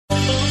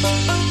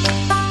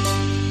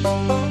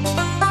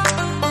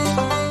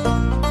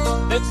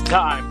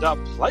time to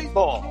play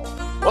ball.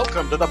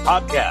 Welcome to the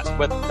podcast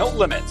with no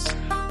limits.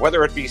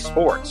 Whether it be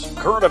sports,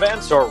 current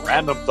events, or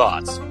random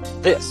thoughts,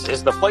 this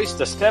is the place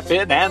to step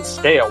in and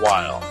stay a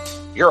while.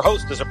 Your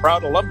host is a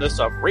proud alumnus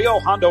of Rio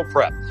Hondo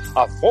Prep,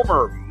 a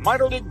former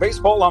minor league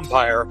baseball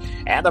umpire,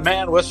 and a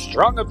man with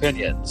strong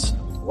opinions.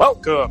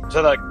 Welcome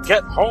to the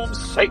Get Home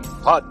Safe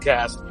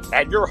podcast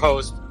and your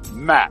host,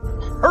 Matt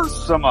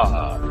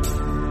Hersema.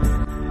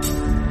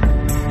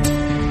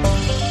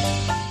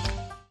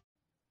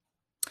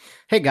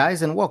 Hey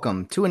guys, and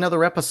welcome to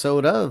another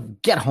episode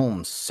of Get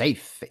Home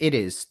Safe. It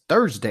is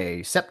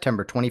Thursday,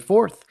 September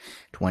 24th,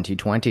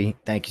 2020.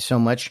 Thank you so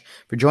much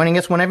for joining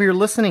us whenever you're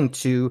listening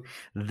to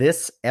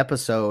this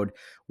episode.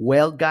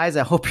 Well, guys,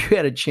 I hope you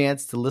had a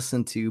chance to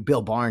listen to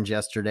Bill Barnes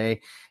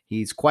yesterday.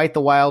 He's quite the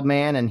wild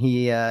man, and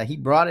he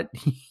brought it.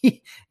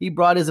 He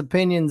brought his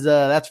opinions,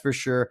 that's for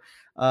sure.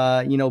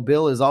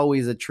 Bill is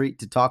always a treat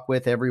to talk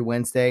with every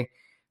Wednesday.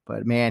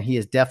 But man, he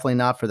is definitely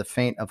not for the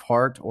faint of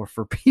heart or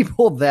for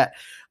people that,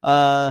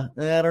 I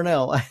don't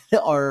know,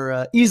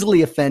 are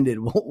easily offended,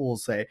 we'll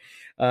say.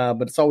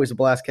 But it's always a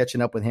blast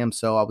catching up with him.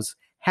 So I was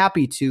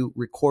happy to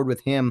record with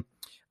him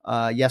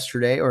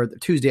yesterday, or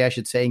Tuesday, I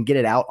should say, and get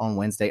it out on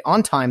Wednesday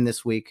on time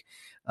this week,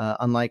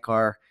 unlike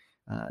our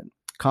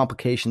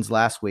complications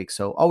last week.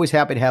 So always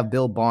happy to have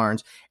Bill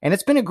Barnes. And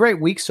it's been a great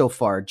week so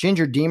far.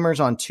 Ginger Deemers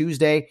on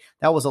Tuesday.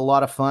 That was a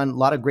lot of fun. A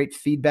lot of great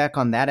feedback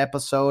on that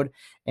episode.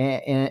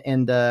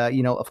 And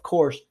of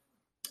course,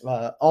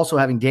 also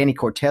having Danny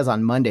Cortez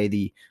on Monday,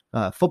 the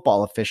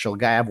football official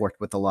guy I've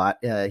worked with a lot.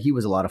 He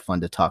was a lot of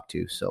fun to talk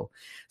to. So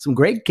some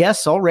great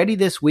guests already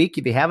this week.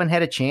 If you haven't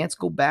had a chance,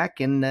 go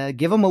back and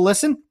give them a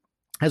listen,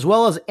 as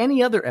well as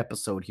any other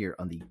episode here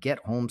on the Get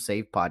Home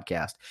Safe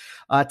podcast.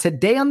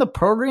 Today on the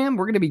program,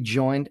 we're going to be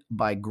joined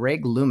by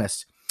Greg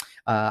Loomis.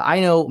 I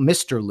know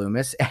Mr.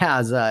 Loomis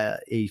as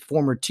a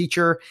former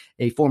teacher,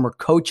 a former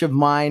coach of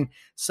mine,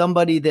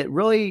 somebody that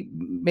really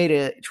made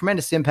a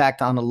tremendous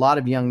impact on a lot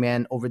of young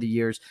men over the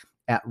years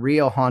at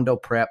Rio Hondo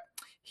Prep.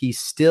 He's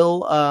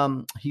still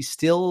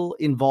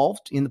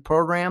involved in the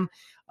program.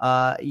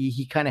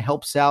 He kind of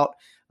helps out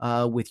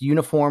with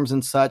uniforms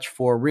and such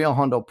for Rio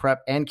Hondo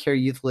Prep and Care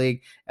Youth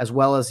League, as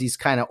well as he's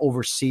kind of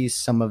oversees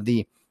some of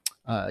the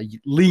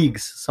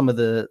leagues, some of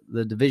the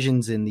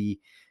divisions in the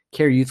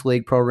Care Youth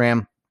League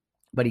program.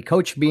 But he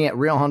coached me at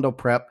Rio Hondo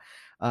Prep.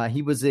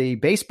 He was a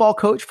baseball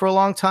coach for a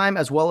long time,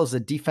 as well as a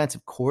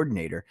defensive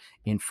coordinator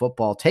in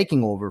football,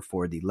 taking over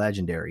for the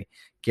legendary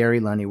Gary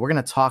Lundy. We're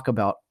going to talk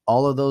about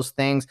all of those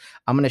things.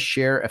 I'm going to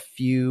share a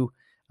few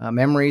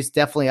memories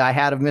definitely I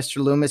had of Mr.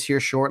 Loomis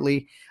here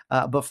shortly.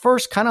 But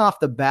first, kind of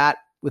off the bat,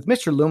 with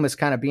Mr. Loomis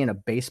kind of being a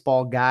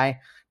baseball guy,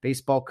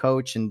 baseball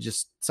coach, and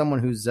just someone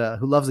who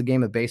loves the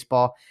game of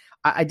baseball,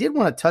 I did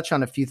want to touch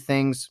on a few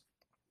things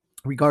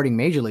regarding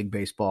Major League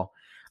Baseball.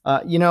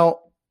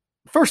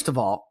 First of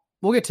all,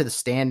 we'll get to the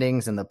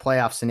standings and the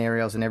playoff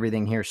scenarios and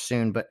everything here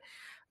soon. But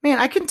man,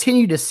 I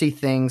continue to see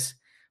things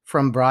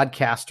from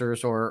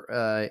broadcasters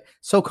or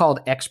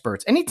so-called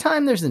experts.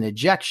 Anytime there's an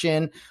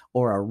ejection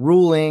or a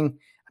ruling,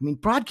 I mean,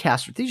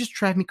 broadcasters, they just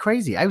drive me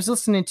crazy. I was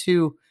listening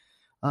to,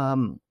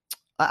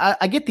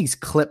 I get these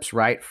clips,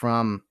 right,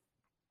 from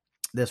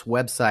this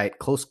website,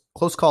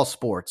 Close Call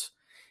Sports,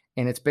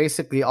 and it's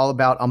basically all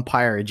about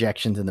umpire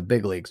ejections in the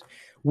big leagues,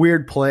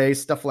 weird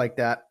plays, stuff like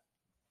that.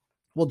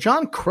 Well,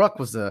 John Kruk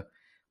was a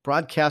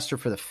broadcaster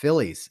for the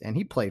Phillies, and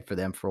he played for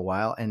them for a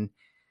while, and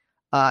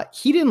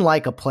he didn't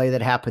like a play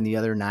that happened the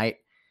other night,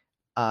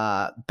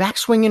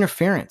 backswing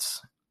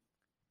interference.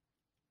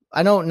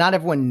 I know not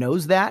everyone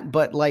knows that,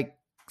 but like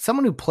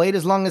someone who played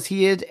as long as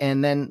he is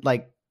and then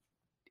like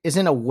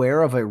isn't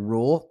aware of a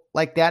rule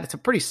like that, it's a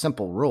pretty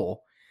simple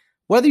rule.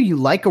 Whether you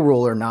like a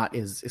rule or not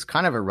is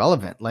kind of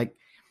irrelevant. Like,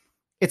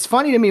 it's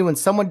funny to me when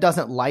someone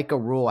doesn't like a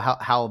rule,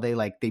 how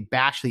they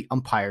bash the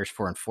umpires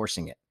for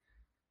enforcing it.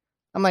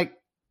 I'm like,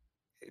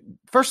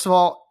 first of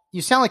all,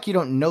 you sound like you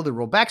don't know the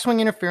rule.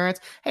 Backswing interference,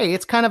 hey,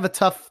 it's kind of a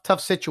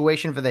tough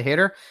situation for the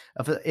hitter.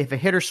 If a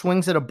hitter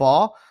swings at a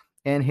ball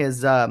and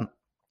his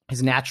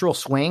natural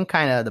swing,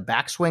 kind of the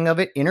backswing of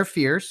it,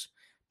 interferes,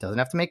 doesn't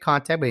have to make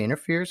contact, but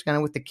interferes kind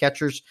of with the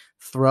catcher's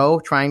throw,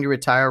 trying to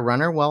retire a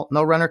runner, well,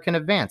 no runner can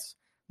advance.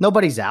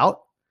 Nobody's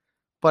out,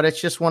 but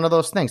it's just one of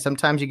those things.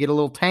 Sometimes you get a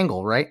little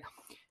tangle, right?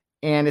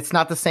 And it's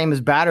not the same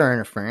as batter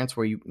interference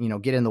where you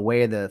get in the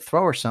way of the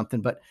throw or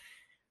something, but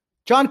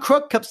John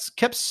Kruk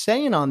kept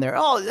saying on there,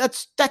 oh,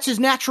 that's his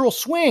natural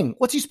swing.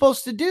 What's he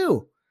supposed to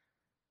do?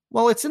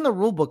 Well, it's in the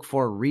rule book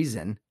for a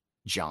reason,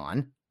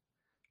 John.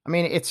 I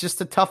mean, it's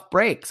just a tough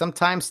break.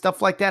 Sometimes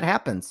stuff like that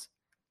happens.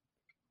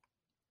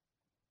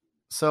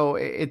 So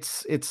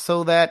it's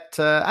so that,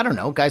 I don't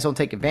know, guys don't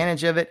take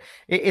advantage of it.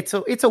 It's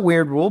a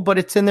weird rule, but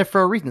it's in there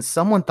for a reason.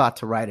 Someone thought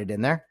to write it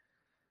in there.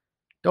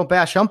 Don't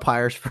bash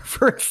umpires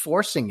for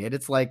enforcing it.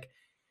 It's like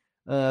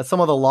some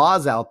of the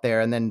laws out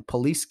there, and then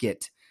police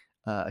get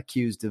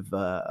accused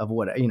of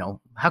what,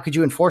 how could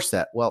you enforce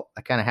that? Well,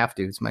 I kind of have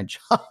to. It's my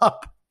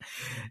job.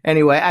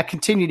 Anyway, I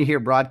continue to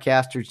hear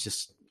broadcasters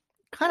just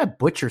kind of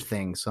butcher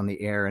things on the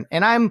air.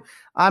 And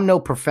I'm no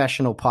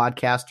professional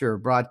podcaster or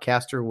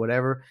broadcaster or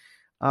whatever,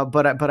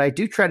 but I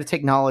do try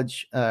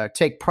to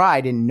take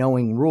pride in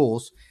knowing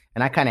rules,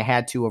 and I kind of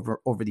had to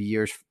over the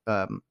years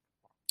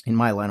in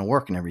my line of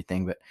work and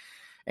everything. But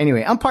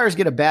anyway, umpires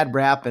get a bad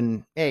rap,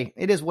 and hey,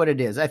 it is what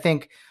it is. I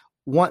think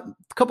a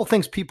couple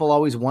things people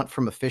always want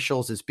from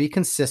officials is be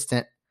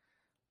consistent,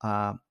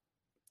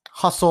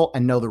 hustle,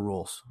 and know the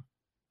rules.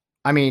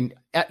 I mean,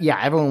 yeah,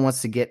 everyone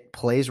wants to get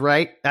plays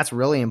right. That's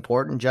really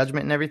important,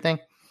 judgment and everything.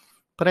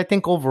 But I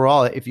think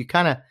overall, if you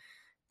kind of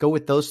go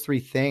with those three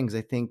things,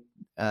 I think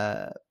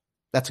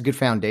that's a good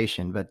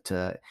foundation. But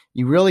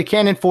you really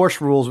can't enforce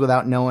rules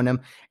without knowing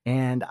them.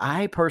 And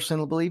I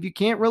personally believe you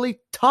can't really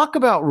talk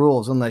about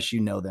rules unless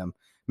you know them.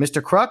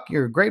 Mr. Kruk,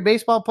 you're a great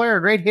baseball player,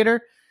 a great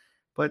hitter.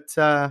 But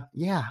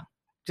yeah,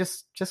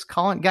 just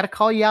got to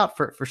call you out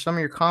for some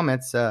of your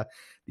comments the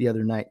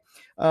other night.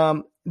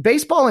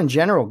 Baseball in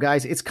general,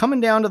 guys, it's coming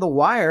down to the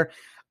wire.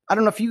 I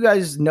don't know if you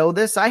guys know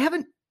this. I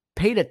haven't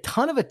paid a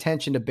ton of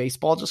attention to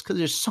baseball just because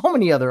there's so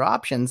many other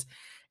options.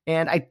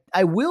 And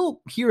I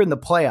will here in the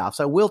playoffs.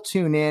 I will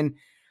tune in.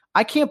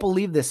 I can't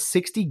believe this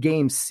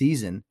 60-game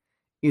season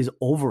is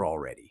over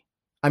already.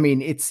 I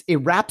mean,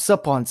 it wraps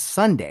up on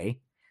Sunday,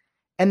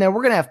 and then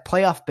we're going to have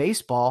playoff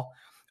baseball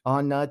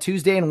on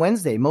Tuesday and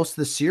Wednesday. Most of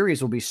the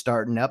series will be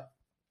starting up.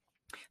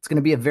 It's going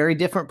to be a very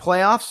different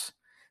playoffs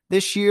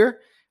this year.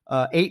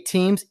 8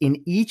 teams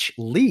in each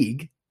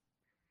league.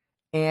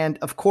 And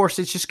of course,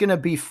 it's just going to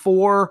be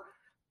four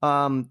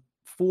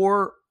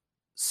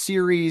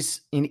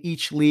series in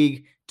each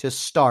league to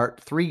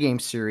start, 3-game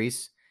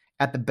series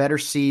at the better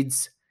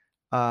seeds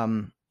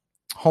home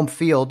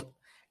field.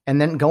 And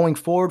then going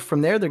forward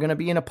from there, they're going to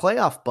be in a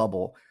playoff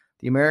bubble.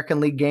 The American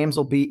League games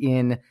will be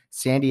in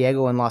San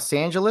Diego and Los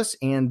Angeles,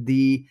 and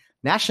the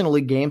National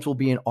League games will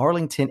be in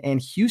Arlington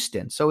and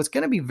Houston. So it's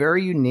going to be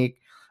very unique.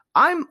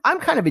 I'm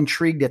kind of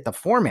intrigued at the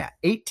format.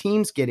 8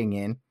 teams getting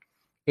in.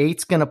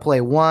 8's going to play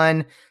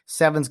 1,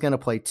 7's going to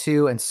play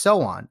 2, and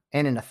so on.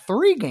 And in a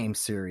 3-game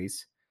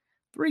series,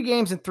 3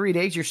 games in 3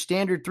 days, your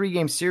standard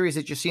 3-game series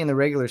that you see in the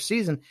regular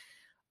season,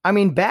 I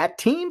mean, bad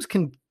teams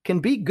can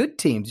beat good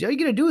teams. All you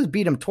got to do is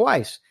beat them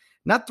twice,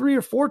 not 3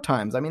 or 4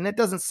 times. I mean, that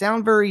doesn't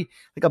sound very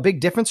like a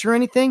big difference or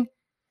anything.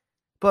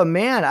 But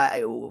man,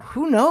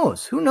 who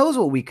knows? Who knows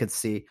what we could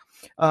see?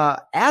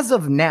 As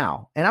of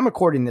now, and I'm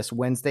recording this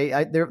Wednesday,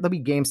 there'll be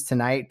games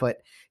tonight, but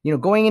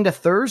going into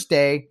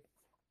Thursday,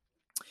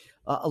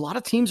 a lot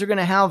of teams are going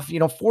to have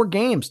 4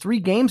 games, 3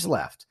 games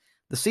left.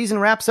 The season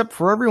wraps up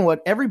for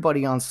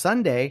everybody on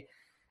Sunday,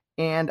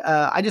 and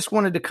I just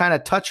wanted to kind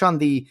of touch on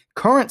the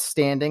current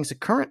standings, the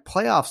current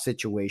playoff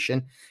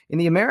situation in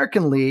the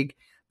American League.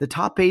 The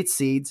top 8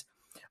 seeds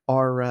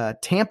are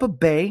Tampa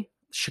Bay,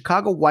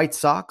 Chicago White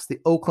Sox, the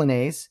Oakland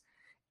A's,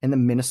 and the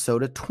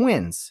Minnesota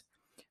Twins.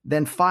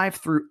 Then 5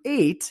 through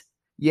 8,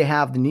 you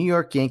have the New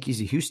York Yankees,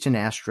 the Houston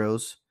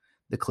Astros,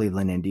 the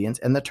Cleveland Indians,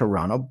 and the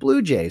Toronto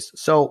Blue Jays.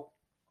 So,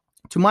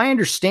 to my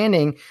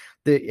understanding,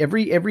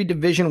 every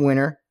division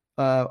winner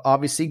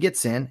obviously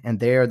gets in, and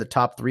they are the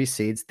top 3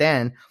 seeds.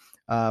 Then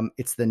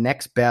it's the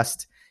next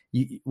best.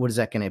 What is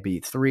that going to be?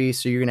 3.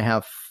 So you're going to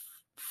have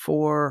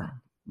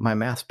 4. My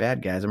math's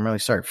bad, guys. I'm really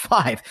sorry.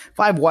 5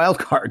 wild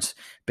cards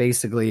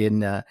basically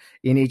in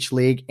each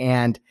league,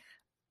 and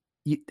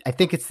I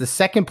think it's the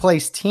second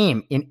place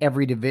team in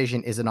every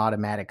division is an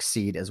automatic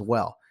seed as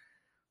well.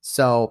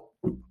 So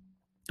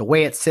the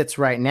way it sits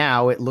right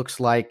now, it looks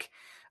like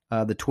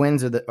the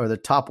Twins are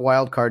the top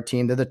wild card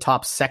team. They're the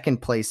top second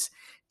place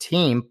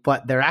team,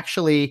 but they're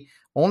actually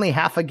only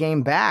half a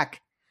game back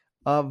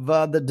of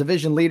the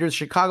division leaders,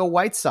 Chicago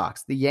White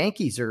Sox. The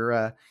Yankees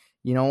are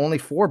only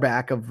 4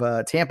 back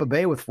of Tampa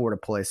Bay with 4 to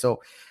play.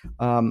 So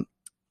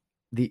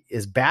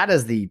as bad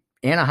as the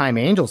Anaheim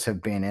Angels have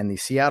been, and the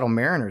Seattle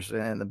Mariners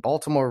and the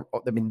Baltimore,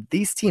 I mean,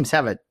 these teams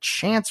have a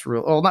chance.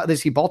 Not they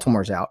see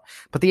Baltimore's out,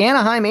 but the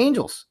Anaheim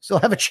Angels still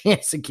have a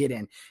chance to get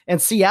in,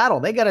 and Seattle,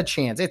 they got a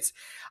chance.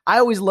 I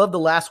always love the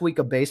last week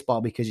of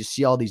baseball because you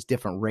see all these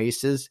different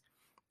races,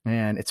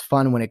 and it's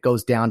fun when it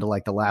goes down to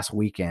like the last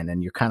weekend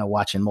and you're kind of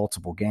watching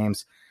multiple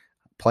games.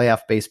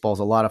 Playoff baseball is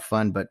a lot of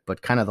fun,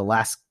 but kind of the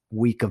last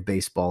week of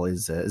baseball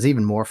is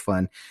even more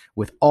fun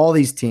with all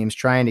these teams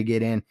trying to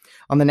get in.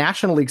 On the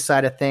National League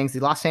side of things, the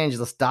Los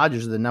Angeles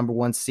Dodgers are the number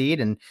 1 seed,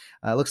 and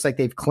it looks like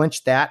they've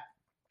clinched that.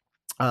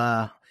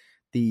 Well,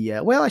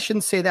 I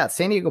shouldn't say that.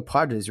 San Diego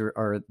Padres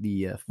are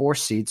the 4th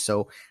seed,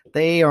 so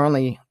they are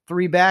only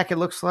 3 back, it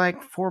looks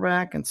like, 4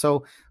 back, and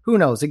so who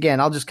knows? Again,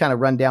 I'll just kind of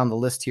run down the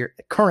list here.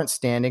 Current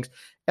standings: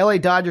 LA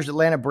Dodgers,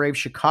 Atlanta Braves,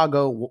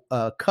 Chicago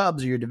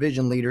Cubs are your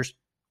division leaders.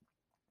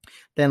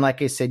 Then,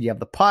 like I said, you have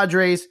the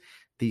Padres,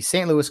 the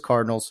St. Louis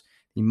Cardinals,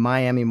 the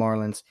Miami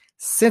Marlins,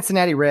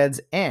 Cincinnati Reds,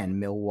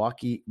 and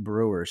Milwaukee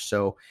Brewers.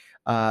 So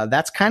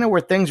that's kind of where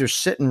things are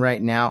sitting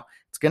right now.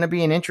 It's going to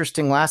be an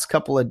interesting last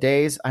couple of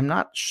days. I'm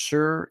not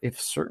sure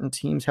if certain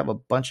teams have a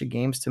bunch of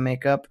games to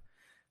make up.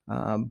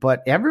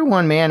 But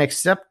everyone, man,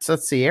 except,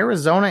 let's see,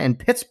 Arizona and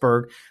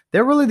Pittsburgh,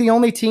 they're really the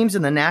only teams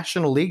in the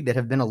National League that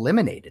have been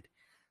eliminated.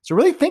 So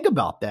really think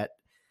about that.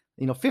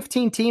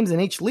 15 teams in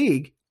each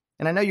league.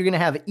 And I know you're going to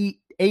have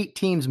 8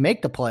 teams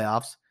make the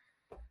playoffs,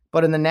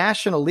 but in the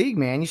National League,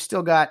 man, you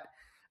still got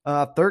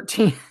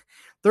 13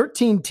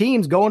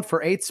 teams going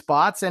for 8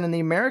 spots. And in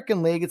the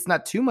American League, it's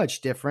not too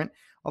much different.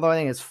 Although I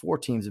think it's 4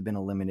 teams have been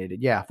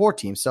eliminated. Yeah, 4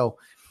 teams. So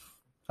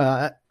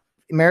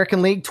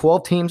American League,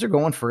 12 teams are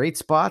going for 8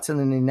 spots. And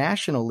in the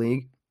National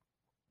League,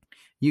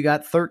 you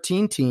got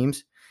 13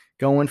 teams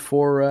going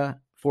for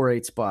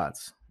 8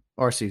 spots.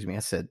 Or excuse me, I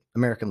said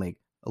American League.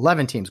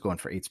 11 teams going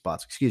for 8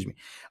 spots. Excuse me.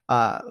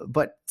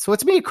 But so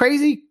it's been a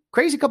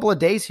crazy couple of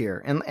days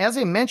here. And as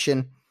I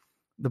mentioned,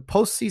 the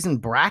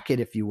postseason bracket,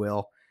 if you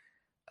will,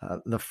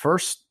 the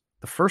first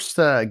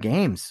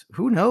games,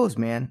 who knows,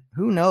 man?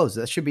 Who knows?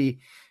 That should be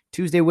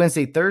Tuesday,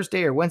 Wednesday,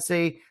 Thursday, or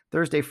Wednesday,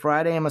 Thursday,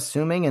 Friday, I'm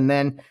assuming. And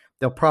then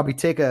they'll probably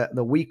take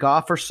the week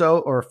off or so,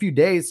 or a few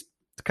days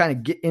to kind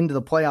of get into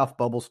the playoff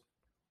bubbles.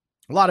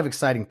 A lot of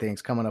exciting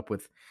things coming up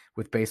with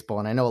baseball.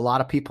 And I know a lot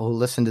of people who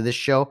listen to this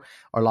show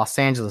are Los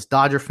Angeles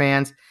Dodger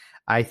fans.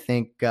 I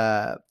think,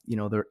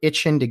 they're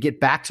itching to get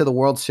back to the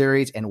World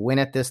Series and win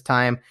it this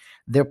time.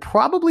 They're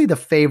probably the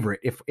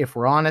favorite. If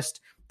we're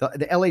honest,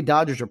 the LA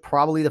Dodgers are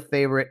probably the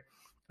favorite.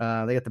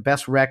 They got the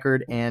best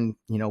record, and,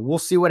 we'll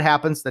see what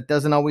happens. That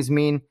doesn't always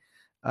mean,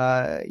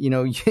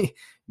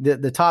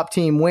 the top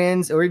team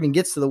wins or even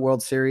gets to the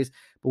World Series.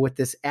 But with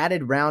this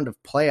added round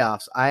of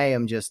playoffs, I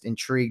am just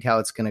intrigued how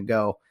it's going to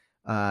go,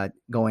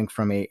 going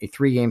from a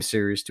 3-game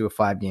series to a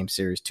 5-game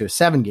series to a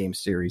 7-game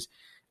series,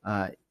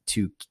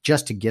 to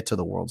get to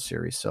the World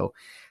Series. So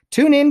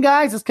tune in,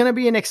 guys. It's going to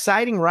be an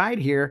exciting ride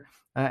here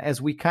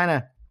as we kind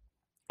of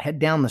head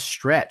down the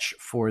stretch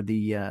for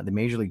the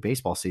Major League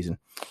Baseball season.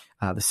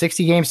 The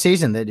 60-game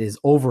season that is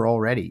over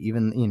already.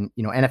 Even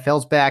in,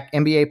 NFL's back,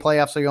 NBA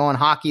playoffs are going,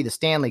 hockey, the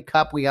Stanley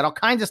Cup. We got all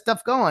kinds of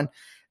stuff going.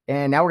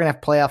 And now we're going to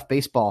have playoff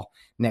baseball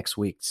next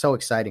week. So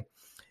exciting.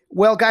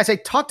 Well, guys, I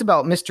talked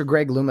about Mr.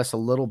 Greg Loomis a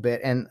little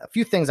bit, and a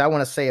few things I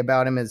want to say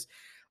about him is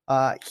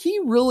he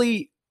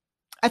really,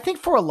 I think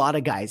for a lot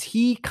of guys,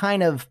 he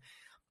kind of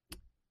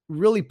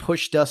really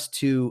pushed us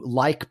to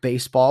like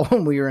baseball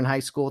when we were in high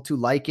school, to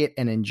like it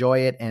and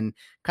enjoy it and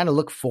kind of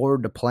look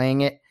forward to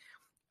playing it.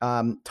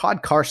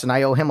 Todd Carson,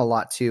 I owe him a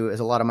lot too, as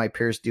a lot of my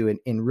peers do,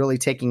 in really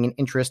taking an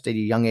interest at a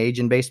young age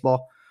in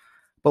baseball.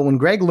 But when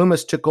Greg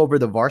Loomis took over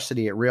the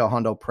varsity at Rio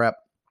Hondo Prep,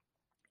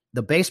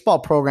 the baseball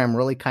program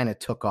really kind of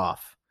took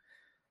off.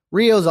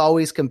 Rio's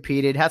always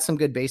competed, had some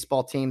good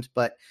baseball teams,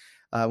 but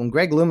when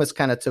Greg Loomis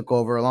kind of took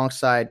over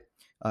alongside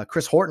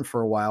Chris Horton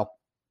for a while,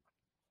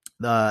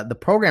 the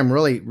program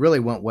really, really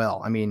went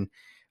well. I mean,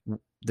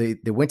 they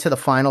went to the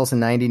finals in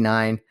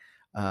 '99.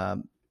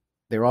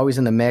 They were always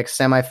in the mix,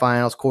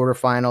 semifinals,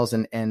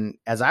 quarterfinals. And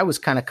as I was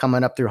kind of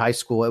coming up through high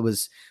school,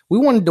 we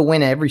wanted to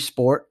win every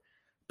sport,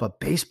 but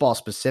baseball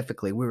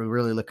specifically, we were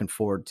really looking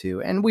forward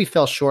to. And we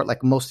fell short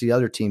like most of the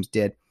other teams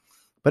did.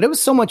 But it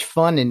was so much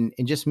fun in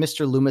just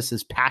Mr.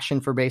 Loomis's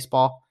passion for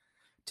baseball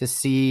to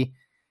see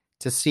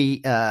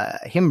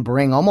him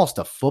bring almost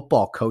a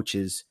football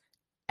coach's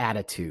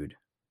attitude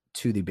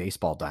to the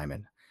baseball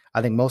diamond.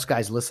 I think most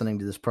guys listening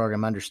to this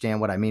program understand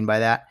what I mean by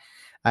that.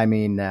 I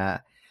mean,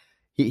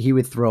 he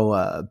would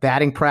throw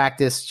batting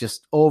practice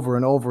just over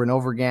and over and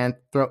over again,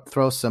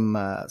 throw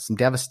some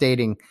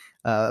devastating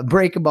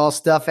breaking ball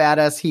stuff at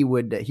us.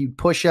 He'd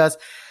push us.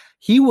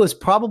 He was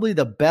probably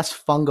the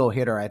best fungo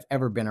hitter I've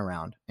ever been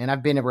around. And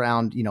I've been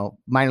around,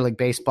 minor league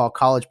baseball,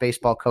 college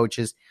baseball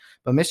coaches,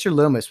 but Mr.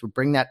 Loomis would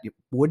bring that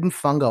wooden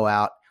fungo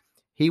out.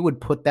 He would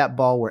put that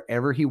ball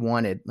wherever he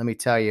wanted. Let me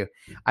tell you,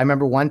 I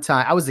remember one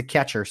time I was the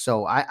catcher,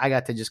 so I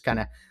got to just kind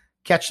of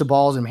catch the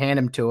balls and hand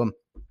them to him.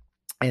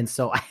 And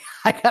so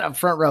I got a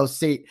front row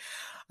seat.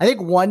 I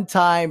think one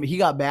time he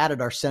got mad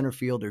at our center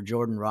fielder,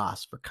 Jordan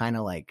Ross, for kind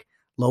of like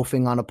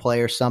loafing on a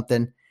play or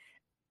something.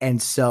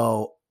 And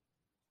so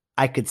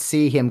I could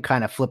see him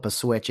kind of flip a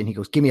switch, and he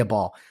goes, "Give me a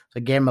ball." So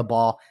I gave him a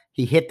ball.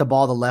 He hit the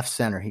ball to left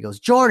center. He goes,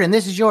 "Jordan,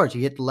 this is yours."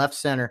 He hit the left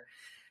center.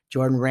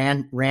 Jordan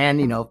ran,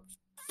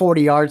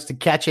 40 yards to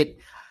catch it.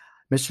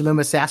 Mr.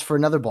 Loomis asked for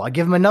another ball. I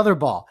give him another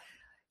ball.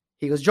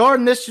 He goes,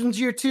 "Jordan, this one's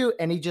your too."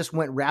 And he just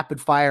went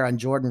rapid fire on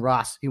Jordan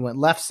Ross. He went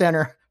left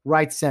center,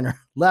 right center,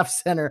 left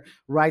center,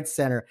 right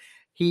center.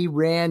 He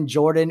ran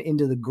Jordan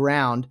into the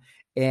ground.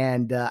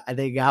 And I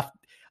think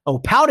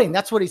pouting.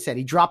 That's what he said.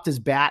 He dropped his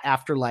bat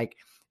after like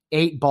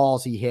 8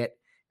 balls he hit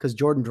because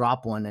Jordan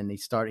dropped one and he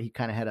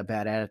kind of had a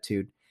bad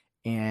attitude.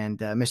 And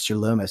Mr.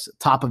 Loomis,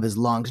 top of his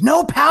lungs,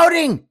 "No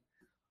pouting,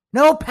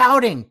 no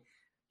pouting."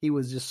 He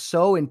was just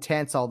so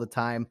intense all the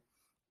time.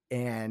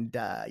 And,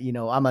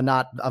 I'm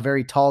not a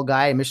very tall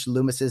guy, and Mr.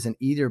 Loomis isn't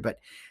either, but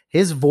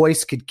his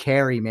voice could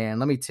carry, man.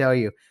 Let me tell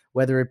you,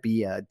 whether it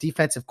be a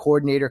defensive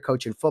coordinator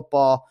coaching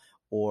football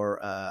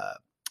or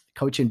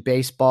coaching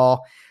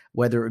baseball,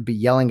 whether it be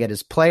yelling at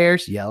his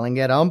players, yelling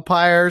at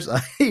umpires,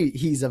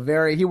 he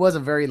was a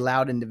very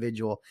loud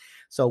individual.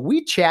 So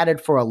we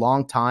chatted for a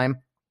long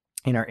time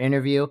in our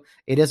interview.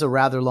 It is a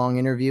rather long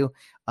interview,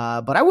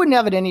 but I wouldn't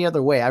have it any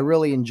other way. I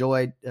really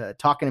enjoyed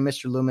talking to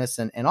Mr. Loomis,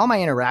 and all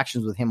my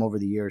interactions with him over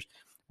the years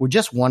were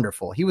just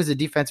wonderful. He was a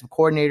defensive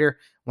coordinator.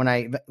 When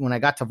I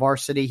got to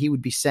varsity, he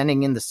would be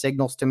sending in the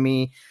signals to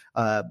me.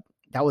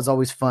 That was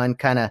always fun,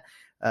 kind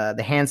of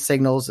the hand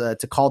signals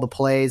to call the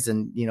plays,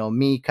 and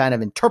me kind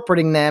of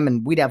interpreting them,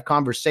 and we'd have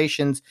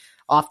conversations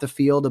off the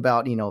field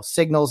about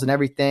signals and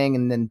everything.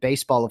 And then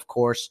baseball, of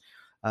course,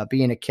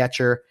 being a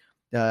catcher,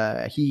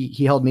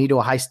 he held me to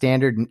a high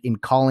standard in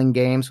calling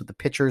games with the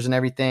pitchers and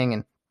everything.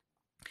 And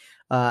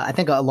I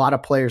think a lot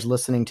of players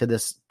listening to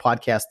this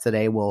podcast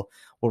today will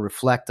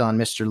reflect on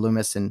Mr.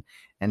 Loomis and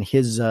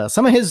his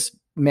some of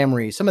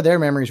their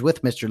memories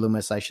with Mr.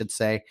 Loomis, I should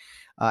say.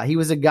 He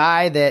was a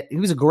guy he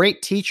was a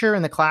great teacher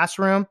in the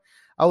classroom.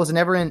 I was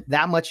never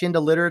that much into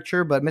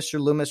literature, but Mr.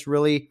 Loomis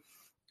really,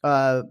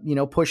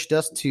 pushed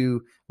us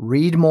to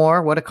read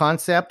more. What a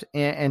concept,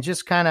 and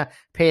just kind of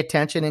pay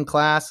attention in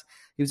class.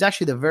 He was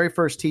actually the very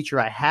first teacher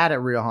I had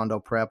at Rio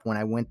Hondo Prep when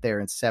I went there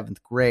in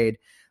 7th grade.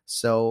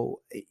 So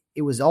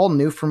it was all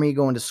new for me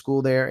going to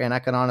school there. And I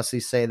can honestly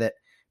say that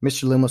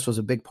Mr. Loomis was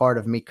a big part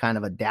of me kind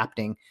of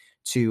adapting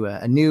to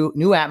a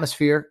new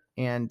atmosphere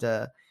and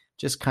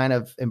just kind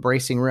of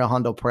embracing Rio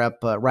Hondo Prep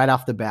right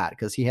off the bat,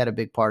 because he had a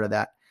big part of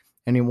that.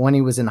 And when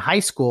he was in high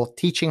school,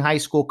 teaching high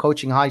school,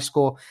 coaching high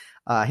school,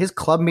 his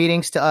club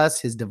meetings to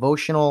us, his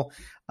devotional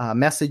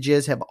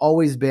messages have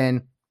always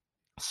been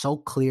so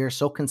clear,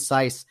 so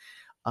concise,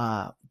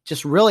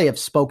 just really have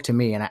spoke to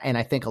me. And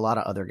I think a lot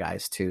of other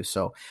guys too.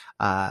 So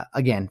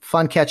again,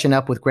 fun catching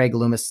up with Greg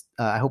Loomis.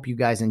 I hope you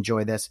guys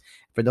enjoy this.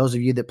 For those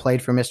of you that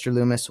played for Mr.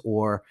 Loomis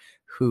or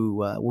who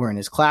were in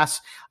his class,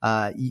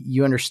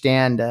 you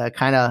understand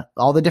kind of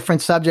all the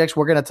different subjects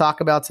we're going to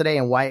talk about today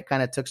and why it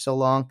kind of took so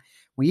long.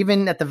 We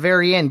even at the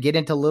very end get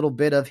into a little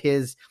bit of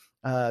his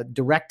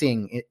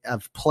directing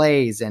of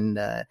plays and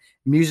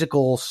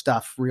musical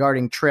stuff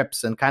regarding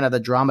trips and kind of the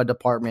drama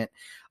department.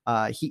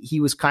 He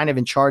was kind of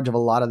in charge of a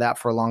lot of that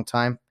for a long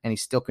time, and he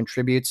still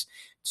contributes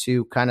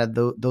to kind of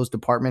those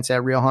departments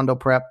at Rio Hondo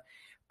Prep.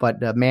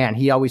 But man,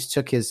 he always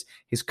took his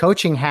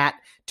coaching hat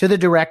to the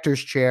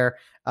director's chair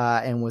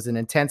and was an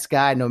intense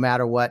guy no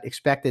matter what,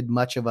 expected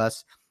much of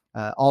us,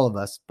 all of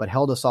us, but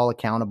held us all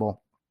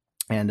accountable.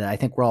 And I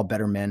think we're all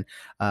better men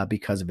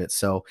because of it.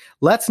 So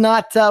let's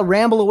not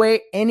ramble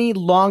away any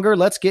longer.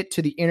 Let's get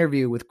to the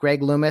interview with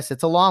Greg Loomis.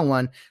 It's a long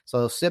one,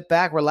 so sit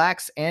back,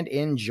 relax, and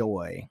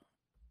enjoy.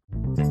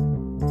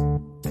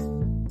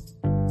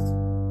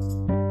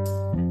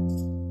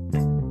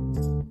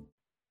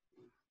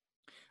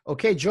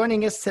 Okay,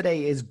 joining us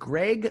today is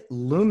Greg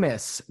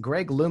Loomis.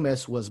 Greg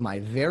Loomis was my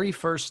very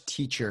first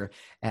teacher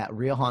at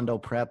Rio Hondo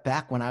Prep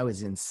back when I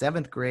was in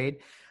 7th grade.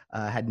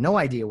 Had no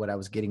idea what I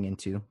was getting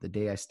into the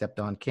day I stepped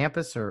on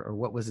campus or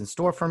what was in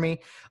store for me.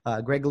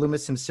 Greg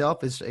Loomis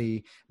himself is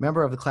a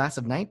member of the class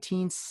of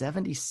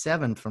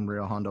 1977 from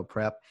Rio Hondo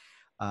Prep.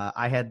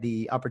 I had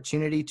the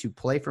opportunity to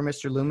play for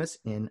Mr. Loomis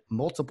in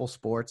multiple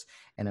sports,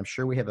 and I'm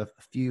sure we have a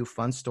few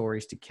fun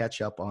stories to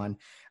catch up on.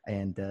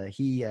 And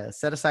he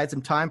set aside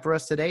some time for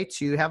us today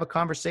to have a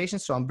conversation,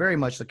 so I'm very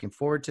much looking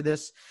forward to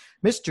this.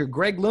 Mr.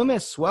 Greg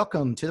Loomis,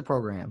 welcome to the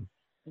program.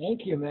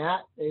 Thank you, Matt.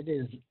 It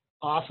is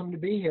awesome to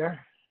be here.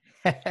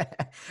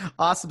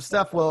 Awesome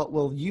stuff.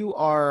 Well, you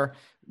are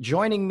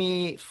joining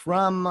me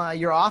from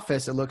your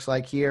office, it looks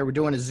like here. We're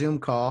doing a Zoom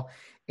call,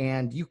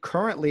 and you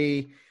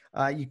currently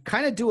you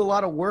kind of do a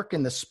lot of work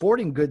in the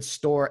sporting goods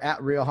store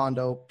at Rio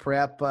Hondo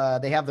Prep.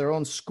 They have their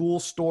own school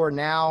store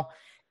now,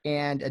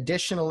 and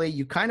additionally,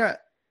 you kind of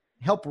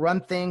help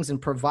run things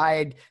and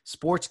provide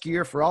sports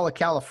gear for all of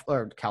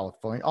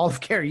California, all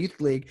of Care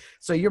Youth League.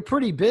 So you're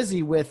pretty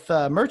busy with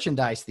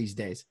merchandise these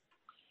days.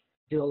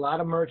 Do a lot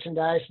of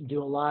merchandise,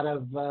 do a lot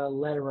of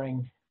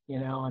lettering,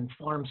 and I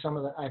farm some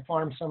of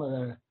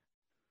the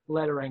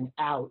lettering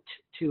out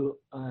to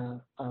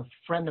a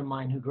friend of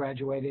mine who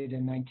graduated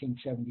in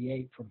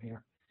 1978 from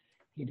here.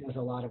 He does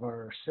a lot of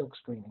our silk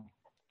screening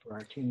for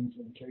our teams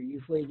in Care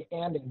Youth League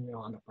and in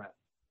Rio Hondo Prep.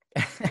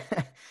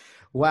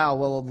 Wow.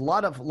 Well,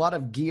 a lot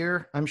of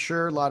gear, I'm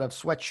sure, a lot of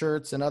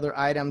sweatshirts and other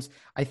items.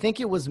 I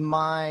think it was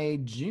my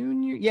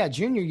junior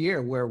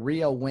year where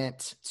Rio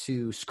went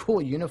to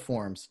school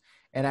uniforms.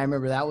 And I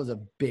remember that was a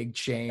big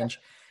change.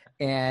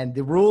 And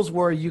the rules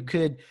were you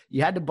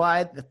had to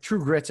buy the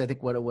True Grits, I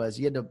think what it was.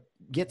 You had to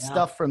get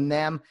stuff from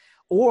them,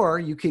 or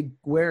you could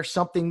wear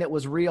something that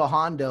was Rio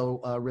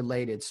Hondo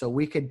related. So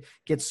we could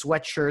get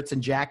sweatshirts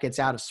and jackets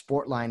out of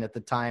Sportline at the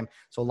time.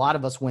 So a lot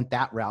of us went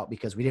that route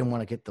because we didn't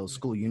want to get those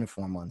school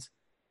uniform ones.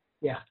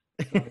 Yeah.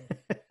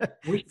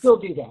 We still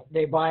do that.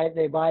 They buy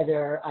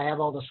I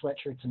have all the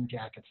sweatshirts and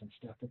jackets and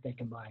stuff that they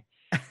can buy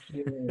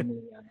here in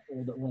the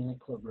old Atlantic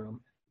Club room.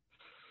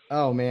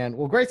 Oh, man.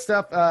 Well, great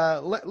stuff.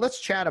 Let's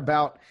chat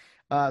about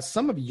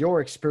some of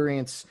your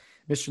experience,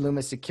 Mr.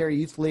 Loomis, at Care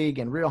Youth League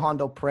and Rio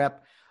Hondo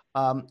Prep.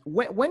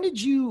 When did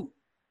you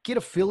get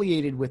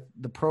affiliated with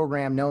the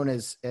program known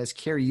as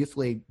Care Youth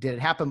League? Did it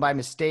happen by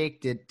mistake?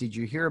 Did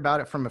you hear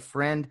about it from a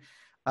friend?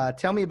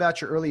 Tell me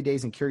about your early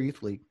days in Care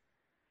Youth League.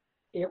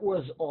 It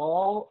was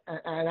all,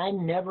 and I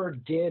never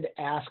did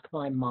ask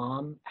my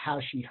mom how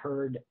she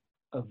heard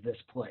of this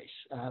place.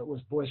 It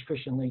was Boys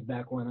Christian League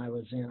back when I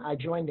was in. I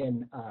joined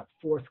in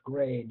fourth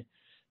grade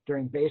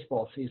during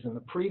baseball season.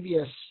 The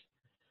previous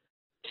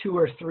 2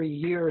 or 3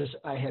 years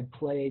I had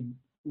played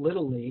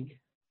Little League,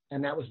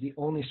 and that was the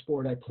only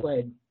sport I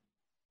played.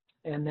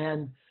 And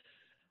then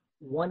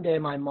one day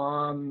my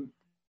mom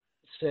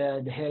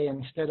said, hey,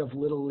 instead of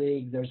Little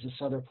League, there's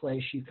this other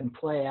place you can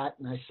play at.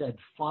 And I said,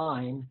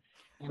 fine.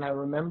 And I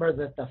remember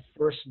that the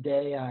first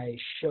day I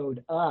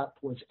showed up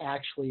was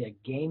actually a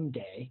game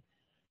day.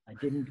 I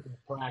didn't go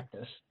to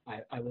practice.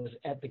 I was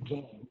at the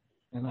game,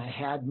 and I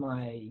had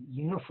my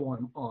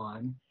uniform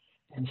on,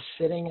 and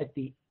sitting at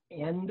the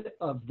end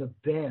of the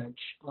bench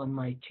on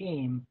my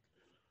team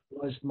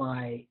was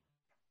my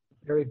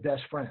very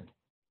best friend.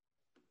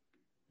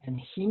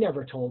 And he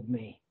never told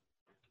me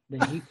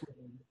that he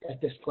played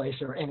at this place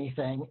or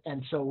anything.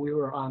 And so we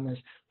were on this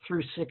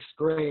through 6th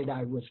grade.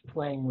 I was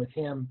playing with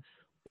him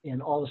in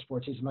all the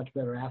sports. He's a much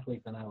better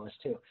athlete than I was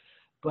too.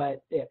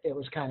 But it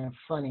was kind of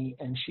funny.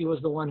 And she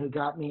was the one who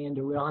got me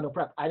into Rio Hondo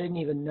Prep. I didn't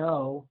even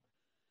know,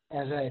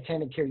 as I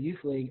attended Care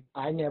Youth League,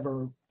 I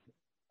never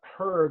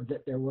heard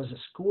that there was a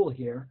school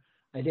here.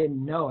 I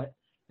didn't know it.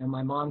 And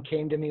my mom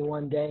came to me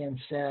one day and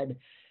said,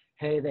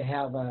 hey, they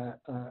have a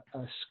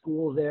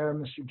school there.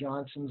 Mr.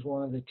 Johnson's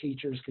one of the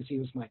teachers, because he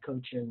was my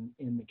coach in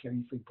the Care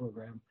Youth League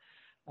program,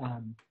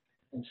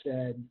 and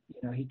said, you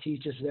know, he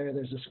teaches there.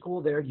 There's a school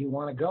there. Do you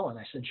want to go? And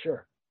I said,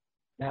 sure.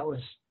 That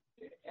was,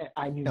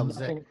 I knew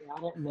nothing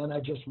about it. And then I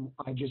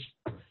just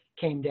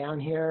came down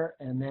here,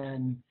 and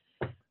then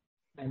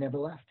I never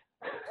left.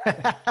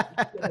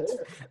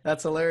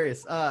 That's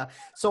hilarious.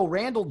 So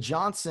Randall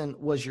Johnson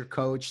was your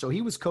coach. So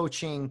he was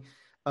coaching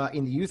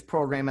in the youth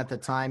program at the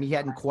time. He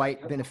hadn't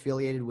quite been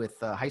affiliated with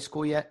high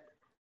school yet.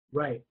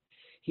 Right.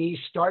 He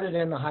started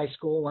in the high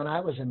school when I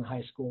was in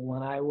high school.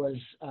 When I was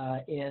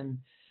I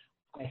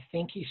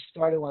think he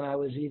started when I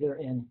was either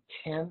in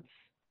 10th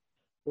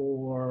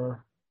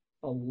or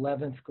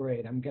 11th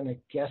grade. I'm going to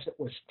guess it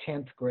was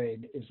 10th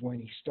grade is when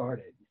he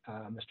started.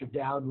 Mr.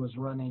 Dowd was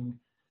running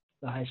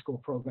the high school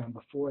program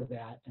before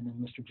that, and then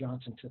Mr.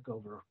 Johnson took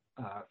over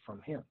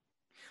from him.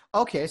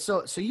 Okay,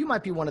 so you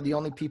might be one of the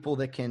only people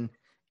that can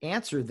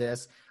answer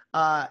this.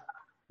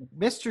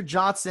 Mr.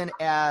 Johnson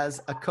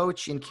as a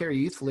coach in Care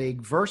Youth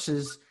League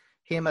versus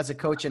him as a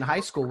coach in high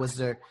school, was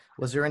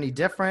there any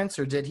difference,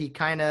 or did he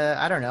kind of,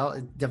 I don't know,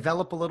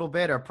 develop a little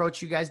bit or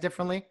approach you guys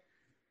differently?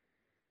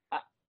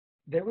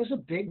 There was a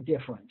big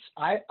difference.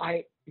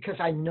 Because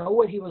I know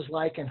what he was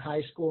like in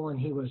high school, and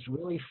he was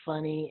really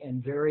funny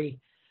and very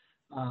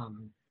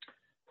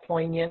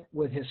poignant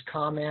with his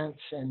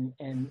comments, and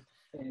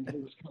he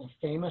was kind of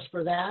famous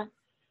for that.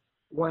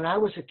 When I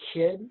was a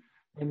kid,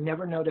 I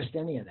never noticed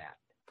any of that,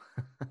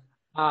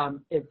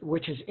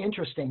 which is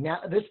interesting.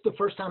 Now, this is the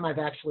first time I've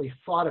actually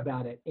thought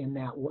about it in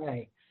that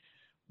way.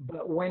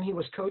 But when he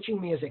was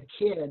coaching me as a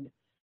kid,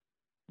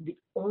 the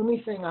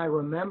only thing I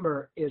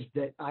remember is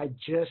that I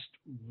just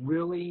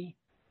really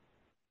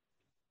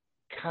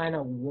kind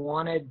of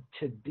wanted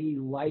to be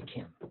like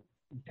him.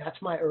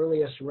 That's my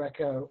earliest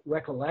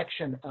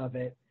recollection of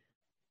it,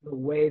 the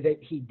way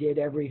that he did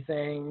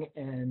everything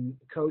and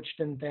coached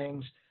and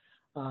things.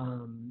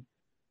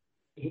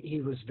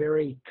 He was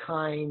very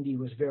kind. He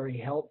was very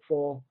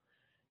helpful.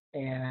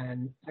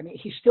 And I mean,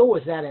 he still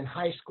was that in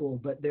high school,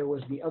 but there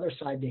was the other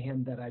side to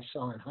him that I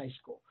saw in high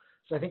school.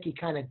 So I think he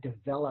kind of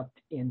developed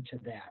into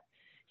that.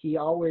 He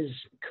always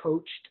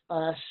coached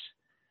us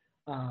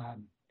I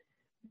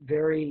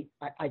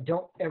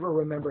don't ever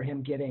remember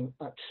him getting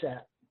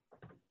upset.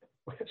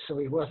 So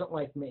he wasn't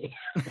like me.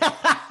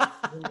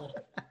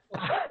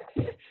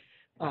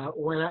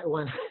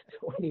 When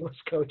he was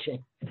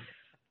coaching.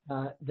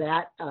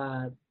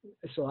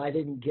 So I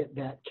didn't get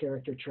that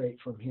character trait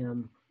from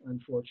him,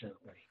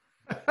 unfortunately.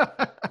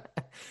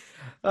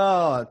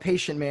 Oh,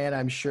 patient man,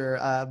 I'm sure.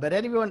 But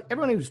everyone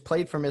who's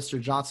played for Mr.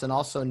 Johnson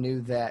also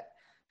knew that,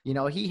 you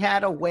know, he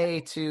had a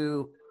way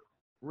to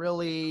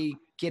really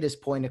get his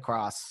point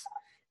across,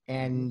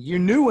 and you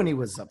knew when he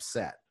was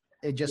upset.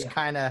 It just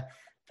kind of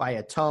by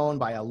a tone,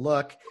 by a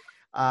look.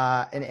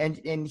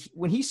 And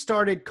when he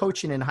started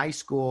coaching in high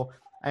school,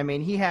 I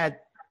mean, he had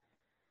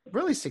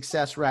really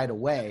success right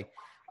away.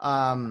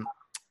 The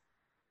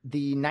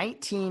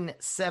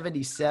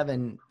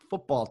 1977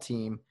 football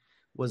team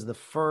was the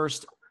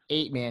first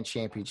 8-man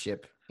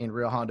championship in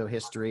Rio Hondo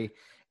history.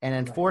 And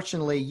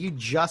unfortunately, you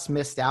just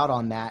missed out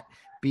on that,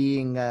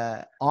 being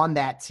on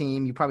that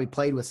team. You probably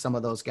played with some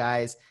of those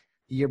guys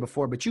the year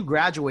before, but you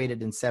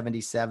graduated in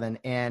 77.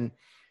 And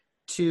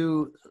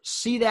to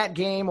see that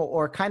game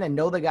or kind of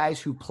know the guys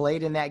who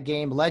played in that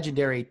game,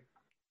 legendary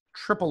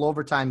triple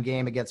overtime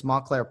game against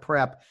Montclair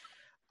Prep.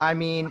 I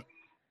mean,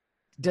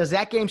 does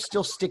that game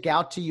still stick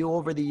out to you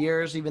over the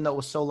years, even though it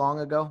was so long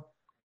ago?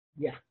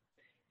 Yeah,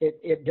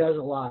 it does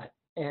a lot.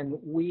 And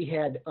we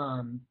had,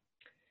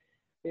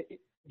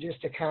 just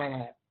to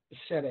kind of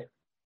set it,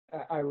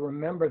 I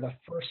remember the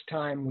first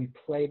time we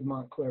played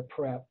Montclair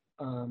Prep.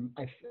 I'm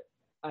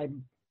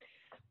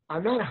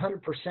not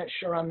 100%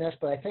 sure on this,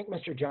 but I think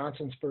Mr.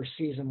 Johnson's first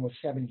season was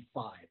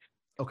 75.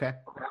 Okay.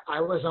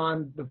 I was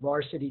on the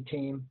varsity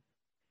team,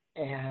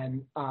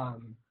 and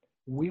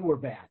we were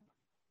bad.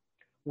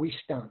 We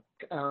stunk.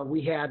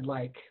 We had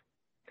I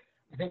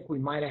think we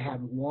might have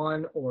had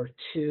one or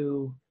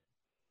two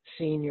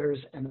seniors,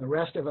 and the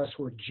rest of us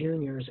were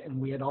juniors, and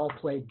we had all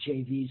played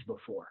JVs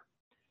before.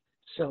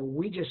 So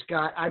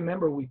I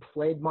remember we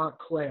played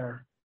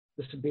Montclair.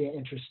 This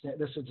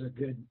is a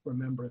good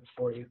remembrance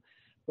for you.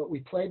 But we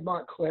played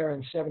Montclair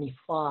in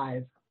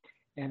 75,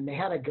 and they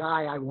had a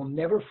guy, I will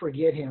never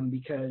forget him,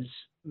 because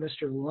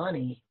Mr.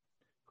 Lunny,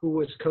 who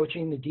was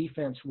coaching the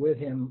defense with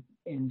him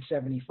in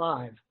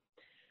 75,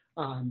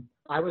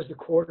 I was the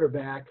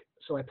quarterback,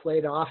 so I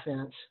played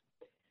offense,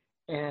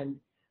 and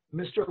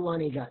Mr.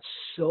 Lunny got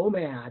so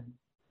mad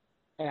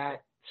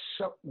at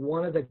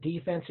one of the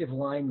defensive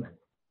linemen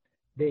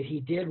that he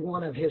did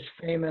one of his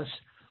famous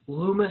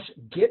Loomis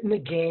get in the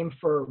game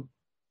for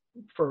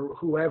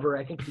whoever.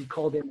 I think he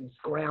called him his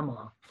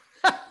grandma.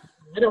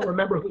 I don't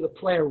remember who the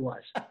player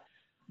was,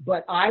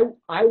 but I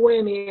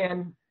went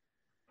in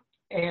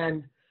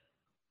and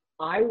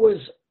I was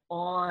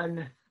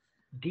on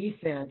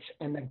defense,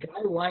 and the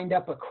guy lined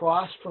up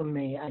across from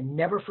me. I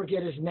never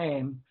forget his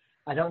name.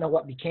 I don't know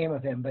what became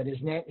of him, but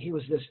he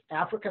was this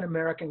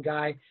African-American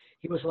guy.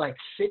 He was like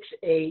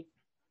 6'8",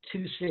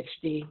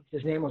 260.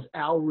 His name was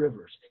Al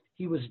Rivers.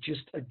 He was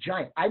just a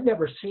giant. I'd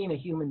never seen a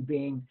human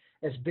being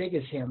as big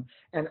as him.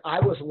 And I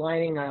was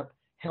lining up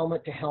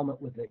helmet to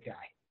helmet with the guy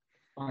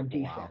on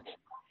defense. Wow.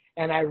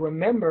 And I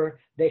remember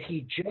that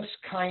he just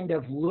kind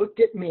of looked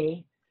at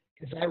me,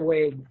 because I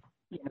weighed,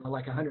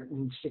 like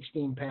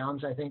 116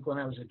 pounds, I think, when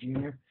I was a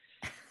junior.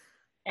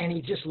 And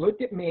he just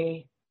looked at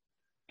me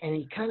and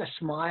he kind of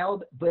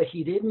smiled, but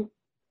he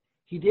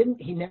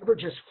never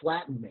just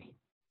flattened me.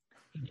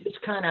 He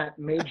just kind of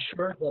made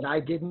sure that I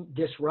didn't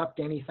disrupt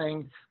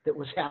anything that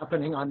was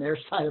happening on their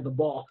side of the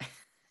ball.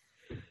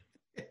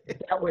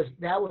 That was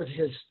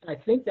I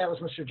think that was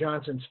Mr.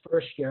 Johnson's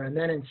first year. And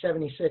then in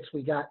 76,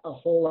 we got a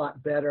whole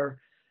lot better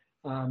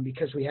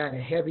because we had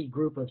a heavy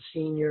group of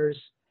seniors,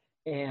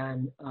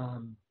 and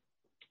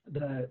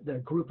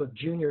the group of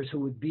juniors who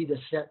would be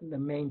the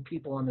main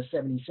people on the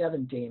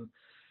 77 team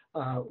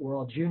were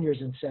all juniors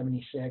in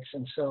 76.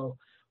 And so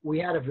we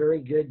had a very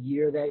good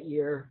year that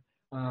year.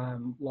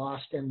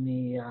 Lost in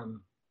the,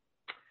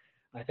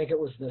 I think it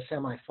was the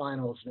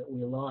semifinals that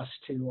we lost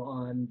to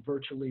on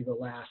virtually the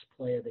last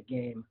play of the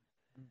game,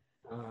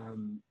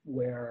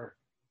 where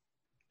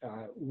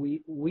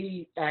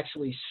we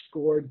actually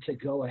scored to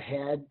go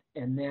ahead.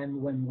 And then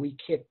when we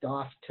kicked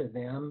off to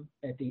them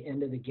at the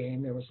end of the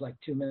game, there was like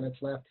 2 minutes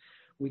left.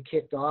 We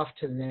kicked off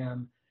to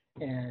them,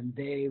 and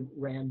they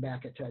ran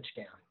back a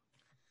touchdown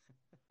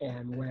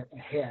and went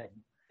ahead.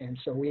 And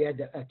so we had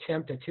to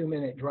attempt a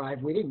 2-minute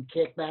drive. We didn't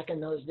kick back in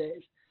those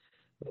days,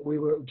 but we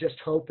were just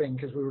hoping,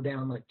 because we were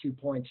down like 2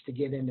 points, to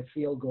get into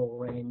field goal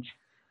range.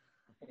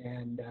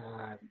 And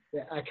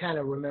I kind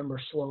of remember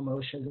slow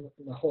motion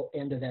the whole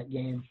end of that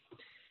game,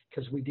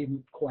 because we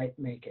didn't quite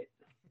make it.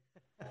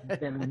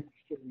 Then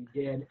we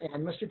did.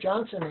 And Mr.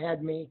 Johnson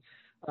had me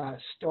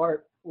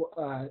start,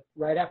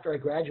 right after I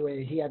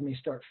graduated, he had me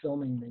start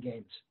filming the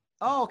games.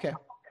 Oh, okay.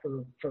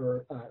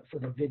 For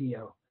the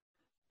video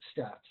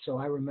stuff. So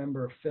I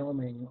remember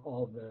filming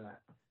all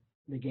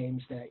the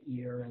games that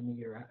year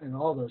and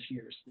all those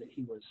years that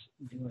he was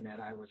doing that.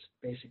 I was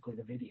basically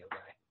the video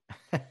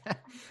guy.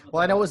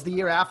 Well, I know it was the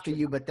year after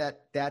you, but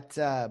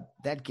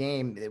that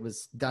game, it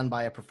was done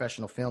by a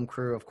professional film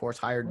crew, of course,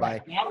 hired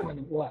by that one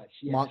it was,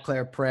 yes.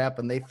 Montclair Prep,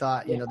 and they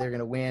thought they're going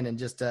to win, and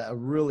just a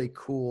really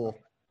cool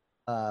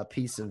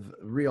piece of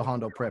Rio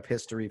Hondo Prep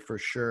history for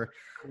sure.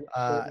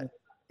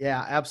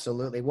 Yeah,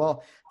 absolutely.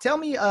 Well, tell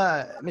me,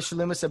 Mr.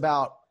 Loomis,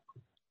 about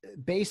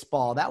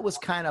baseball. That was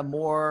kind of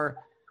more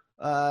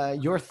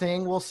your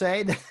thing, we'll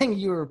say, the thing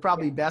you were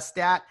probably best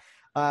at.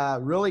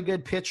 Really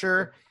good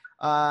pitcher,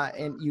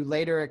 and you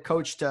later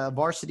coached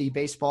varsity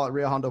baseball at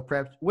Rio Hondo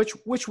Prep,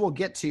 which we'll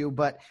get to.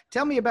 But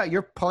tell me about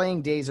your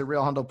playing days at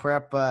Rio Hondo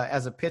Prep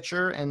as a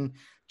pitcher, and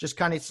just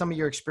kind of some of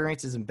your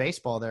experiences in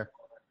baseball there.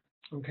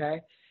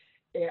 Okay.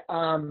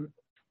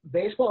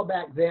 Baseball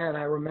back then,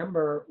 I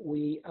remember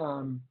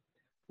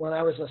when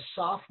I was a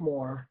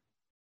sophomore,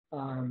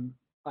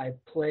 I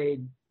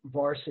played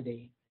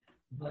varsity,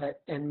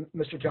 and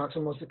Mr.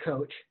 Johnson was the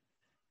coach.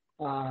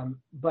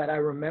 But I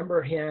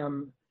remember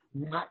him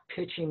not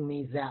pitching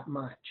me that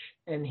much.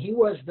 And he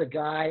was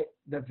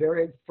the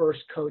very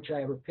first coach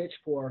I ever pitched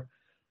for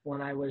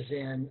when I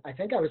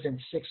think I was in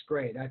 6th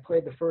grade. I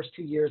played the first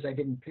 2 years, I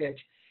didn't pitch.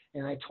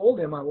 And I told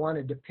him I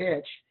wanted to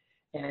pitch.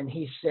 And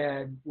he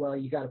said, well,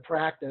 you got to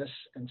practice.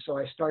 And so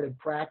I started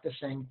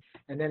practicing.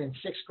 And then in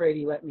 6th grade,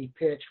 he let me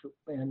pitch.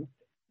 And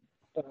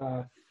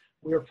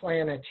we were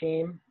playing a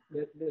team.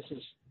 This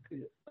is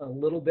a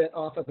little bit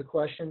off of the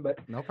question, but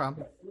no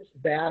problem. This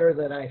batter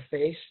that I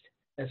faced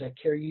as a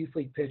Care Youth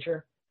League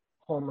pitcher,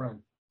 home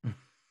run.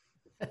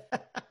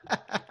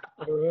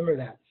 I remember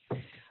that.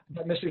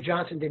 But Mr.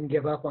 Johnson didn't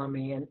give up on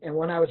me. And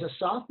when I was a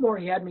sophomore,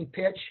 he had me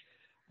pitch.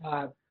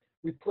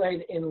 We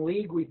played in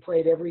league. We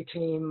played every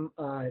team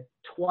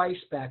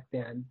twice back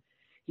then.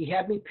 he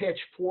had me pitch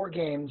 4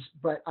 games,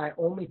 but I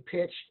only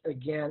pitched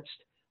against,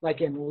 like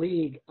in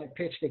league, I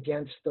pitched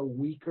against the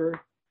weaker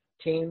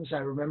teams. I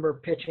remember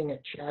pitching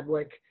at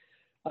Chadwick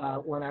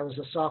when I was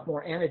a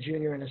sophomore and a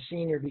junior and a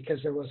senior,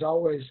 because there was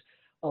always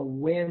a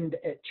wind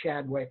at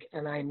Chadwick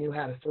and I knew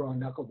how to throw a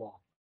knuckleball.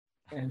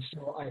 And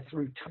so I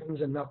threw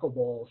tons of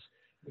knuckleballs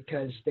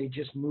because they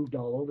just moved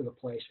all over the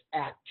place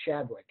at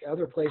Chadwick.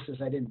 Other places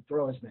I didn't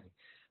throw as many,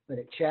 but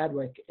at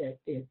Chadwick,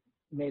 it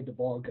made the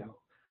ball go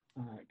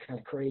kind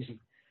of crazy.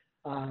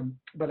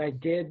 But I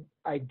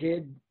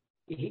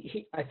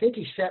think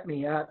he set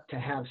me up to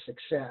have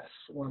success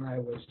when I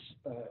was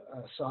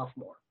a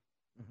sophomore.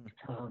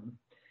 Mm-hmm.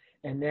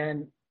 And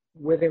then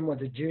with him,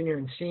 with a junior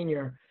and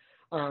senior,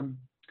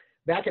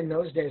 back in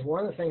those days,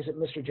 one of the things that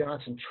Mr.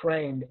 Johnson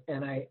trained,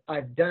 and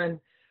I've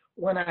done,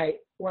 when I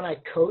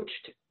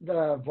coached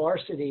the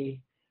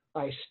varsity,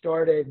 I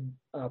started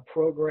a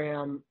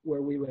program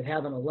where we would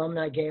have an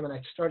alumni game, and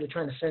I started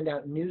trying to send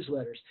out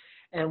newsletters.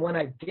 And when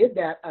I did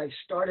that, I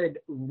started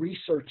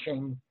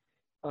researching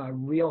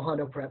Rio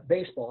Hondo Prep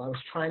baseball. I was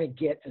trying to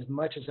get as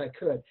much as I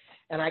could.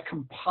 And I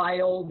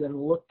compiled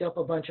and looked up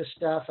a bunch of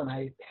stuff, and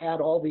I had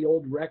all the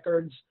old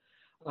records,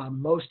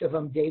 most of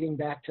them dating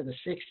back to the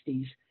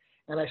 60s.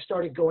 And I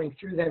started going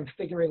through them,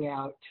 figuring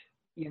out,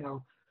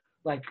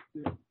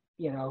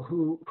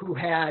 who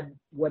had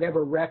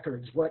whatever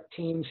records, what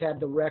teams had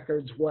the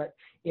records, what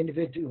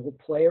individual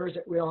players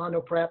at Rio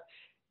Hondo Prep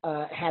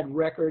had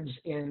records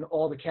in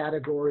all the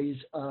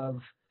categories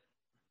of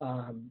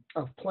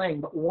playing.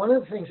 But one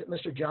of the things that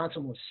Mr.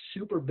 Johnson was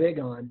super big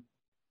on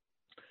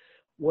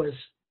was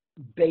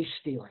base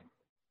stealing.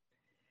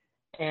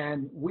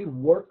 And we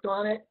worked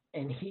on it,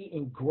 and he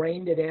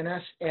ingrained it in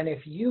us. And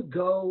if you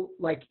go,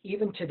 like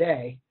even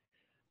today,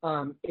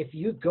 if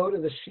you go to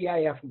the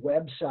CIF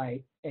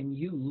website and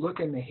you look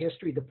in the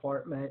history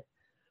department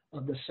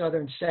of the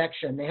Southern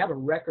section, they have a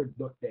record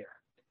book there.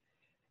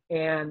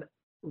 And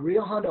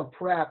Rio Hondo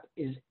Prep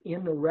is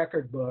in the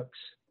record books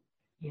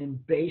in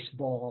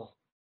baseball,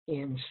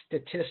 in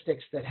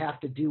statistics that have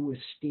to do with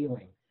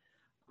stealing.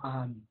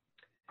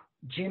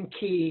 Jim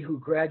Key, who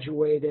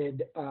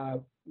graduated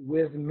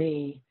with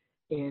me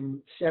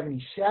in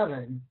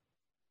 77,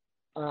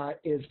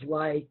 is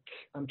like,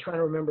 I'm trying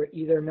to remember,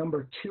 either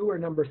number 2 or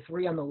number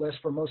 3 on the list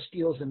for most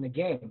steals in the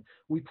game.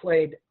 We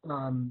played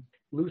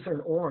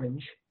Lutheran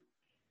Orange,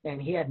 and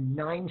he had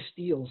 9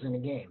 steals in a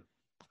game.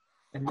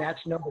 And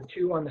that's number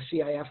 2 on the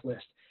CIF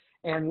list.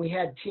 And we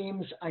had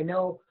teams, I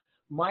know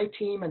my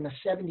team and the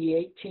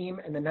 78 team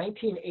and the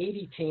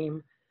 1980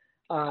 team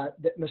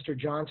that Mr.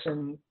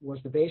 Johnson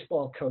was the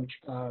baseball coach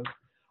of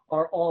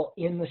are all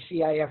in the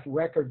CIF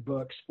record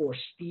books for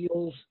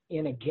steals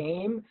in a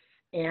game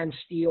and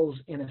steals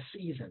in a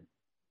season.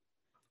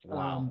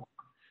 Wow.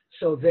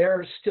 So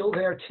they're still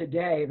there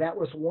today. That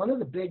was one of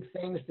the big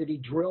things that he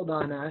drilled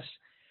on us.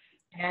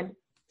 And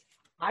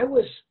I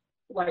was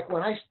like,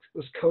 when I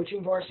was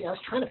coaching varsity, I was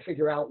trying to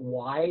figure out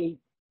why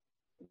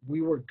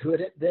we were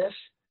good at this,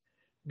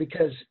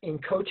 because in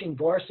coaching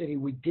varsity,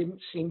 we didn't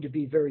seem to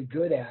be very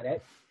good at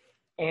it.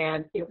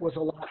 And it was a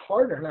lot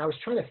harder. And I was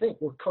trying to think,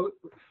 were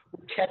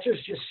catchers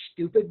just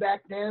stupid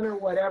back then or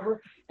whatever?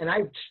 And I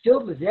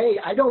still today,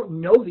 I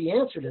don't know the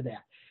answer to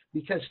that,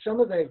 because some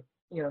of the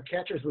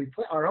catchers we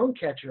play, our own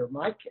catcher,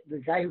 the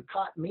guy who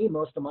caught me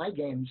most of my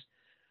games,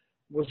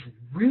 was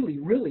really,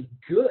 really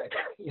good.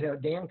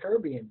 Dan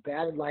Kirby, and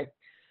batted like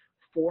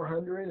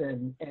 400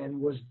 and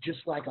was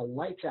just like a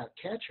lights out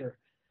catcher.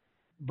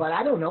 But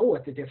I don't know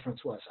what the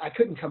difference was. I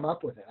couldn't come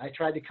up with it. I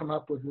tried to come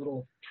up with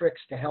little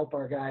tricks to help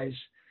our guys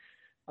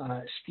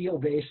steal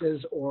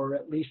bases, or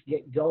at least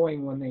get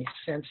going when they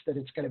sense that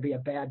it's going to be a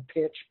bad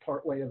pitch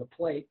partway to the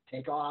plate,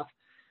 take off.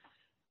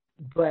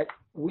 But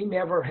we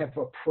never have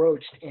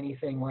approached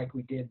anything like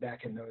we did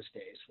back in those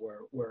days,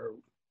 where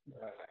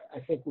I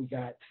think we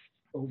got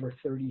over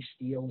 30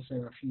 steals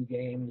in a few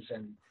games,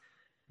 and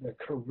the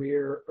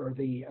career or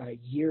the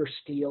year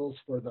steals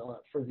for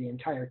the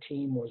entire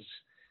team was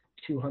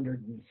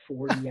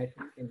 240, I think,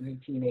 in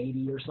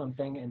 1980 or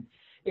something. And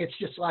it's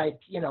just like,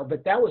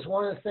 but that was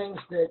one of the things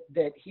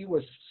that he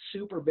was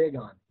super big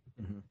on.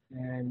 Mm-hmm.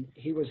 And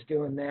he was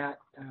doing that,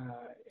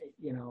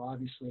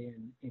 obviously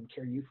in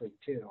Care Youth League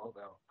too,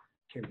 although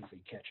Care Youth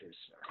League catchers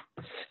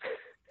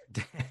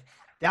are.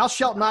 Thou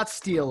shalt not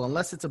steal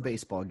unless it's a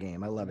baseball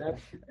game. I love it.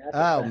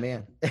 That's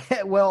man.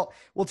 Well,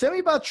 tell me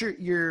about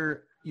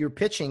your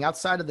pitching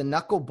outside of the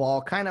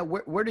knuckleball. Kind of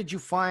where did you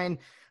find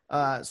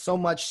so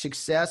much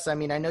success? I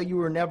mean, I know you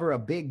were never a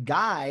big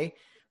guy,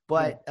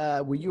 but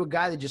were you a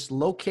guy that just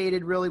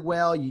located really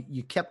well?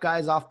 You kept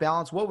guys off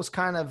balance. What was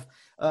kind of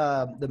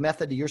the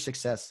method to your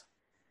success?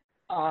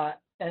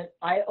 And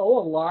I owe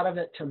a lot of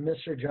it to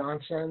Mr.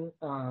 Johnson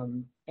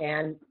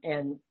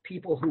and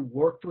people who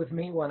worked with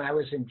me when I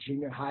was in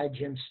junior high.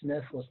 Jim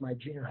Smith was my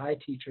junior high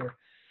teacher.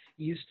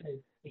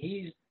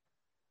 He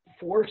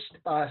forced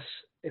us,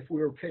 if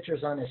we were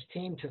pitchers on his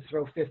team, to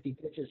throw 50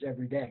 pitches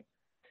every day.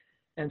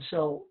 And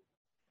so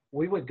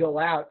we would go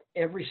out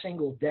every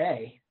single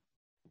day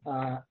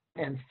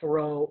and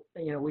throw,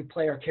 we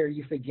play our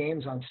karaoke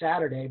games on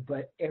Saturday,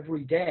 but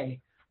every day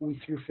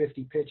we threw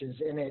 50 pitches,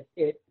 and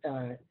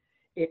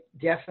it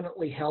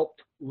definitely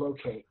helped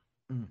locate.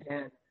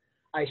 And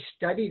I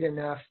studied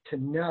enough to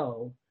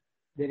know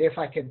that if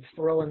I could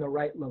throw in the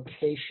right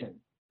location,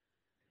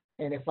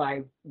 and if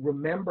I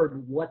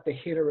remembered what the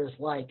hitter is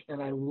like,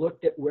 and I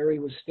looked at where he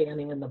was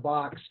standing in the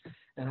box,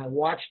 and I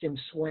watched him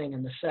swing,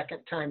 and the second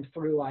time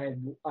through,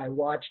 I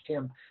watched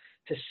him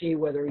to see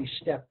whether he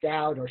stepped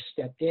out or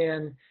stepped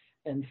in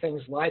and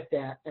things like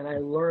that. And I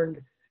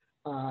learned,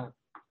 I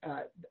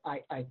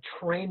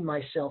trained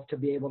myself to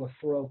be able to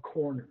throw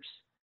corners.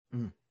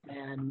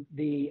 And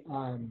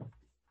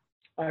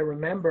I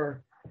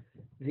remember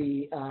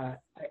I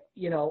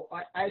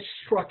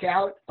struck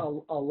out a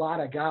lot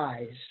of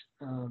guys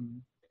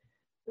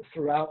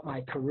throughout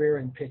my career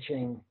in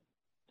pitching.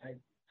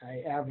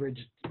 I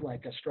averaged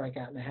like a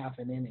strikeout and a half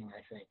an inning,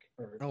 I think,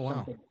 or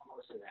something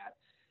close to that.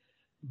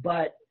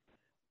 But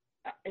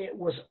it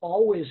was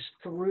always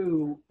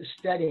through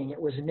studying. It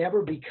was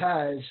never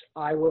because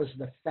I was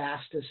the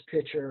fastest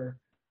pitcher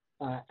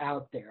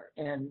out there.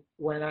 And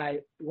when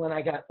I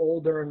got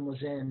older and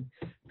was in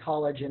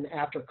college, and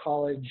after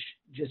college,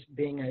 just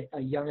being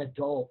a young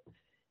adult,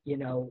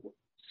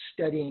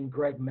 studying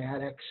Greg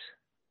Maddux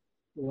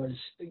was,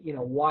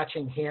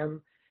 watching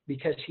him,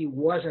 because he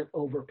wasn't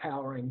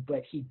overpowering,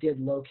 but he did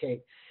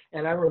locate.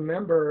 And I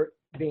remember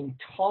being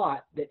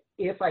taught that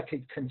if I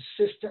could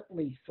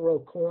consistently throw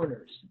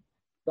corners,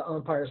 the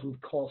umpires would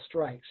call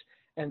strikes,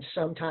 and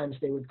sometimes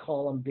they would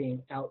call them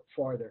being out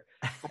farther.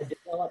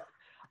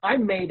 I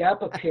made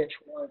up a pitch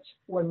once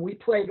when we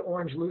played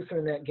Orange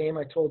Lutheran. That game,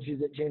 I told you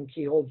that Jim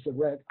Key holds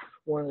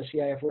one of the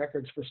CIF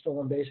records for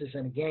stolen bases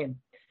in a game.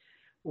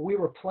 We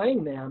were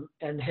playing them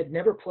and had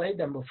never played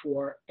them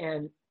before,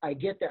 and I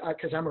get there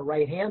because I'm a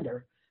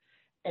right-hander,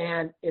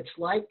 and it's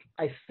like,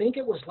 I think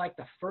it was like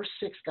the first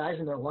 6 guys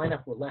in their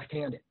lineup were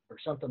left-handed or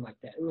something like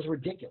that. It was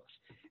ridiculous.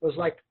 It was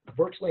like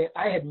virtually,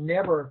 I had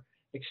never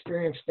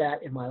experienced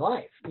that in my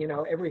life.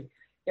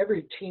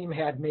 Every team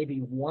had maybe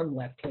one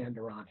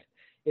left-hander on it.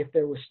 If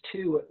there was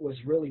 2, it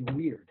was really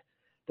weird.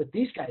 But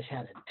these guys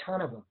had a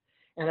ton of them.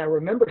 And I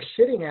remember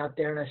sitting out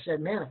there and I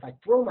said, man, if I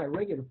throw my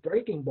regular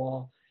breaking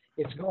ball,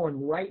 it's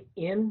going right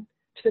in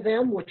to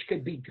them, which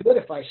could be good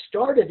if I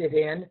started it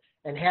in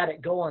and had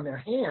it go on their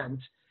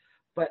hands.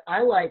 But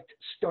I liked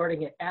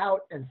starting it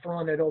out and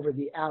throwing it over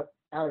the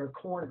outer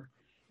corner.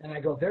 And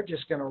I go, they're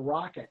just going to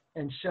rock it.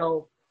 And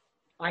so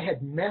I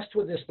had messed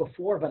with this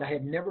before, but I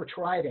had never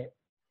tried it.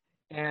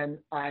 And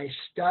I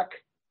stuck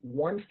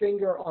one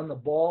finger on the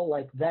ball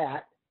like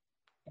that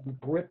and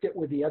gripped it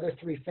with the other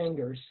 3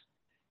 fingers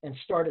and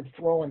started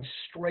throwing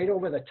straight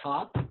over the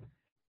top.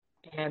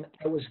 And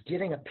I was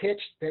getting a pitch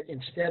that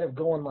instead of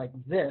going like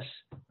this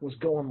was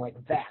going like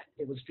that.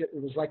 It was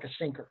like a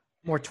sinker.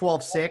 More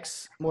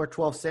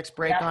 12-6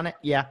 break on it.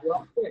 Yeah.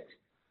 12-6.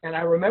 And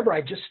I remember I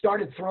just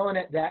started throwing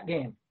it that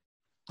game.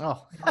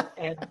 Oh.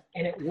 and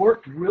it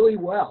worked really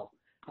well.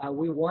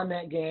 We won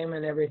that game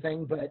and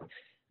everything, but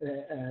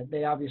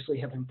they obviously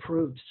have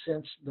improved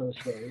since those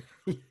days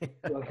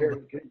to a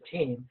very good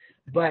team.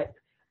 But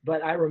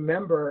I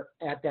remember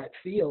at that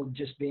field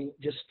just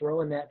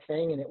throwing that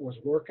thing, and it was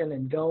working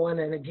and going.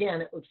 And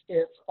again,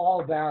 it's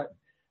all about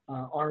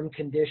arm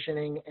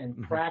conditioning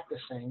and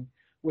practicing,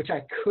 which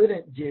I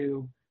couldn't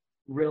do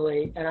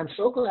really. And I'm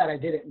so glad I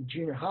did it in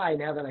junior high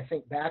now that I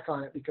think back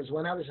on it, because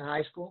when I was in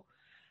high school,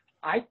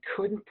 I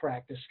couldn't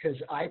practice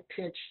because I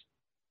pitched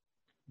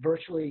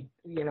virtually,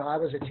 I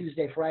was a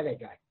Tuesday, Friday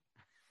guy.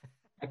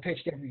 I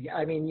pitched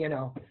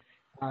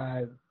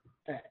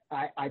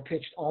I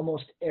pitched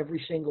almost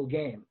every single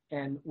game.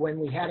 And when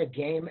we had a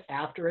game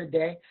after a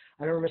day,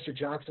 I remember Mr.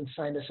 Johnson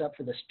signed us up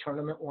for this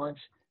tournament once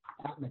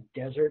out in the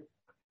desert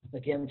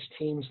against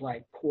teams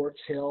like Quartz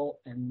Hill,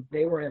 and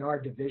they were in our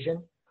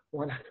division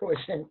when I was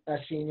a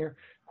senior.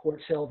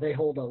 Quartz Hill, they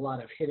hold a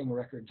lot of hitting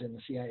records in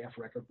the CIF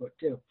record book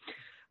too.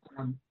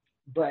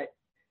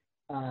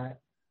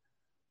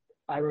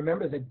 I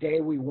remember the day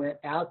we went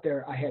out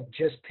there, I had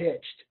just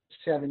pitched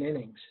 7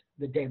 innings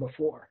the day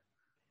before,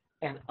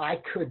 and I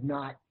could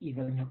not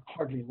even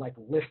hardly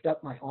lift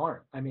up my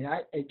arm. I mean,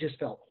 it just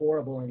felt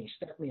horrible, and he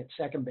stuck me at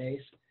second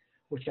base,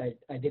 which I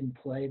didn't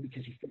play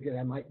because he figured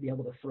I might be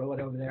able to throw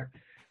it over there.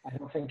 I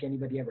don't think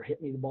anybody ever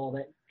hit me the ball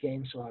that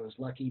game, so I was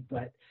lucky,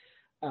 but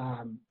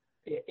I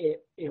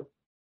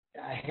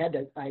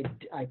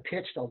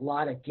pitched a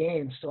lot of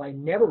games, so I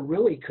never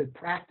really could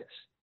practice.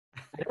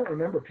 I don't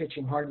remember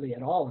pitching hardly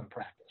at all in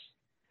practice,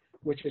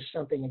 which is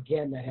something,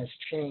 again, that has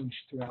changed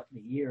throughout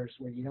the years,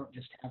 where you don't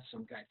just have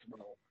some guy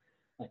throw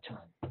a ton.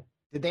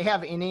 Did they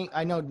have inning?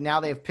 I know now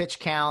they have pitch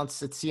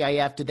counts at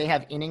CIF. Did they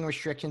have inning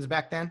restrictions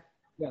back then?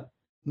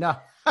 No.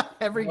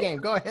 Every game.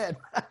 Go ahead.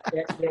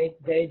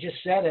 They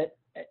just said it.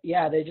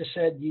 Yeah, they just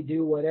said you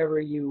do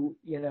whatever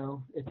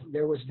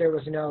there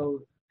was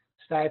no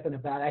stipend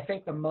about it. I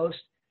think the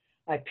most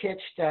I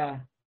pitched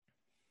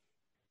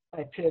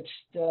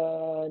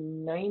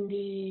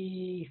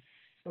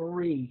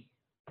 93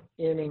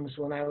 innings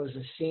when I was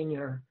a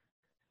senior,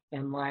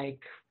 and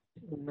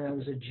when I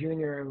was a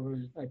junior,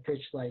 I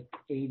pitched like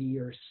 80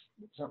 or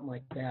something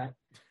like that.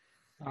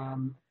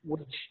 And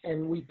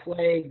we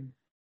played,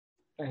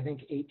 I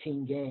think,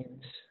 18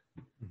 games.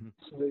 Mm-hmm.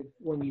 So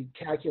when you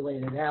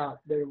calculate it out,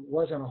 there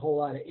wasn't a whole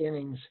lot of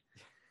innings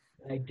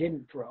that I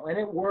didn't throw. And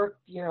it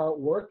worked, it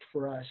worked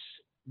for us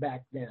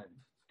back then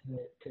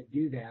to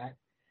do that.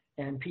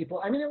 And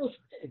people,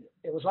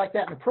 it was like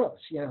that in the pros.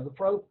 The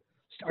pro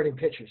starting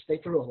pitchers, they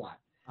threw a lot.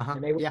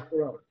 And they would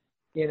throw,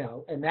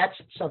 and that's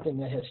something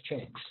that has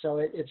changed. So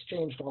it's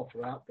changed all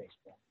throughout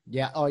baseball.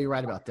 Yeah. Oh, you're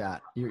right about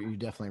that. You're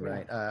definitely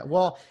right.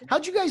 Well,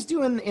 how'd you guys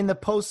do in the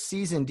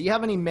postseason? Do you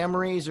have any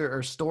memories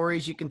or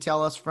stories you can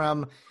tell us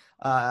from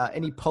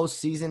any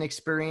postseason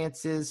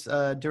experiences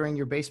during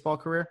your baseball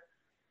career?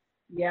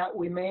 Yeah,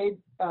 we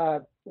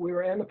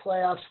were in the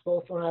playoffs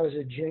both when I was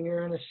a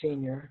junior and a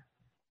senior.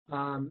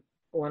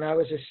 When I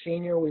was a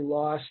senior, we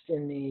lost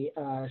in the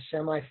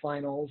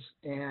semifinals,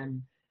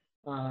 and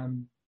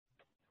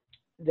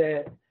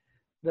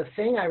the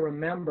thing I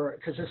remember,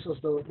 because this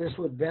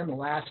would have been the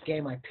last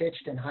game I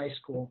pitched in high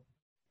school,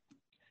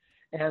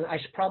 and I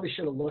probably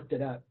should have looked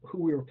it up,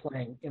 who we were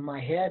playing. In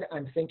my head,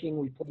 I'm thinking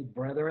we played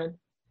Brethren.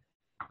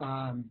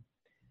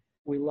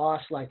 We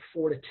lost like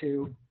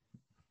 4-2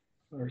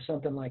 or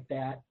something like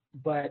that.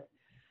 But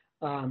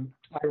I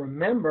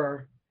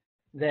remember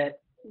that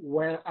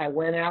when I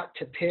went out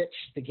to pitch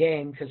the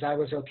game, because I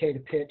was okay to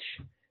pitch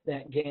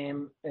that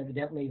game,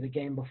 evidently the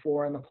game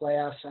before in the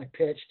playoffs I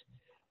pitched,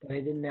 but I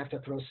didn't have to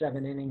throw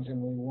 7 innings and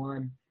we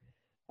won.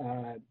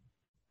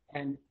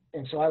 And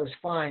so I was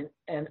fine.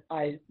 And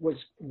I was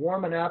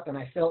warming up and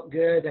I felt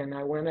good. And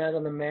I went out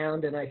on the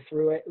mound and I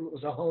threw it. It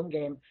was a home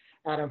game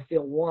out on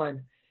field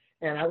 1.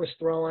 And I was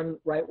throwing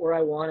right where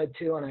I wanted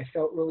to. And I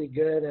felt really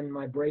good. And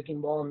my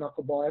breaking ball and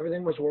knuckleball,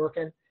 everything was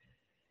working.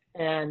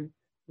 And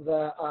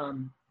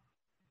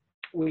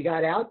we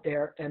got out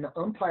there and the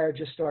umpire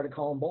just started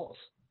calling balls.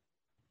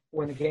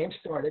 When the game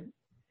started,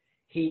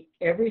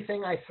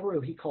 everything I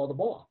threw, he called a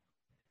ball.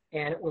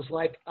 And it was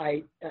like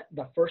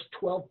the first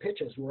 12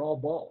 pitches were all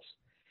balls.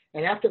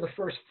 And after the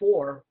first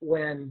 4,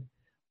 when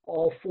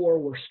all 4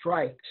 were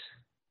strikes,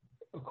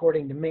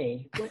 according to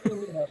me,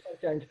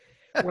 sometimes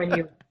when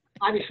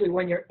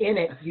you're in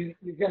it,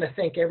 you're going to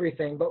think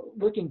everything. But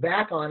looking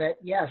back on it,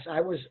 yes, I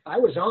was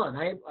on.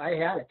 I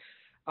had it.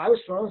 I was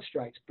throwing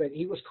strikes, but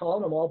he was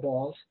calling them all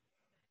balls.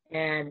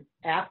 And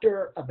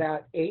after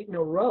about 8 in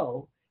a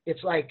row,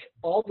 it's like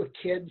all the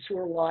kids who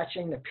are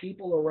watching, the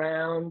people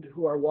around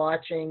who are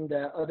watching,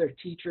 the other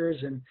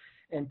teachers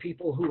and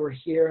people who were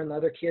here and the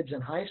other kids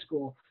in high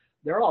school,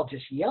 they're all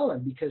just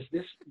yelling because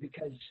they're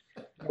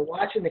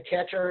watching the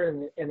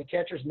catcher and the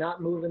catcher's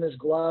not moving his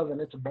glove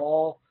and it's a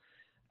ball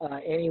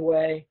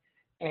anyway.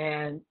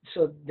 And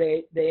so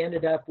they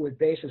ended up with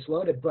bases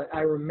loaded. But I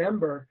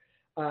remember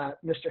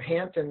Mr.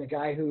 Hampton, the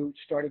guy who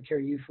started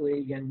Care Youth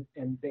League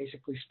and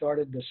basically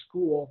started the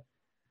school,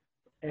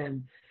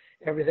 and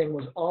everything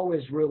was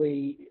always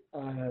really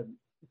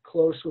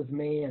close with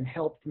me and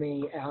helped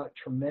me out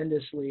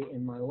tremendously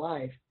in my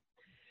life.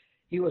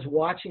 He was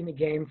watching the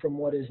game from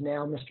what is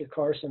now Mr.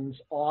 Carson's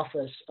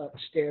office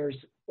upstairs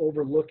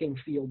overlooking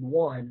field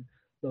 1,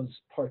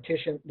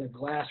 the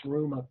glass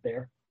room up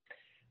there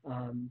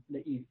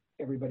that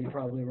everybody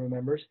probably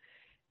remembers.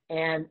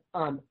 And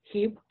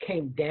he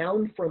came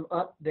down from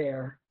up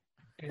there,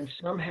 and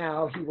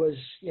somehow he was,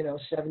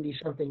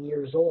 70-something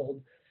years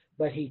old,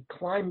 but he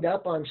climbed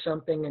up on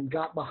something and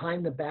got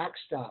behind the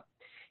backstop.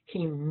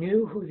 He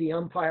knew who the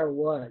umpire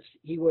was.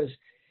 He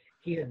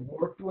had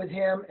worked with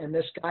him, and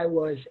this guy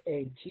was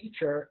a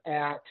teacher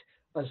at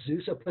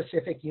Azusa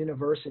Pacific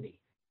University,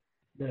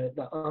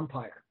 the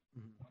umpire,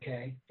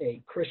 okay,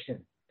 a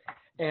Christian.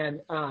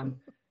 And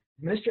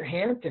Mr.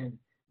 Hampton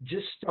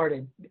just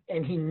started,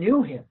 and he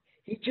knew him.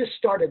 He just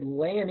started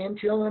laying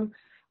into him.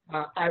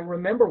 I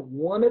remember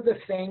one of the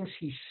things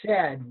he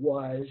said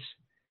was,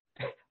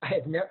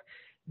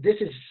 this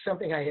is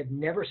something I had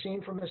never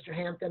seen from Mr.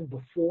 Hampton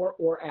before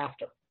or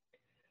after.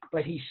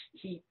 But he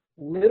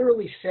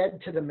literally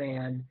said to the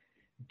man,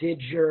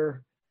 did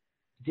your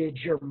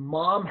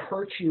mom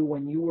hurt you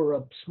when you were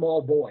a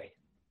small boy?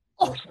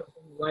 Or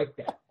something like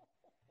that.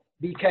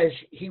 Because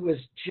he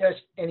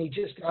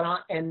just got on.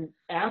 And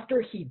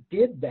after he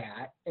did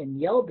that and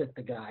yelled at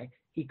the guy,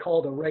 he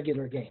called a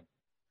regular game.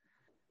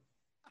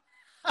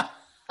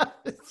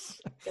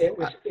 It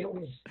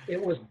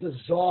was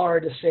bizarre,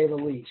 to say the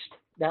least.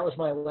 That was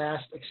my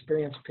last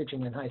experience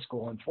pitching in high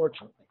school,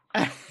 unfortunately.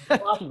 And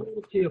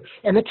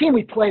the team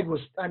we played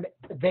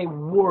they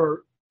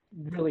were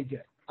really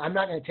good. I'm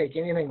not going to take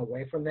anything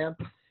away from them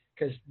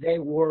because they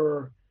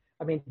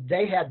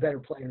had better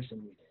players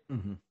than we did.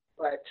 Mm-hmm.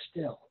 But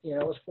still,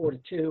 it was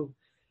 4-2.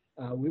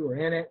 We were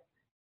in it.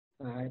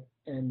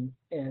 And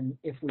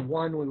if we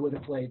won, we would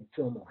have played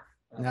Fillmore.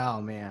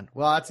 Oh man.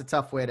 Well, that's a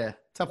tough way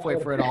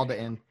for it all to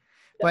end.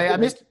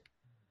 But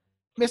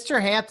Mr.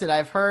 Hampton,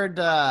 I've heard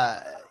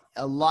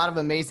a lot of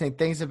amazing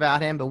things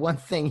about him, but one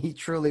thing he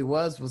truly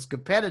was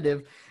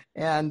competitive.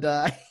 And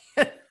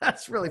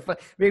That's really fun.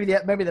 Maybe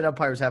that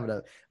umpire was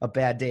having a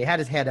bad day. Had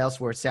his head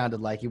elsewhere. It sounded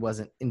like he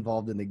wasn't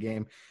involved in the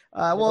game.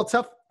 Well,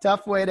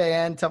 tough way to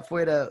end. Tough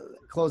way to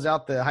close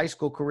out the high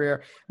school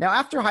career. Now,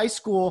 after high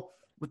school,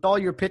 with all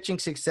your pitching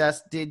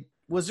success,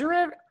 was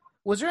there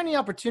any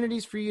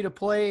opportunities for you to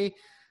play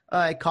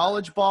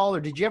college ball, or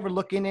did you ever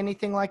look into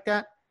anything like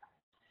that?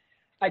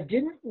 I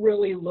didn't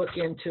really look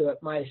into it.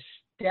 My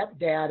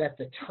stepdad at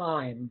the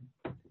time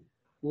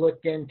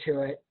looked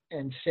into it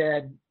and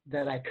said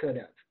that I could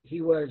have.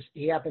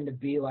 He happened to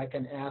be like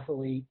an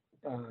athlete.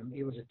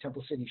 He was a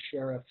Temple City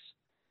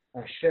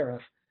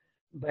sheriff,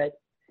 but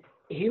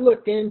he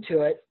looked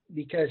into it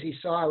because he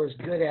saw I was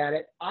good at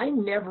it. I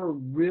never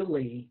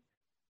really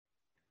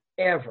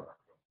ever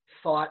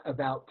thought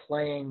about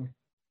playing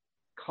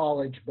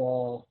college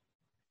ball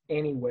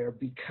anywhere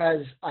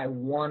because I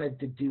wanted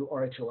to do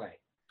RHLA.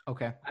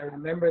 Okay. I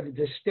remember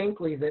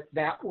distinctly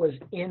that was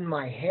in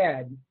my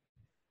head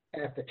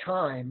at the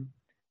time,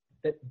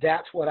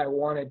 that's what I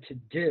wanted to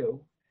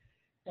do.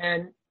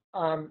 And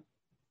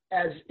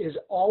as is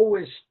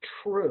always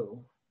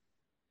true,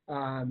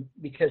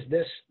 because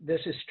this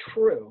is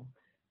true,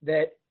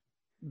 that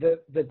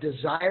the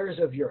desires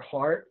of your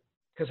heart,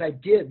 because I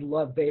did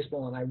love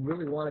baseball and I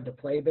really wanted to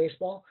play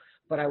baseball,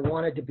 but I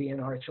wanted to be in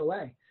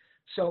RHLA.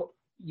 So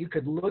you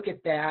could look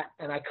at that,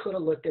 and I could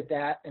have looked at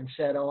that and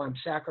said, oh, I'm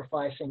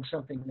sacrificing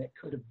something that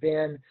could have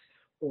been,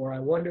 or I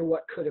wonder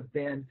what could have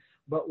been.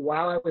 But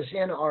while I was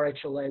in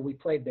RHLA, we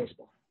played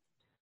baseball.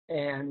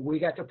 And we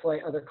got to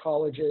play other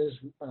colleges,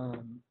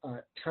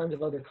 tons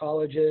of other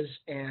colleges,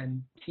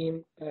 and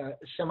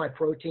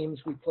semi-pro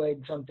teams we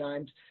played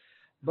sometimes.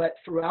 But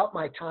throughout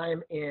my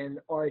time in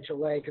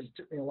RHLA, because it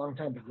took me a long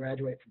time to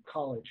graduate from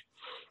college,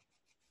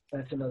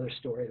 that's another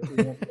story that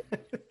we won't get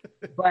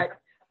into. But,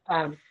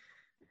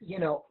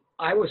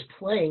 I was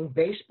playing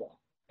baseball.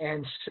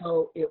 And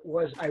so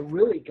I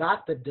really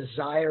got the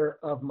desire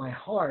of my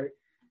heart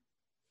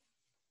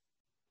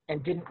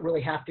and didn't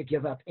really have to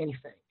give up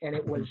anything. And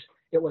it was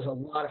a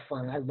lot of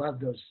fun. I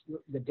loved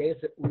the days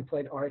that we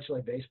played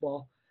RHLA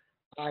baseball.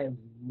 I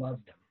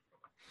loved them.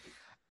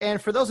 And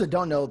for those that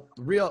don't know,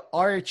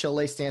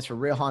 RHLA stands for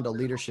Rio Hondo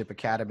Leadership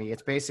Academy.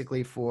 It's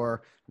basically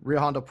for Rio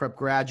Hondo Prep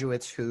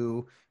graduates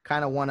who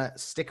kind of want to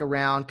stick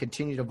around,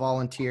 continue to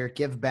volunteer,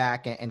 give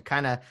back, and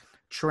kind of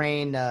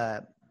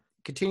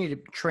continue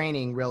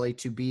training really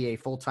to be a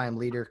full-time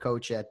leader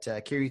coach at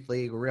Care Youth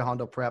League or Rio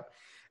Hondo Prep.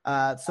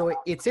 So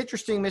it's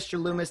interesting,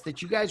 Mr. Loomis,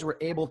 that you guys were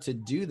able to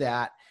do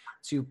that.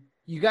 So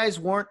you guys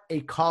weren't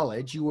a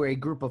college, you were a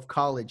group of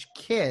college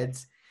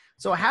kids.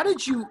 So how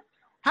did you,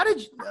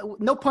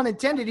 no pun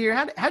intended here,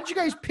 how did you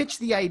guys pitch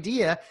the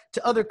idea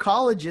to other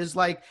colleges?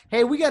 Like,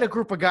 hey, we got a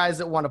group of guys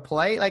that want to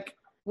play. Like,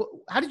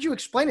 how did you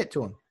explain it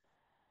to them?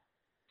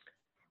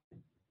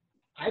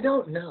 I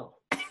don't know.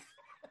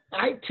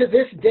 To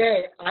this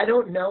day, I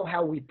don't know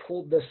how we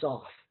pulled this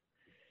off,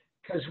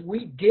 because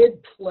we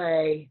did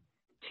play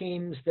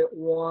teams that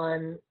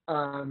won.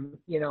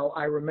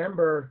 I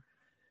remember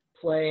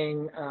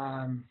playing,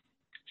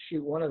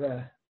 one of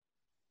the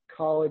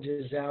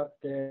colleges out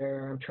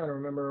there, I'm trying to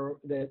remember,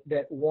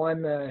 that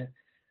won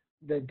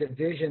the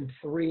Division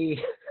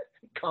III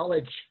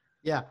college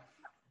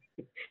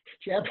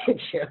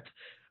championship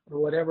or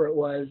whatever it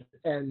was.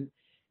 And,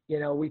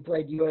 we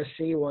played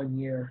USC one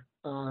year.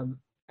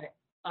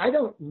 I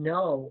don't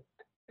know,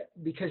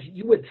 because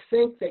you would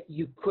think that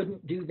you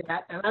couldn't do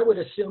that, and I would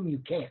assume you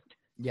can't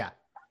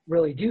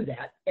really do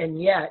that. And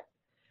yet,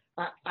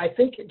 I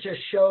think it just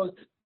shows,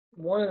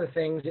 one of the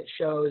things it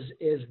shows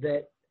is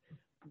that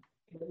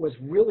it was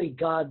really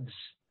God's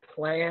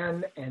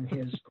plan and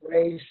his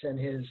grace and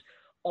his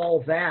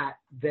all that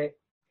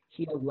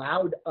he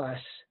allowed us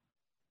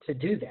to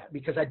do that,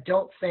 because I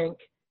don't think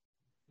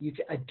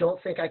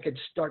I could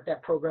start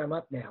that program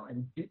up now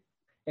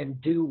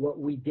and do what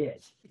we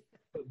did.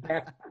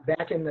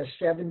 Back in the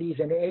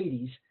 70s and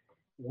 80s,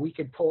 we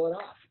could pull it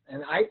off.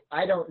 And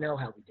I don't know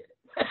how we did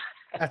it.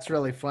 That's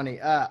really funny.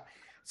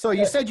 So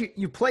you said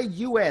you played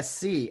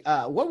USC.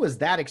 What was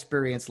that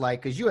experience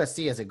like? Because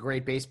USC has a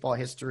great baseball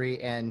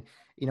history, and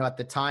at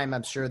the time,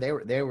 I'm sure they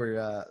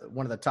were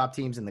one of the top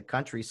teams in the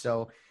country.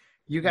 So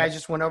you guys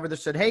just went over there,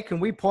 said, "Hey, can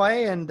we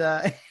play?" and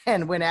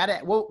went at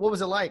it. What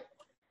was it like?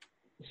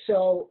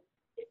 So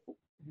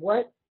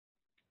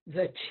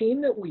the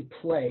team that we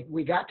played,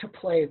 we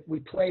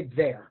played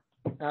there.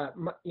 A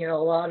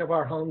lot of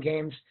our home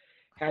games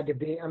had to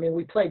be,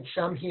 we played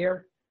some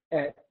here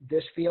at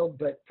this field,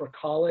 but for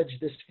college,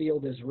 this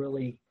field is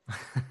really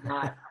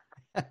not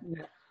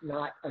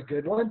a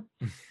good one.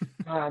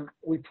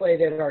 We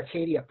played at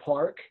Arcadia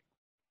Park,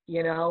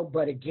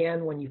 but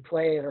again, when you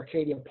play at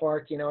Arcadia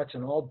Park, it's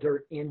an all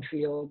dirt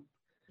infield.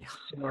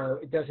 So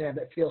it doesn't have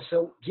that feel.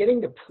 So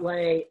getting to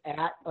play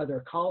at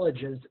other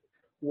colleges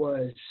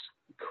was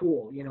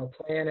cool.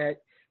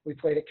 We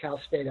played at Cal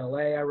State LA,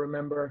 I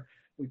remember.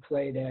 We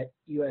played at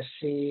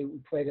USC. We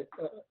played at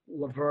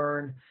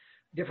Laverne,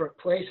 different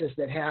places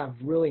that have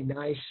really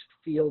nice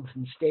fields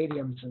and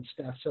stadiums and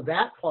stuff. So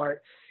that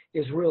part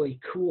is really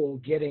cool,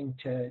 getting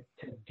to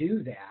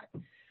do that.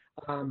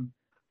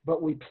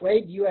 but we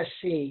played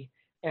USC,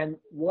 and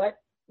what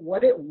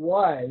it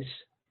wasn't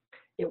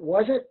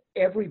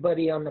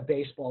everybody on the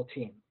baseball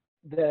team.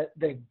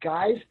 The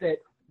guys that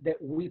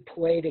we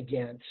played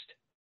against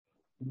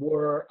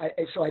were,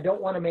 so I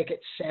don't want to make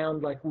it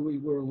sound like we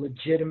were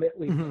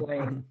legitimately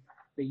playing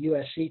the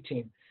USC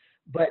team,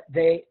 but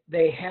they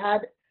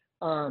had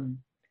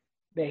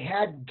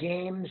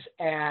games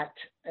at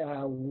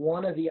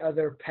one of the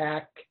other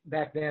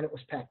back then it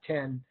was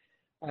Pac-10,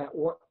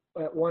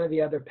 one of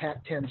the other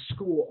Pac-10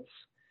 schools,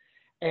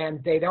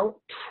 and they don't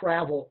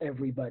travel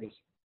everybody.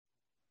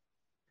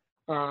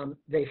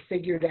 They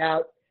figured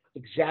out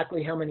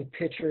exactly how many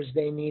pitchers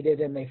they needed,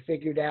 and they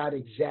figured out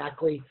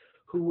exactly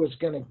who was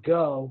going to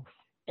go,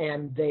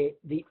 and the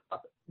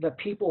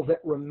people that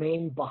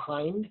remained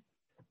behind,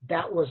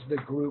 that was the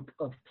group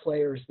of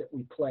players that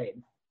we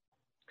played.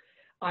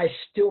 I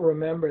still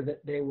remember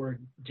that they were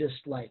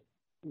just like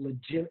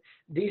legit.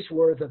 These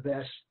were the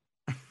best,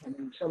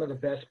 some of the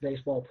best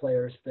baseball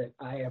players that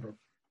I ever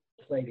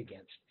played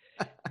against.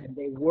 And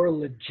they were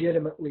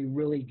legitimately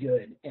really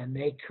good. And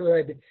they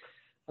could,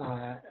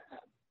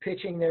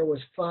 pitching there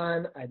was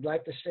fun. I'd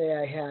like to say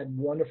I had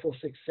wonderful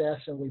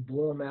success and we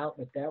blew them out,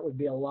 but that would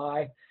be a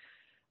lie.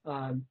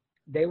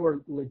 They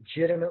were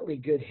legitimately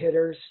good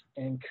hitters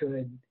and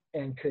could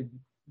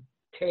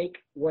take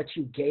what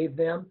you gave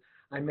them.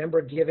 I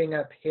remember giving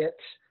up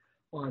hits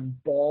on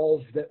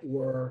balls that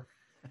were,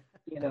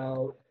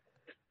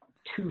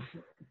 2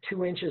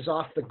 inches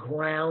off the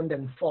ground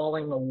and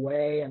falling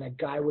away, and a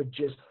guy would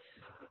just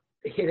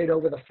hit it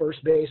over the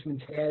first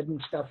baseman's head and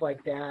stuff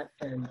like that.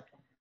 And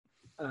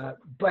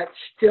but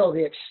still,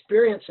 the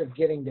experience of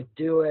getting to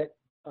do it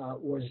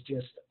was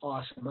just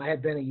awesome. I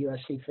had been a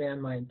USC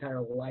fan my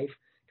entire life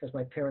because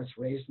my parents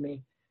raised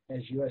me as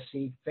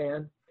USC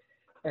fan.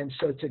 And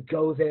so to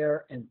go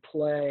there and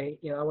play,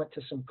 I went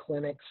to some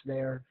clinics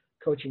there,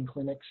 coaching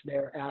clinics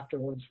there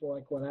afterwards,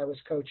 like when I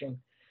was coaching.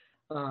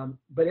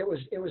 But it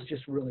was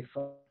just really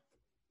fun.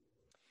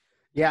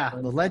 Yeah,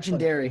 the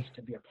legendary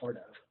to be a part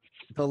of.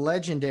 The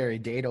legendary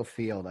Dato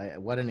Field.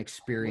 What an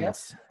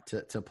experience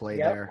to play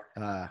there.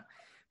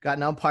 Got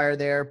an umpire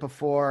there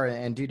before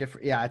and do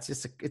different. Yeah,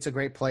 it's a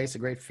great place, a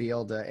great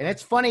field. And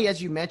it's funny,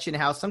 as you mentioned,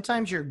 how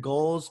sometimes your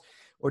goals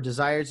or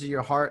desires of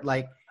your heart,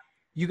 like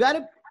you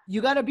gotta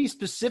be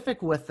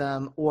specific with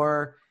them,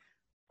 or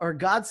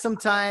God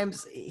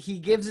sometimes he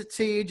gives it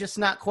to you just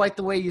not quite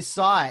the way you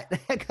saw it.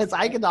 Because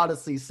I can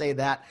honestly say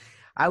that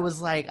I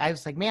was like,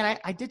 man,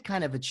 I did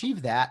kind of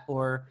achieve that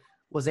or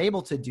was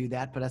able to do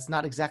that, but that's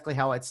not exactly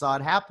how I saw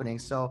it happening.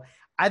 So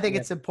I think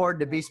it's important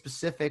to be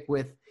specific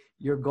with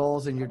your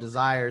goals and your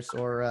desires,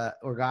 or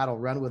God will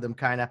run with them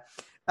kind of.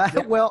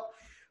 Well,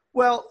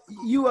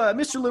 you,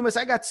 Mr. Loomis,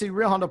 I got to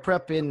Rio Hondo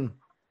Prep in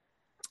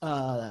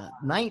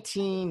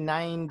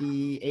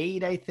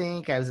 1998, I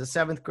think. I was a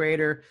seventh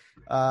grader.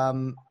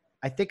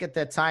 I think at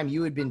that time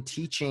you had been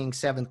teaching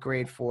seventh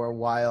grade for a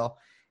while.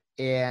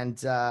 And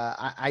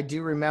I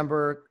do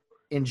remember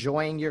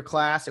enjoying your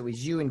class. It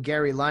was you and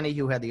Gary Lunny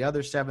who had the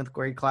other seventh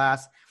grade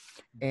class.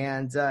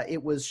 And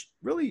it was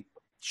really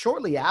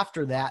shortly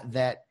after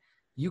that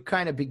you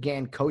kind of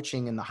began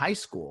coaching in the high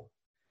school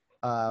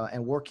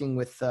and working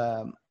with,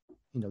 the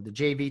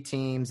JV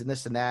teams and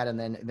this and that, and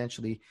then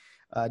eventually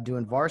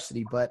doing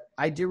varsity. But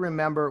I do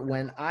remember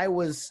when I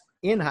was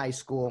in high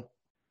school,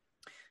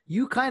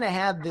 you kind of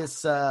had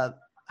this, how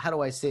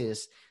do I say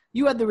this?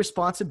 You had the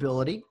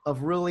responsibility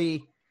of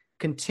really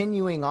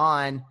continuing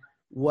on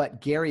what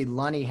Gary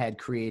Lunny had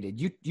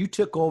created. You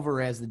took over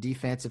as the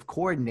defensive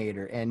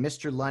coordinator, and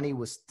Mr. Lunny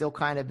was still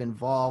kind of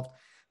involved,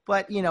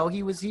 but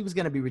he was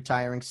going to be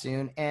retiring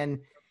soon.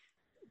 And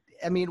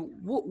I mean,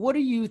 what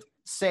do you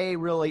say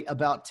really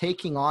about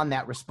taking on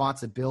that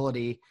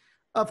responsibility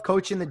of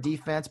coaching the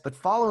defense, but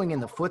following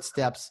in the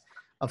footsteps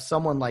of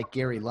someone like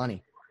Gary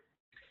Lunny?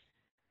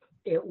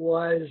 It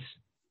was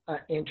an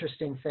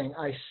interesting thing.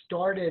 I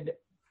started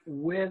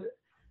with,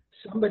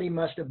 somebody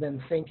must have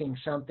been thinking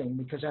something,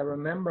 because I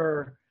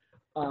remember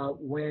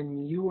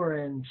when you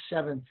were in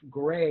seventh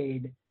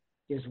grade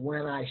is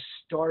when I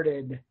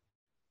started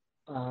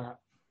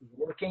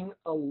working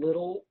a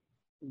little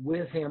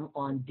with him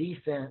on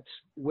defense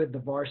with the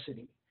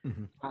varsity.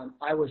 Mm-hmm.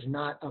 I was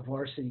not a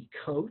varsity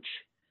coach,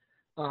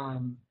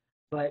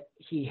 but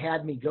he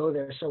had me go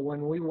there. So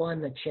when we won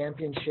the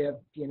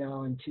championship,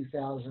 in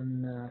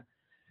 2000,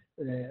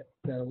 the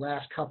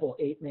last couple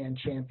 8-man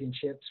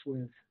championships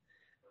with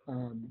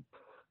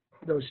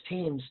those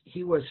teams,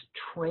 he was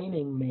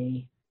training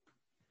me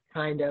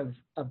kind of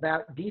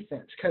about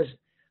defense. Because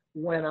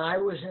when I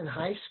was in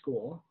high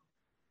school,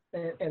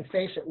 and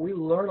face it, we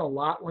learn a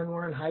lot when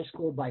we're in high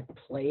school by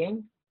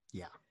playing.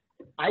 Yeah.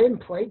 I didn't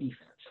play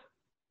defense.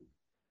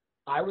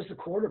 I was the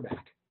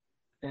quarterback,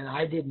 and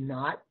I did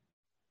not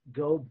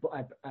go.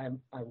 I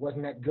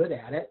wasn't that good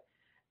at it,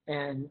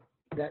 and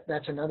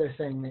that's another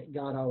thing that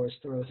God always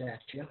throws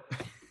at you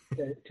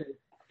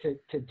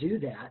to do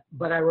that.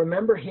 But I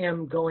remember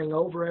him going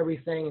over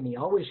everything, and he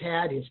always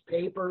had his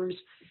papers,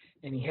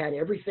 and he had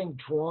everything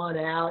drawn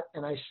out,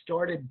 and I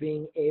started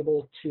being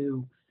able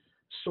to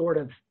sort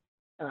of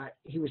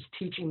he was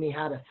teaching me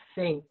how to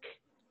think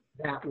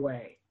that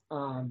way.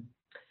 And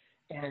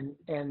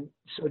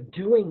so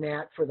doing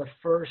that for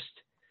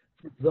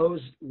those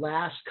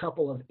last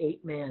couple of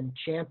 8-man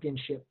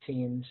championship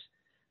teams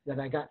that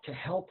I got to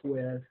help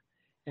with,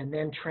 and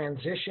then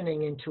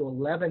transitioning into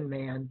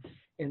 11-man,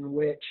 in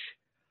which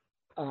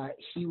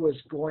he was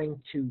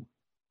going to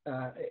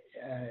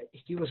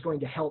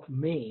help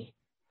me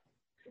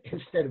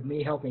instead of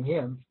me helping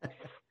him.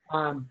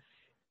 And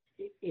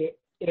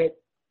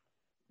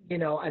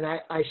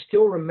I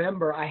still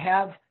remember, I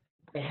have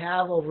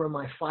over in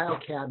my file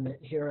cabinet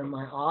here in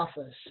my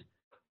office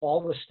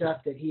all the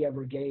stuff that he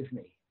ever gave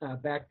me.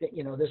 Back then,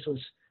 this was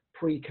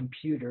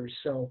pre-computers,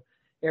 so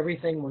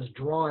everything was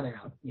drawn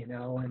out,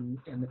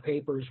 and the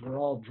papers were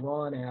all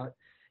drawn out,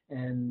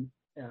 and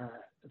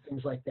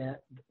things like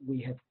that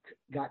we have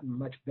gotten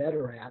much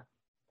better at.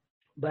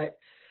 But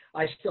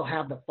I still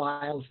have the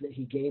files that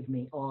he gave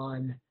me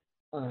on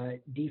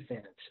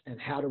defense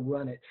and how to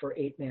run it for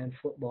 8-man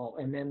football.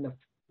 And then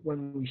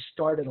when we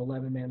started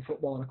 11-man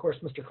football, and of course,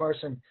 Mr.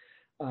 Carson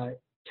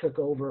took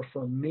over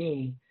for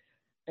me,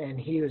 and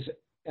he is,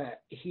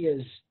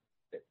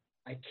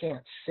 I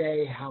can't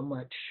say how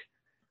much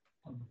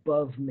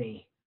above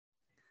me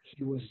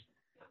he was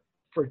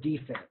for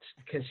defense,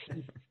 because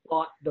he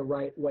thought the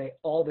right way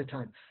all the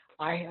time.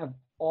 I have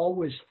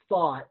always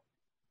thought,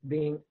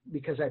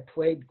 because I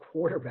played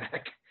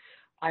quarterback,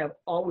 I have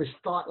always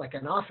thought like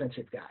an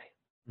offensive guy.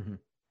 Mm-hmm.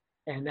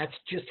 And that's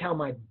just how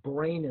my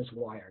brain is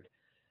wired.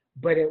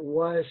 But it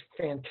was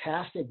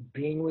fantastic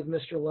being with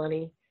Mr.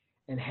 Lunny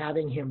and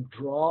having him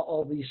draw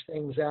all these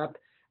things up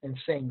and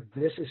saying,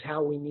 this is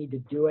how we need to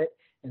do it.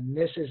 And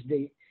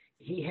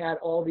he had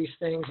all these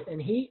things,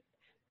 and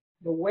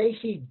the way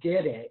he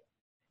did it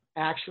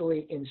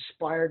actually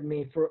inspired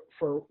me for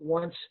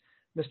once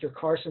Mr.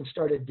 Carson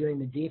started doing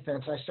the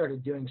defense, I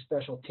started doing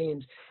special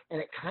teams,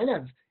 and it kind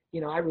of,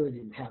 I really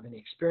didn't have any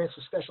experience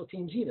with special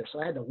teams either,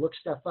 so I had to look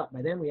stuff up.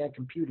 By then we had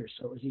computers,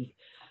 so it was easy.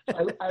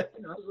 So I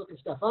was looking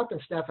stuff up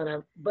and stuff,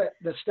 but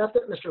the stuff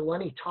that Mr.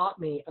 Lunny taught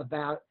me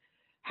about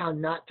how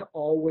not to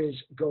always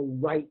go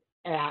right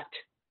at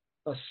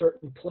a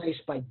certain place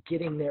by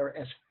getting there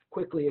as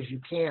quickly as you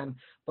can,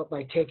 but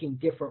by taking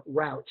different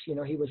routes.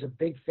 He was a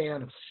big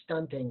fan of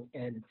stunting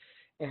and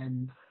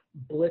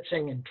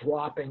blitzing and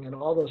dropping and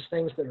all those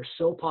things that are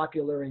so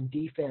popular in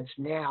defense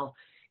now.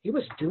 He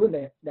was doing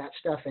that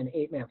stuff in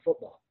 8-man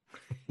football.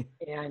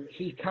 And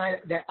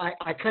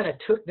I kind of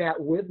took that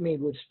with me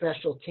with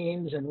special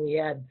teams, and we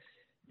had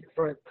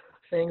different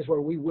things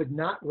where we would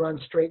not run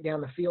straight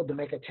down the field to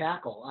make a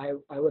tackle.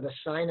 I would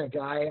assign a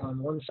guy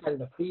on one side of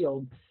the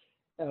field,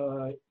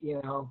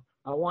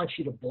 I want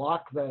you to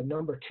block the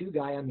number 2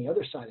 guy on the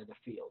other side of the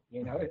field.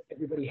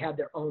 Everybody had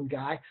their own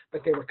guy,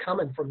 but they were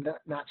coming from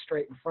not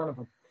straight in front of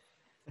them.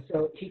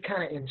 So he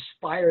kind of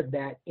inspired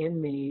that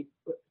in me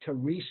to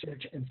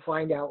research and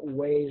find out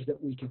ways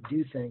that we could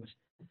do things.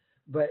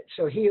 But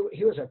so he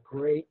was a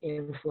great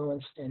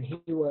influence, and he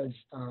was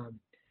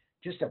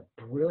just a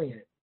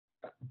brilliant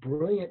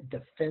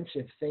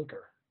defensive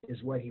thinker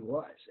is what he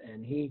was.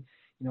 And he,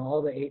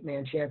 all the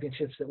 8-man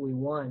championships that we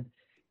won,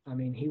 I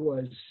mean, he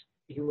was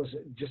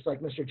just like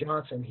Mr.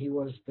 Johnson. He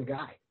was the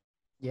guy.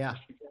 Yeah.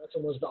 Mr.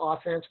 Johnson was the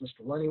offense.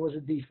 Mr. Lunny was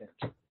the defense.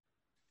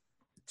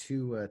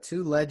 Two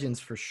legends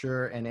for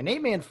sure. And in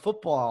 8-man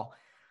football,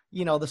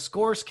 the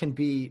scores can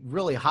be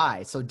really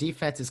high. So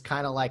defense is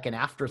kind of like an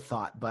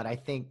afterthought, but I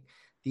think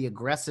the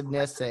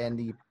aggressiveness and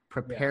the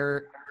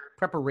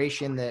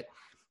preparation that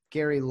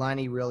Gary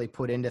Lunny really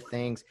put into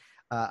things,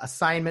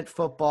 assignment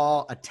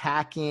football,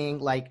 attacking,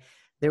 like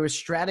there was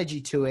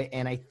strategy to it.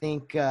 And I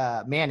think,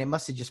 it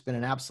must've just been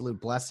an absolute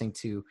blessing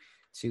to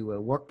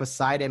work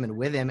beside him and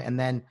with him. And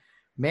then,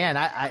 man,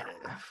 I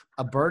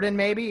a burden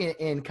maybe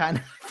in kind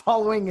of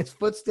following his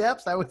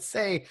footsteps, I would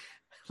say.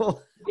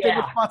 Well, big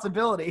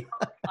responsibility.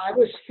 I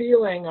was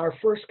feeling our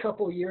first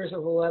couple years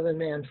of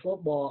 11-man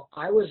football,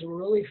 I was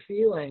really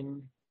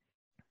feeling,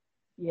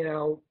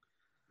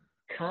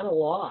 kind of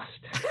lost.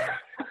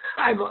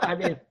 I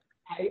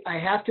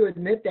have to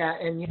admit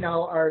that. And,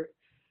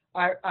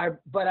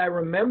 but I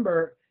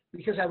remember,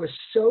 because I was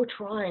so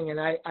trying, and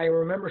I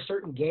remember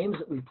certain games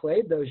that we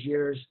played those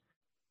years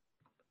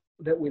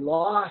that we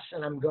lost,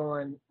 and I'm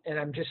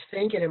just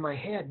thinking in my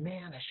head,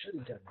 man, I should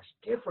have done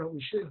this different. We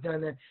should have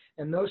done that.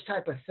 And those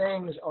type of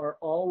things are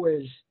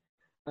always,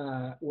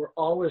 were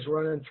always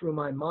running through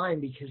my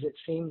mind, because it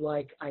seemed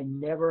like I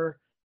never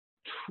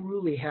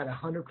truly had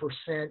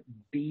 100%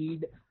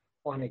 bead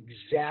on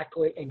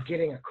exactly and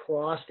getting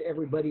across to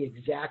everybody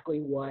exactly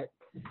what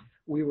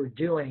we were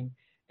doing,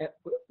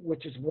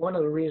 which is one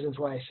of the reasons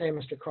why I say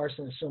Mr.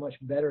 Carson is so much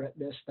better at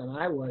this than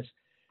I was,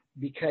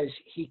 because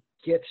he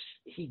gets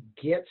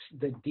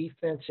the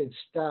defensive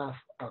stuff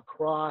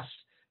across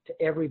to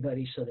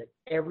everybody so that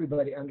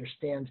everybody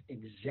understands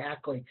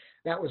exactly.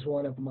 That was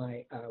one of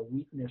my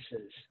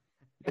weaknesses,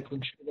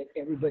 making sure that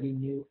everybody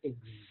knew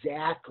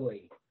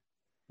exactly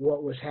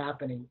what was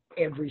happening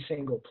every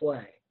single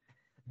play.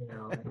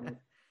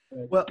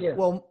 But, yeah.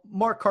 Well,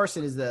 Mark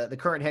Carson is the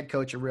current head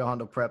coach of Rio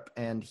Hondo Prep,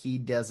 and he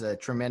does a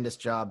tremendous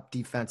job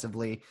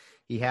defensively.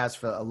 He has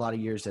for a lot of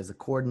years as a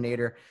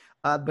coordinator.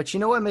 But you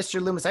know what, Mr.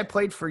 Loomis, I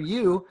played for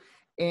you,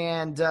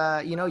 and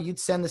you'd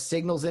send the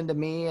signals into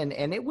me,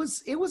 and it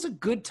was a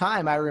good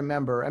time. I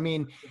remember. I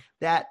mean,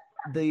 that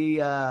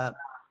the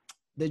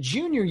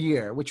junior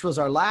year, which was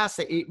our last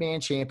 8-man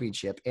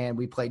championship, and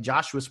we played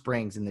Joshua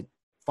Springs in the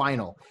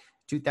final,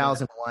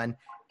 2001,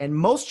 and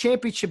most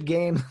championship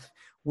games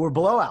were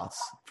blowouts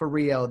for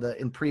Rio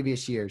in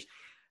previous years.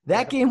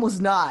 That game was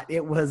not.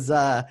 It was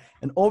an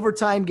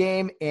overtime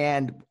game,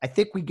 and I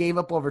think we gave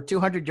up over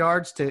 200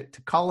 yards to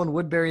Colin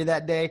Woodbury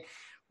that day.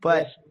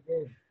 But,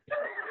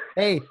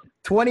 hey,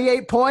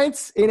 28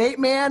 points in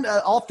 8-man,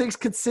 all things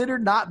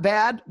considered, not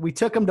bad. We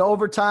took them to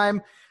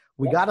overtime.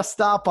 We got a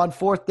stop on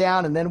 4th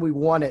down, and then we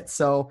won it.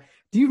 So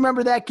do you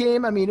remember that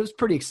game? I mean, it was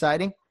pretty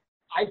exciting.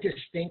 I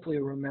distinctly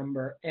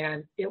remember,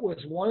 and it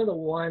was one of the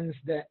ones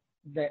that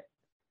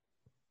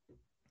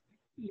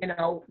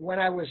when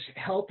I was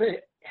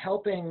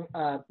helping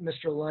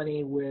Mr.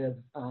 Lunny with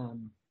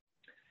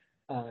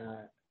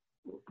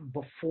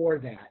before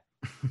that,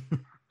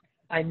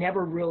 I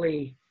never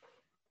really,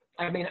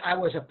 I mean, I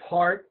was a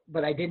part,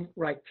 but I didn't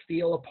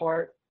feel a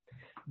part.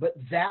 But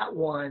that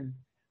one,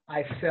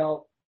 I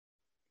felt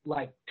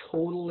like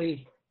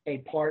totally a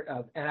part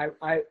of. And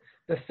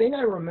the thing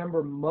I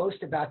remember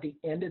most about the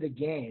end of the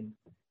game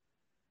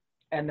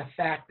and the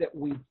fact that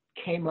we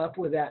came up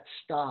with that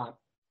stop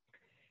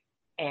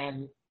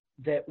and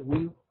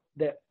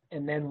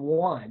and then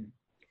won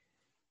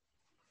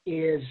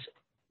is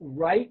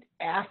right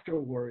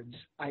afterwards.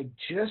 I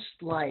just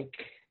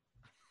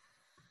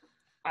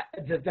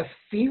the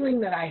feeling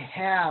that I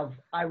have,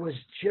 I was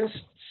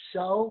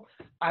so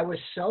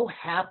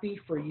happy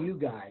for you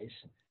guys.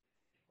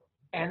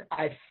 And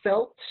I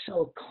felt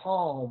so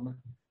calm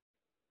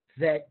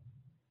that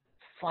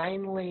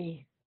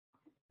finally,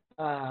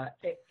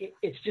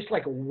 it's just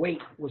like a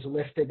weight was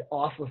lifted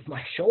off of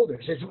my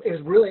shoulders. It was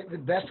really the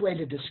best way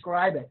to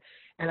describe it.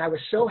 And I was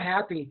so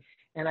happy,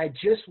 and I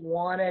just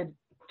wanted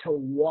to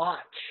watch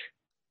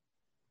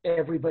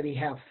everybody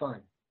have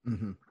fun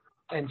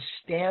and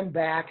stand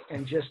back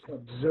and just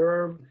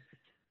observe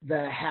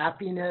the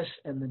happiness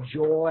and the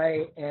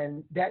joy.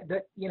 And that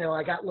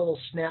I got little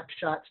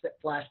snapshots that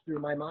flashed through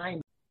my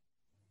mind.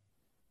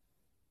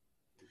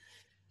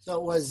 So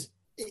it was,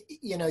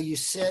 you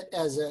sit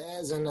as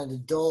an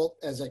adult,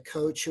 as a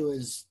coach who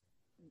has,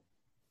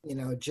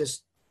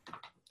 just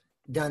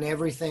done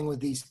everything with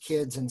these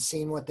kids and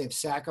seen what they've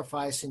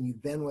sacrificed, and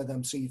you've been with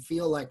them. So you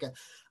feel like a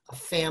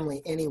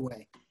family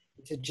anyway.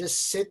 To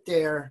just sit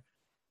there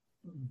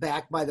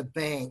back by the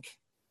bank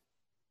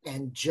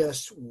and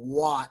just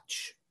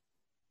watch,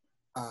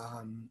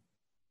 the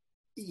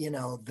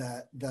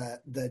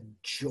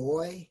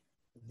joy,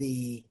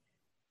 the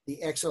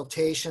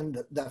exaltation,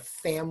 the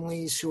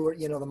families who are,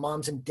 the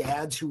moms and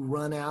dads who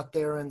run out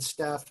there and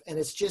stuff. And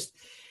it's just,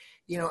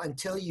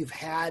 until you've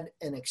had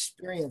an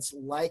experience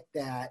like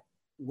that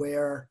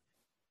where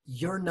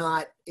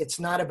it's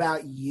not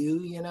about you,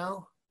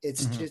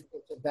 it's just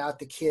it's about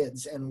the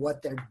kids and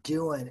what they're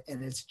doing.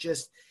 And it's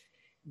just,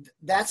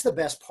 that's the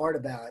best part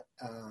about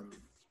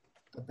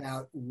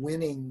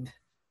winning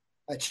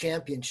a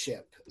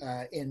championship,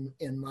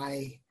 in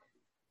my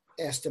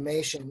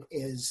estimation,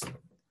 is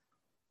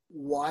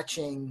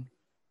watching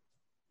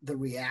the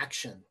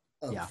reaction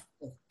of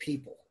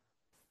people.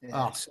 And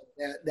so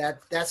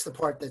that's the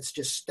part that's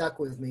just stuck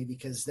with me,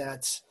 because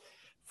that's,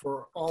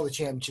 for all the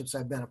championships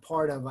I've been a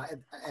part of,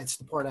 it's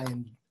the part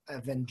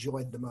I've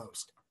enjoyed the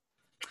most.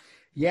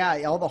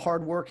 Yeah, all the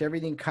hard work,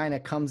 everything kind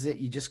of comes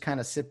you just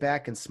kind of sit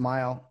back and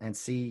smile and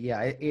see.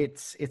 Yeah,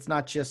 it's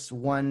not just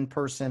one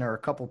person or a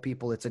couple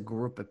people, it's a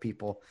group of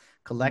people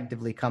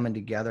collectively coming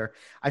together.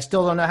 I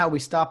still don't know how we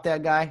stopped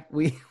that guy.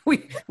 We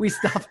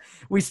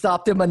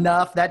stopped him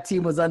enough. That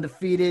team was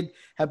undefeated,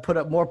 had put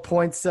up more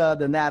points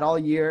than that all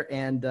year,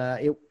 and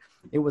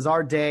it was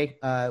our day.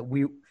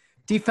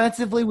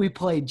 Defensively, we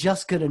played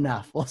just good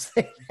enough. We'll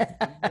say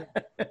that.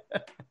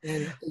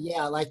 And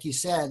yeah, like you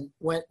said,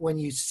 when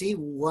you see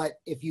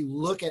if you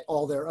look at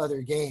all their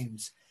other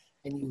games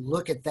and you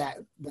look at that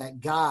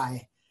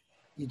guy,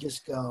 you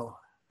just go,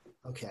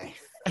 okay.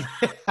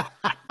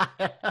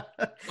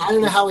 I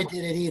don't know how we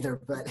did it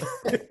either, but.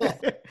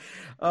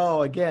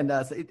 Again,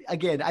 I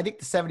think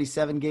the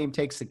 77 game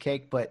takes the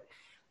cake, but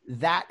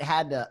that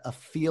had a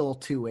feel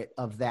to it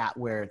of that,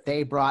 where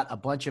they brought a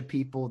bunch of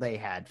people. They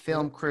had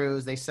film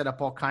crews. They set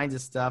up all kinds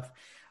of stuff.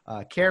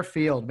 Care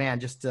Field, man,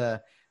 just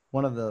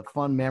one of the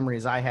fun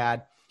memories I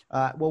had.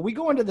 Well, we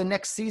go into the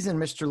next season,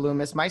 Mr.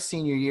 Loomis, my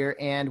senior year,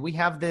 and we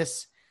have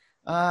this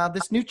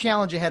new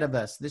challenge ahead of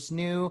us, this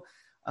new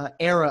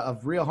era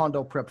of Rio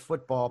Hondo Prep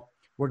football.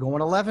 We're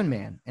going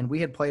 11-man, and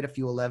we had played a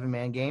few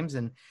 11-man games.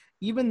 And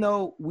even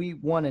though we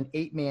won an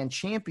 8-man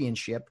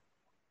championship,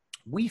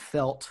 we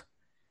felt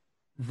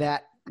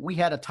that we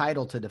had a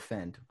title to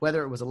defend,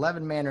 whether it was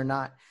 11-man or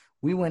not.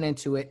 We went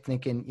into it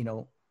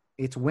thinking,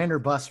 it's win or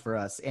bust for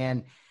us.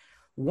 And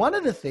one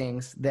of the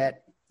things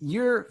that,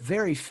 you're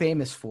very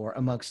famous for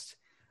amongst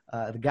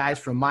the guys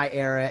from my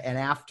era and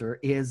after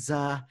is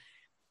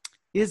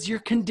your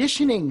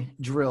conditioning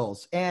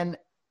drills. And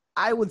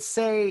I would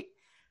say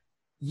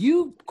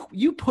you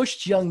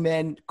pushed young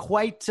men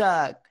quite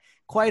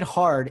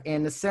hard,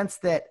 in the sense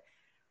that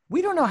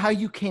we don't know how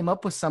you came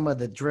up with some of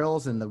the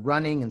drills and the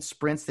running and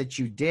sprints that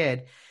you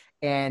did.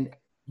 And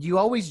you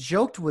always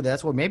joked with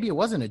us, or maybe it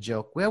wasn't a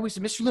joke. We always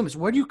said, Mr. Loomis,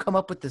 where do you come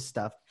up with this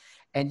stuff?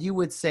 And you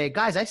would say,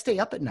 guys, I stay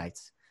up at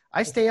nights.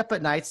 I stay up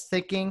at nights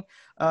thinking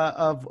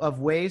of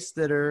ways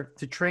that are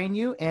to train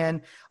you.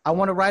 And I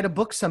want to write a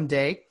book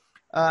someday,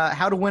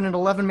 how to win an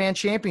 11-man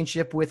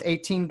championship with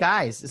 18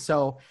 guys.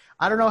 So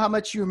I don't know how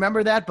much you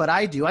remember that, but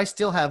I do. I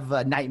still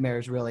have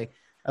nightmares, really,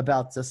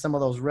 about some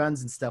of those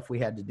runs and stuff we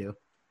had to do.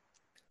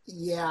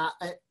 Yeah,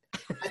 I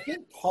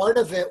think part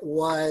of it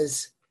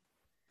was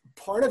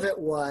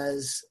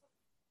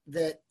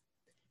that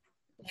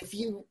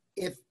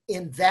if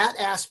in that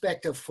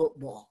aspect of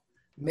football,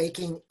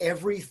 making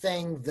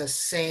everything the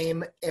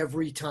same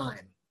every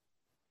time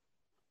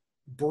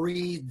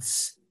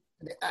breeds,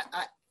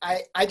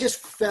 I just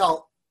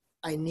felt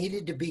I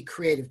needed to be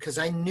creative, because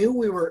I knew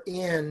we were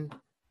in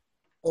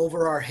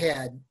over our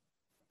head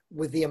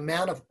with the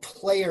amount of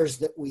players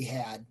that we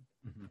had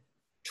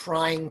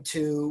trying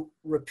to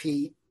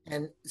repeat.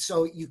 And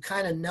so you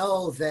kind of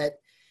know that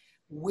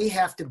we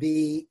have to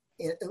be,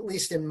 at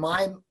least in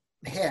my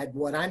head,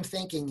 what I'm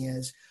thinking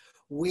is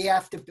we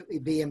have to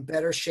be in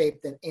better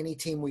shape than any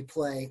team we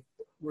play,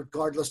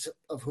 regardless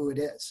of who it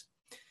is.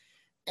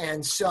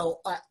 And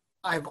so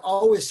I've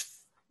always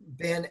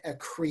been a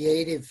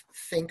creative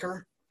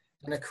thinker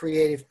and a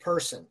creative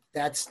person.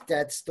 That's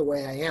the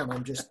way I am. I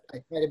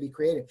try to be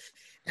creative.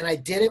 And I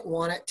didn't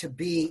want it to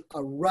be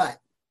a rut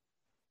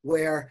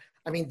where,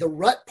 the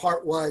rut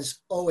part was,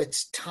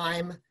 it's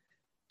time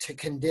to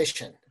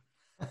condition.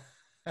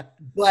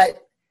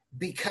 But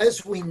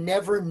because we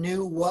never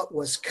knew what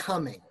was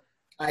coming,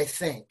 I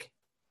think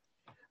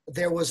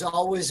there was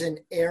always an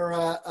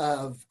era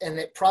of, and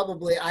it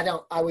probably,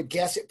 I would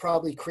guess it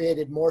probably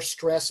created more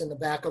stress in the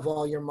back of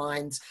all your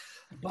minds,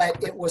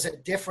 but it was a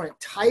different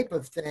type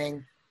of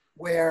thing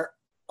where,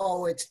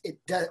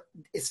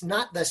 it's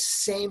not the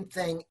same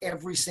thing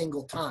every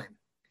single time.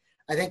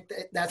 I think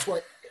that's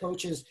what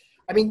coaches,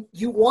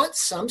 you want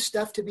some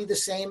stuff to be the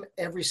same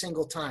every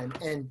single time.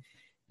 And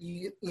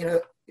you know,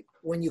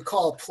 when you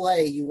call a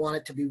play, you want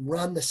it to be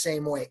run the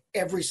same way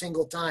every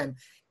single time.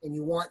 And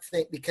you want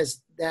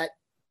because that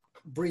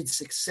breeds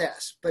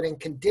success. But in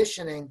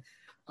conditioning,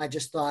 I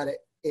just thought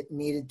it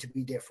needed to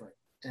be different.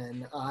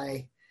 And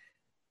I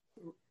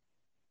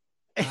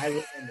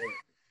remember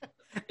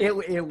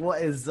it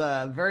was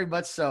very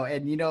much so.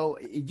 And,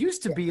 it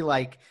used to be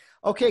like,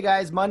 okay,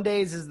 guys,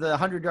 Mondays is the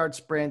 100-yard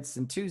sprints,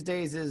 and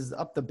Tuesdays is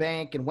up the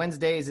bank, and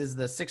Wednesdays is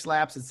the 6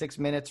 laps in 6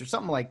 minutes or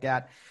something like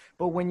that.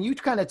 But when you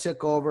kind of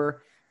took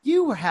over,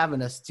 you were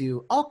having us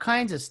do all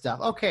kinds of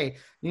stuff. Okay,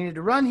 you need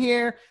to run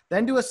here,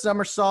 then do a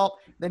somersault,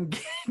 then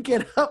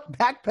get up,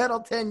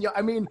 backpedal 10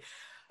 yards.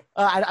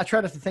 I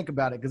tried not to think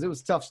about it because it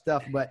was tough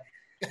stuff. But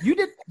you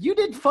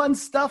did fun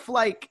stuff,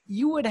 like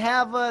you would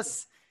have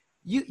us.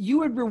 You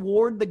would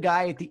reward the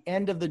guy at the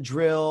end of the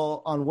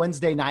drill on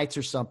Wednesday nights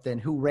or something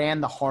who ran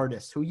the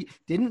hardest, who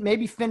didn't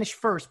maybe finish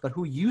first, but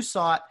who you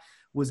saw it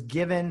was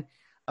given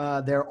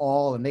their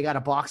all, and they got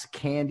a box of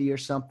candy or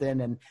something.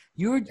 And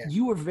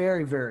you were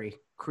very, very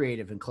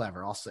creative and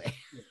clever, I'll say.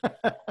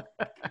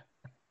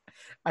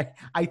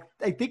 I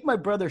think my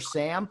brother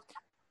Sam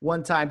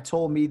one time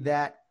told me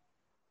that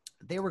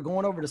they were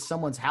going over to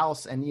someone's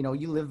house, and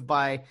you live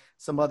by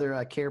some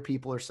other care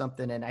people or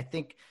something, and I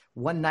think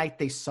one night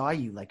they saw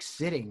you like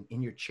sitting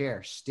in your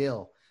chair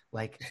still,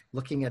 like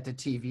looking at the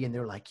TV, and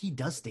they're like, he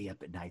does stay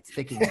up at nights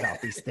thinking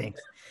about these things.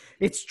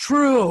 It's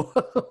true.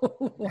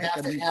 You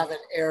have to have an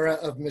era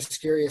of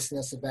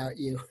mysteriousness about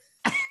you.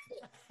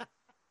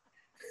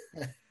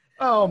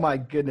 Oh my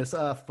goodness.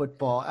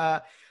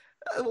 Football.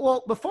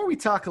 Well, before we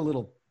talk a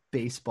little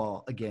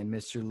baseball again,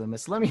 Mr.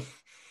 Loomis,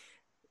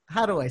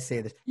 how do I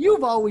say this?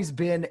 You've always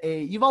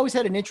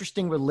had an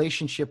interesting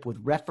relationship with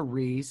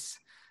referees.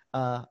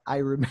 I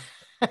remember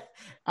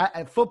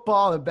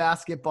football and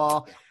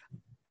basketball.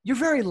 You're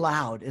very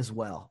loud as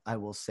well, I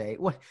will say.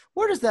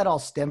 Where does that all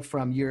stem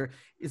from?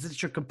 Is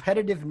it your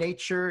competitive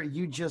nature?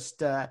 You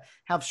just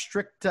have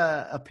strict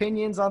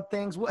opinions on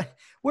things?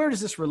 Where does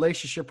this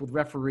relationship with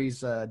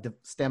referees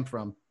stem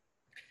from?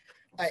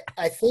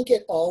 I think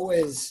it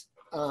always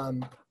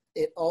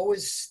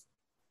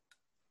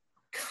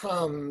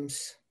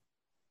comes,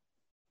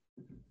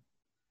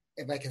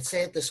 if I can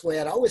say it this way,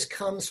 it always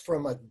comes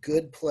from a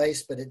good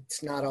place, but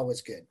it's not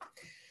always good.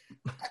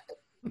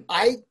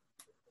 I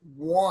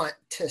want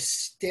to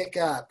stick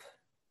up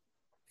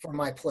for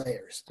my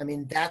players.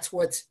 That's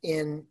what's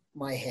in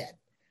my head.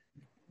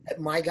 That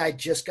my guy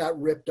just got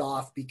ripped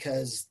off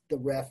because the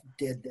ref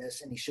did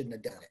this and he shouldn't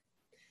have done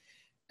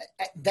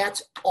it.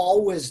 That's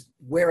always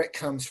where it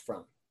comes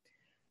from.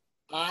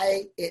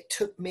 It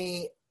took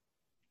me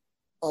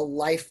a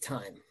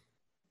lifetime,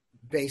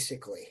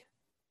 basically,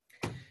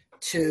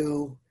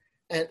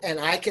 and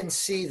I can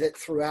see that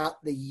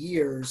throughout the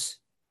years,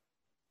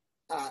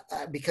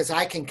 because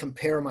I can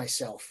compare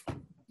myself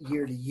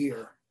year to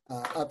year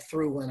up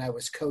through when I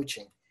was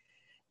coaching.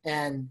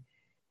 And,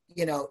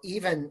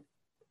 even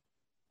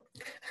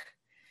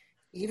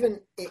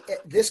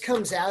this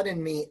comes out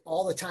in me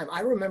all the time. I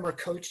remember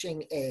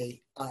coaching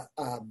a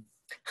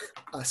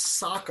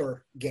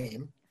soccer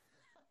game,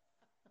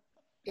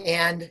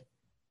 and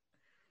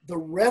the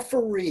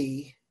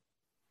referee,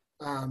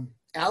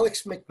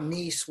 Alex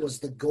McNeese, was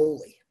the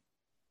goalie.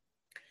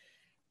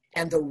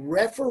 And the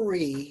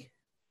referee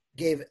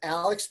gave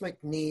Alex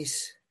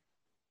McNeese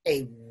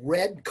a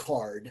red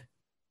card.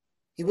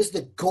 He was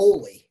the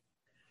goalie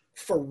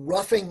for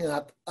roughing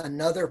up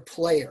another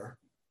player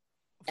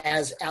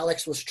as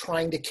Alex was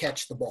trying to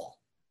catch the ball.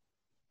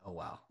 Oh,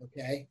 wow.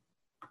 Okay.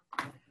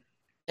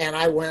 And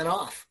I went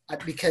off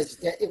because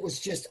it was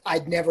just,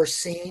 I'd never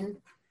seen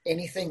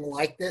anything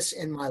like this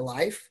in my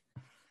life.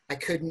 I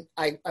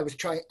was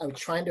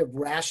trying to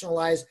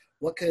rationalize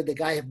what could the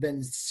guy have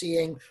been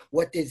seeing?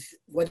 What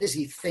is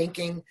he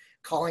thinking,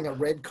 calling a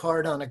red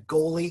card on a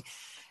goalie?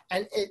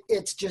 And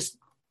it's just,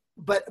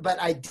 but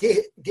I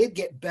did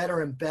get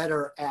better and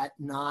better at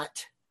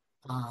not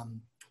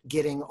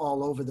getting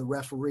all over the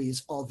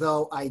referees.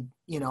 Although I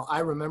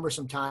remember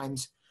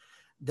sometimes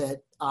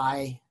that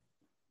I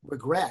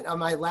regret. On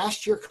my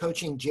last year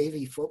coaching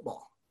JV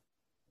football,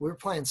 we were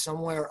playing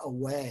somewhere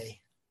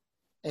away,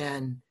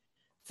 and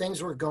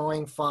things were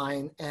going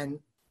fine. And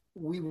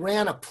we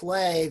ran a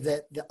play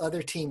that the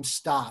other team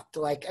stopped.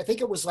 Like, I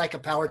think it was like a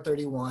power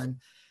 31,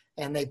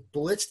 and they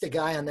blitzed the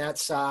guy on that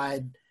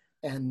side,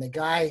 and the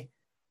guy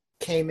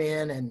came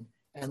in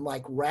and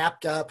like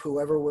wrapped up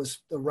whoever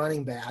was the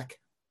running back,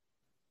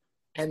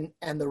 and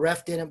the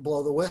ref didn't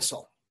blow the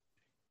whistle.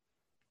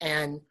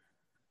 And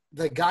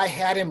the guy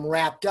had him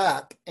wrapped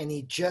up, and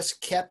he just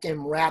kept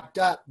him wrapped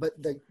up,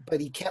 but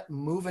he kept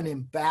moving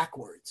him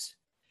backwards.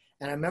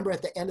 And I remember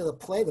at the end of the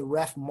play, the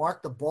ref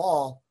marked the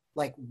ball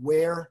like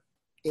where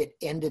it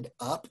ended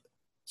up.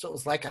 So it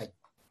was like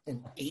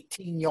an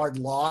 18-yard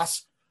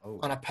loss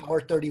on a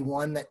power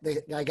 31 that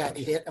the guy got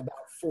hit about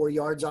 4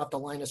 yards off the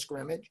line of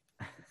scrimmage.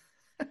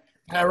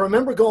 And I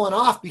remember going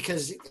off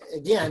because,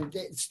 again,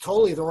 it's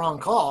totally the wrong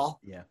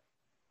call. Yeah.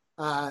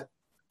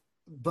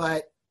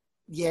 But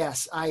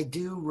yes, I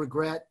do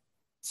regret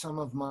some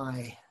of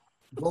my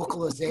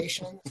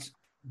vocalizations,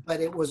 but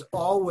it was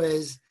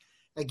always,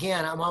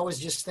 again, I'm always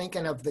just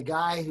thinking of the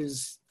guy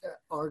who's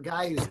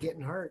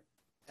getting hurt.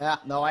 Yeah,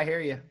 no, I hear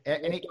you.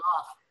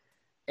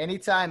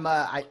 Anytime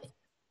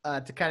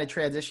to kind of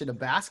transition to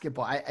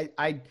basketball,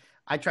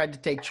 I tried to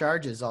take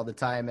charges all the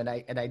time, and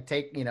I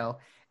take,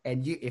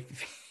 and you,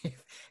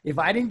 if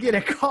I didn't get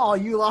a call,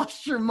 you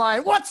lost your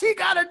mind. What's he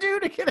got to do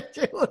to get it?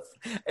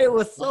 It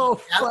was so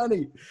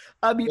funny.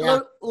 I mean,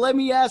 let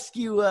me ask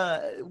you,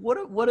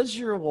 what does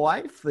your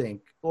wife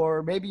think,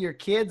 or maybe your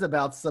kids,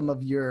 about some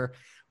of your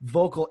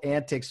vocal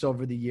antics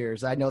over the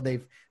years? I know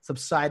they've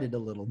subsided a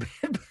little bit.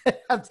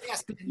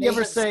 Did you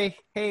ever say,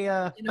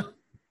 hey,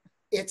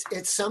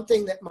 it's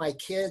something that my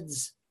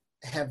kids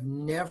have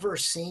never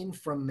seen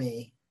from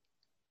me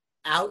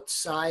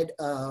outside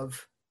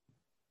of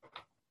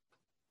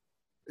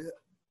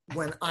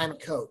when I'm a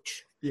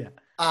coach. Yeah.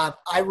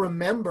 I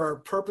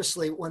remember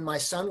purposely when my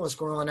son was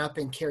growing up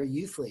in Cary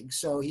Youth League.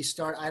 So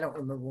I don't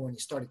remember when he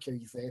started Cary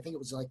Youth League. I think it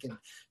was like in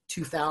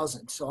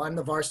 2000. So I'm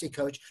the varsity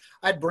coach.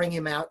 I'd bring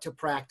him out to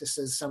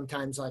practices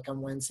sometimes, like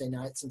on Wednesday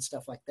nights and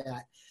stuff like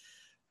that.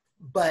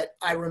 But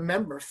I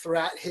remember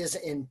throughout his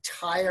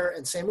entire,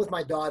 and same with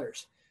my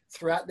daughters,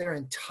 throughout their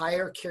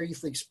entire Cary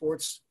Youth League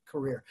sports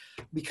career,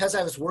 because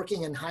I was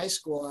working in high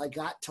school, I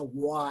got to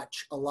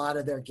watch a lot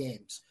of their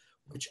games,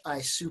 which I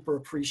super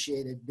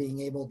appreciated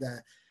being able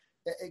to,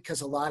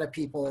 because a lot of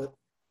people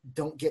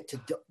don't get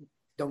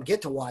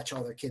to watch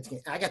all their kids'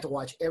 games. I got to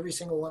watch every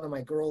single one of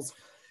my girls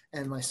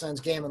and my son's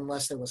game,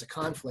 unless there was a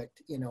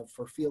conflict,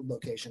 for field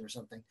location or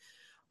something.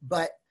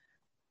 But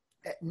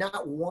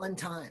not one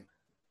time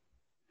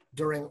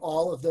during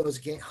all of those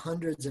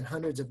hundreds and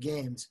hundreds of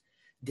games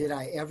did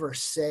I ever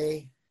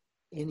say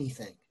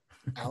anything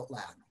out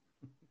loud.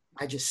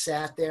 I just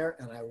sat there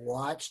and I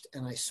watched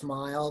and I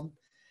smiled,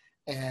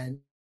 and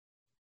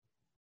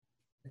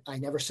I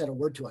never said a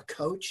word to a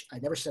coach. I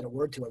never said a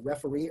word to a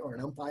referee or an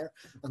umpire,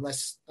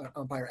 unless an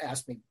umpire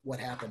asked me what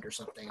happened or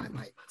something. I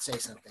might say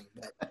something,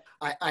 but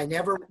I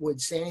never would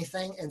say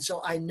anything. And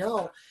so I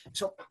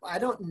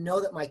don't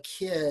know that my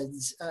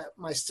kids,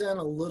 my son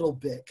a little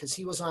bit, because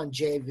he was on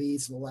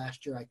JVs the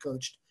last year I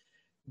coached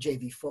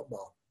JV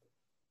football.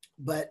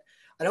 But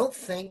I don't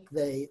think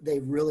they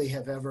really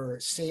have ever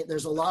seen.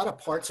 There's a lot of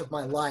parts of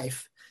my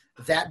life,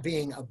 that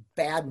being a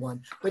bad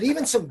one, but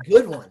even some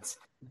good ones,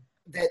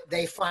 that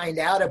they find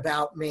out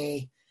about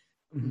me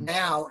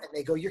now and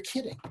they go, "You're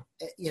kidding,"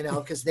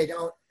 because they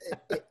don't.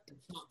 It's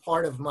not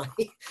part of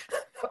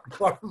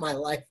my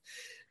life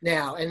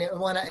now. And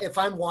if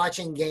I'm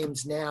watching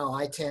games now,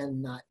 I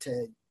tend not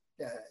to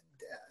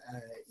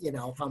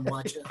if I'm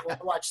watching, I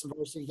watched the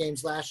varsity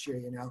games last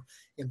year,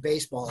 in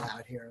baseball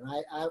out here,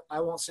 and I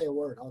won't say a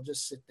word. I'll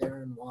just sit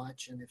there and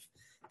watch. And if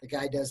the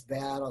guy does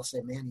bad, I'll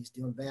say, man, he's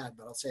doing bad,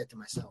 but I'll say it to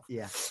myself.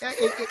 Yeah.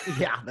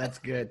 Yeah, that's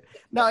good.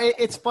 No,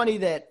 it's funny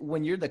that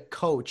when you're the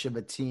coach of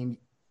a team,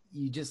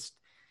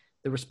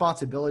 the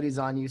responsibility's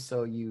on you.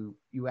 So you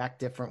act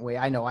different way.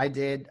 I know I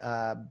did,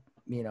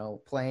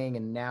 playing,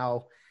 and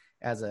now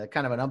as a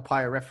kind of an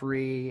umpire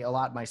referee a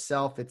lot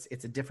myself, it's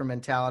a different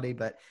mentality,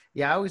 but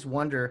yeah, I always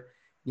wonder,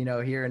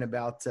 hearing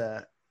about,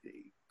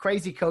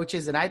 crazy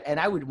coaches. And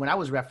I would, when I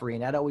was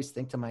refereeing, I'd always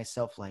think to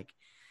myself, like,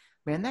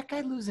 man, that guy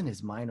losing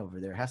his mind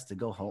over there has to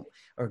go home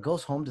or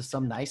goes home to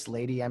some nice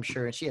lady, I'm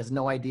sure. And she has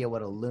no idea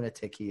what a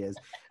lunatic he is.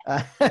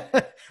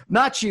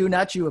 Not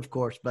you, of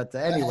course. But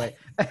anyway,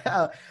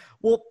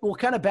 well,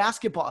 kind of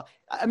basketball.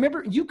 I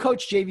remember you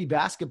coached JV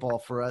basketball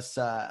for us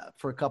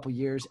for a couple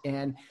years,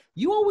 and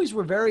you always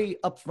were very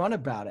upfront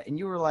about it. And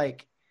you were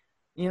like,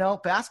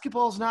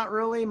 basketball's not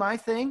really my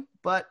thing,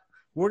 but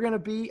we're going to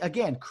be,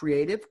 again,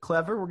 creative,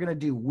 clever. We're going to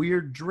do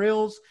weird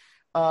drills.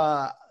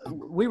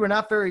 We were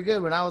not very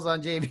good when I was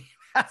on JV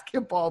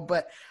basketball,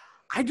 but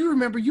I do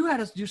remember you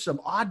had us do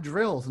some odd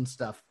drills and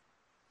stuff.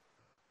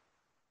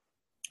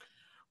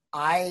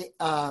 I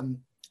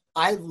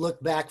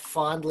look back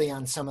fondly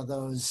on some of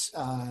those.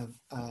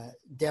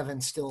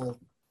 Devin still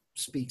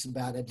speaks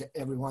about it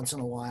every once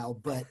in a while,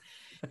 but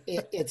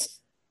it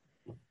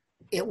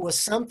was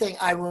something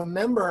I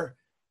remember,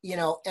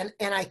 and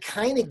I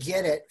kind of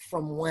get it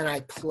from when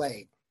I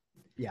played.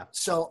 Yeah.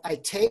 So I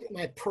take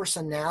my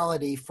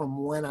personality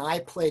from when I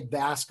played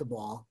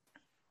basketball,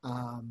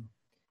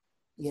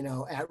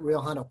 at Rio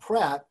Hondo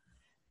Prep.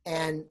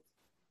 And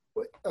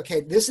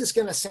okay, this is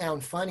going to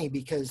sound funny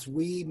because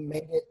we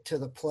made it to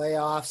the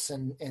playoffs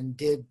and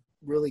did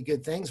really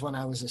good things when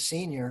I was a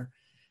senior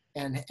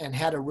and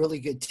had a really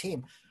good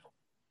team.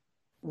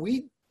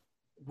 We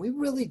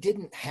really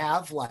didn't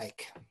have I'm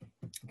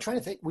trying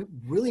to think, we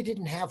really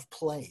didn't have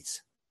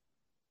plays,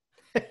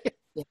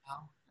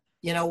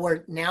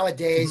 where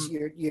nowadays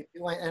you're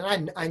doing,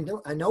 and I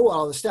know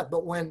all the stuff,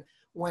 but when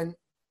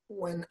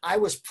I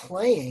was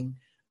playing,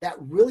 that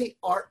really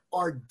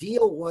our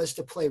deal was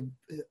to play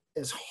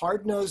as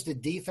hard-nosed a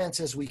defense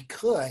as we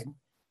could,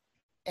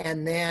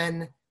 and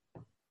then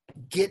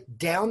get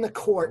down the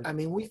court. I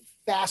mean, we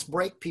fast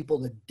break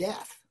people to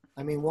death.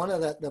 I mean, one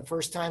of the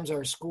first times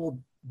our school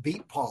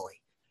beat Pauley,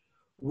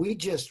 we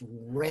just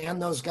ran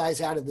those guys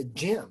out of the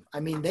gym. I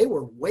mean, they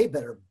were way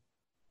better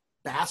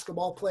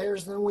basketball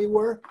players than we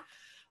were,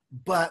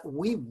 but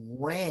we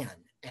ran,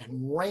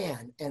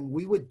 and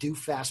we would do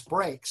fast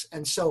breaks.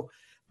 And so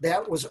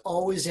that was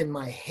always in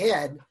my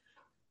head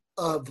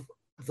of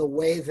the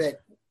way that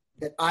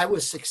I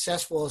was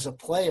successful as a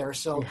player.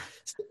 So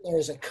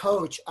as a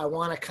coach, I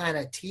want to kind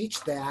of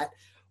teach that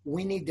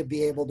we need to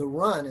be able to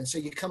run. And so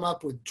you come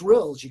up with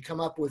drills, you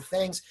come up with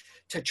things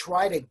to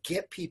try to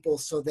get people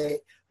so the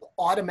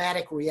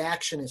automatic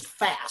reaction is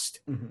fast,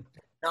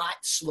 not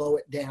slow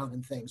it down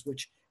and things,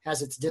 which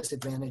has its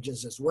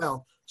disadvantages as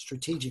well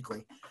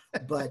strategically.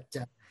 But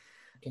I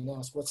can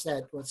ask, what's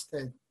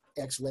the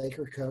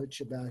ex-Laker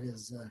coach about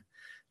his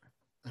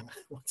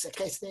what's that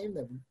guy's name?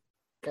 The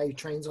guy who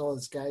trains all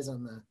his guys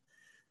on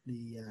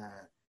the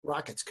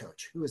Rockets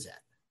coach. Who is that?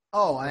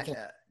 Oh,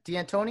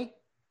 D'Antoni?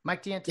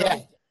 Mike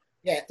D'Antoni?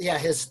 Yeah.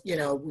 His,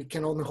 we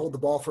can only hold the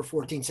ball for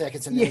 14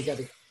 seconds and then we got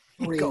to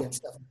three and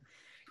stuff.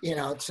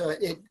 So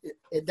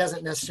it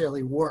doesn't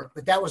necessarily work,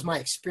 but that was my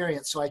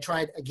experience. So I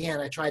tried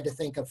to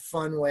think of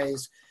fun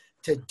ways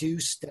to do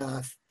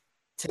stuff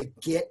to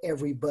get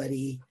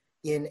everybody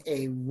in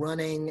a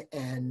running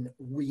and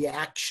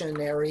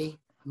reactionary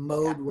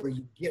mode where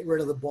you get rid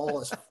of the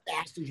ball as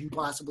fast as you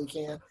possibly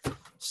can.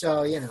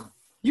 So,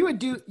 you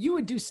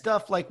would do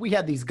stuff like we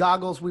had these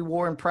goggles we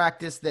wore in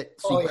practice that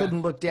you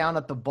couldn't look down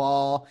at the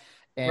ball.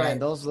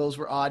 And those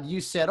were odd.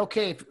 You said,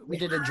 okay, if we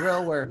did a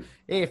drill where,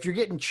 hey, if you're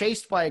getting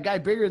chased by a guy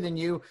bigger than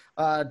you,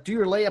 do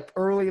your layup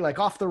early, like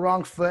off the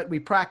wrong foot. We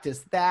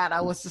practiced that.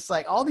 I was just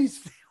like, all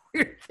these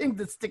weird things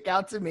that stick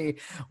out to me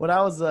when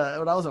I was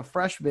a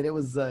freshman. It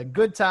was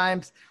good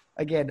times.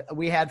 Again,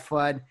 we had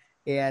fun.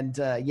 And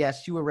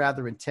yes, you were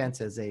rather intense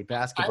as a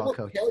basketball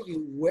coach.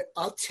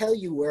 I'll tell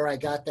you where I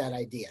got that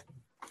idea.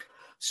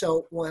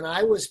 So when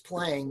I was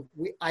playing,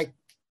 I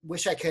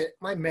wish I could.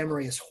 My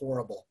memory is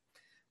horrible,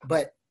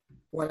 but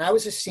when I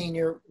was a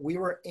senior, we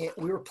were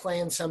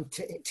playing some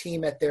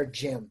team at their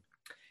gym,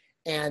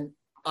 and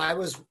I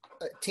was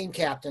a team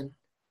captain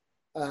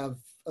of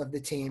the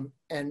team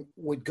and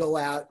would go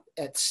out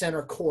at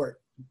center court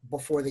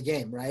before the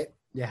game, right?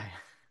 Yeah.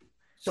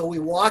 So we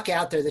walk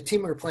out there. The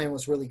team we were playing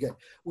was really good.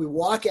 We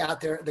walk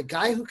out there. The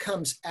guy who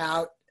comes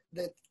out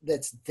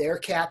that's their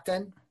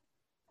captain,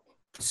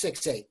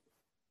 6'8".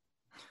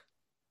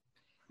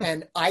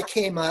 And I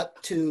came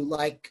up to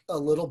like a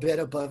little bit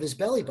above his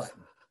belly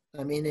button.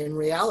 I mean, in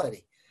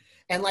reality.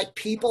 And like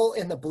people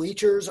in the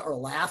bleachers are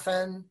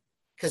laughing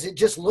because it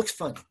just looks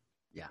funny.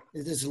 Yeah.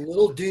 This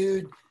little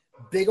dude,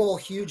 big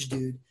old huge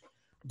dude.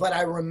 But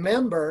I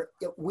remember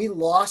we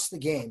lost the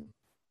game.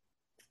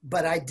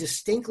 but I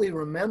distinctly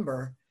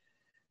remember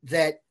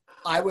that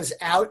I was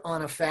out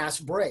on a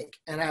fast break,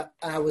 and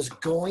I was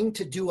going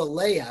to do a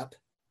layup,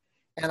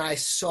 and I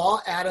saw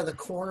out of the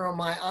corner of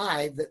my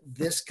eye that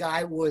this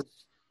guy was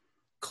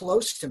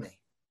close to me.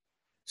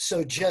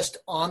 So just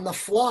on the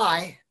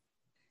fly,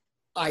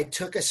 I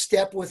took a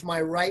step with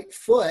my right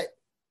foot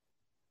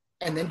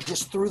and then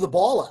just threw the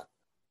ball up,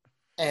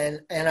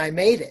 and I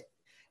made it.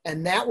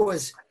 And that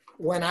was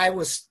when I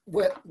was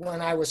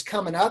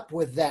coming up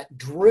with that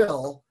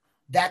drill.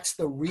 That's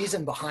the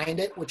reason behind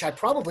it, which I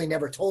probably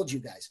never told you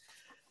guys.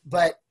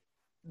 But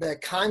the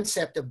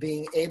concept of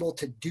being able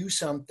to do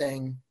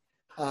something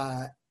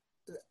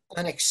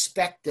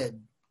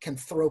unexpected can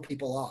throw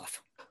people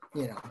off,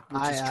 which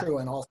is true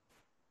in all.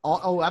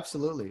 Oh,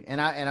 absolutely. And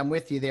I'm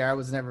with you there. I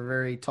was never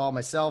very tall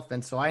myself.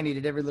 And so I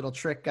needed every little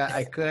trick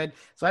I could.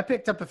 So I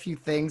picked up a few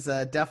things,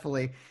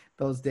 definitely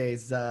those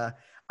days. I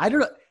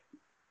don't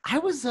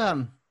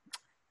know.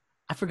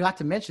 I forgot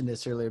to mention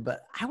this earlier,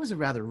 but I was a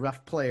rather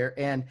rough player.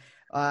 And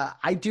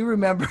I do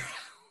remember.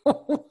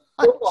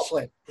 Football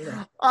player.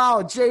 Yeah.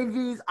 Oh,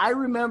 JVs. I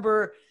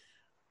remember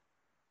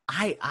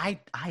I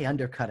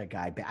undercut a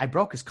guy. I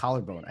broke his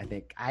collarbone, I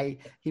think.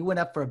 He went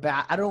up for a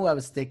bat. I don't know what I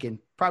was thinking.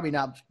 Probably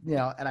not,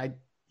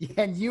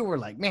 and you were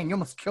like, man, you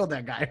almost killed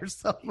that guy or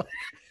something.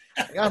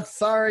 I'm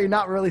sorry,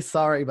 not really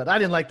sorry, but I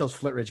didn't like those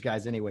Flitridge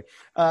guys anyway.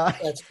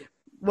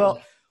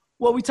 Well,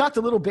 we talked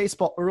a little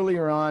baseball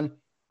earlier on,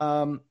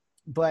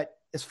 but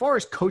as far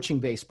as coaching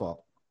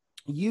baseball,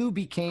 you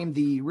became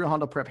the Rio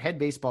Hondo Prep head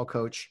baseball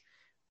coach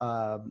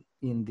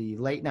in the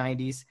late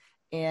 90s.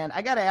 And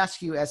I got to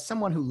ask you, as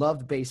someone who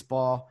loved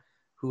baseball,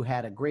 who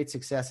had a great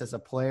success as a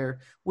player,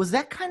 was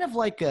that kind of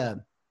like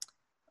a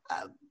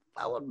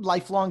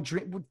lifelong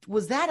dream?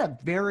 Was that a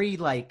very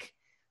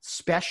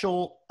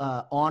special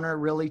honor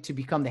really to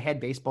become the head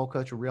baseball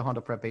coach of Rio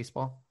Hondo Prep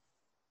baseball?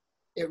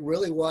 It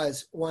really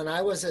was. When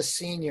I was a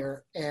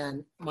senior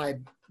and my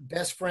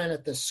best friend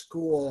at the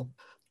school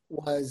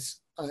was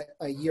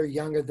a year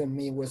younger than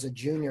me, was a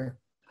junior,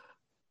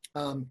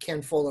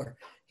 Ken Fuller.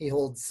 He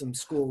holds some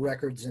school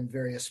records in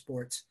various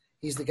sports.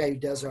 He's the guy who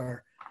does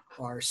our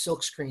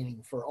silk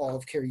screening for all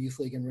of Cary Youth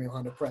League and Rio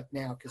Hondo Prep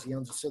now, because he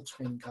owns a silk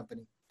screening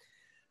company.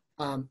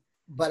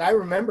 But I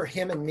remember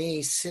him and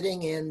me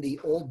sitting in the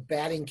old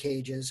batting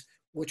cages,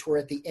 which were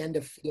at the end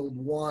of field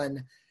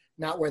one,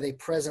 not where they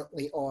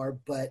presently are,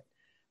 but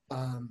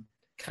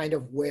kind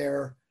of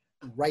where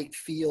right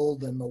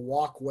field and the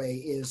walkway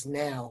is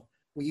now.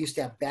 We used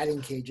to have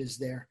batting cages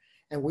there.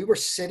 And we were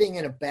sitting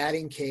in a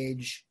batting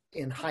cage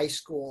in high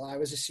school. I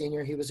was a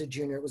senior, he was a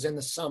junior. It was in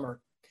the summer.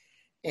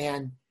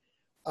 And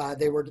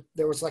there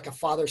was like a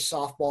father's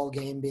softball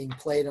game being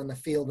played on the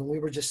field. And we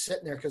were just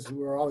sitting there because we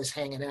were always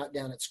hanging out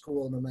down at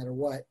school no matter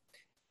what.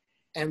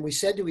 And we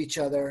said to each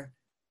other,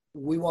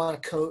 we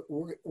want to coach,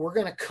 we're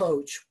going to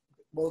coach.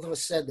 Both of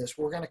us said this,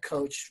 we're going to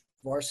coach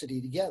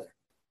varsity together.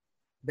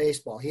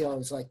 Baseball. He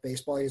always liked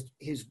baseball.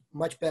 He's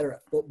much better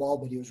at football,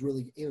 but he was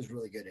really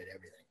good at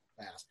everything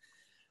fast.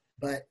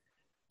 But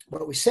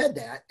we said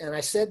that, and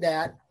I said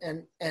that,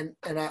 and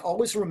I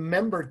always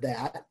remembered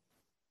that.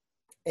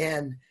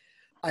 And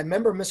I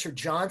remember Mr.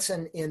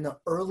 Johnson in the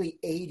early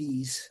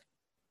 80s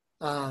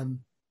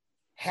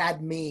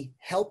had me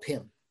help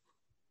him.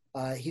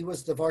 He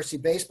was the varsity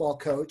baseball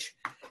coach,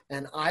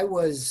 and I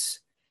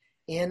was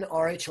in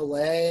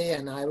RHLA,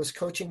 and I was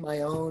coaching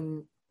my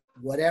own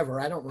whatever.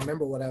 I don't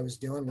remember what I was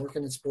doing,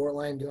 working in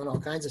Sportline, doing all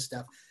kinds of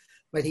stuff.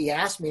 But he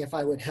asked me if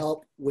I would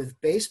help with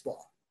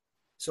baseball.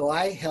 So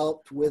I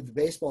helped with the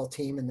baseball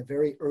team in the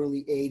very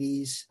early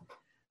 80s.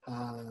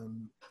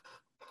 I'm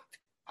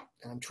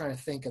trying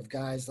to think of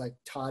guys like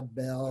Todd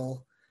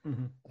Bell,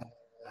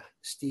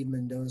 Steve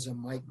Mendoza,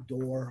 Mike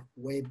Dorr.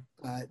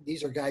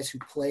 These are guys who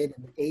played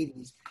in the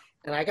 80s.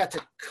 And I got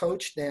to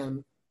coach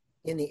them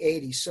in the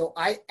 80s. So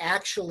I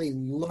actually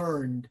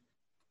learned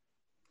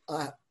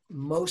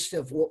most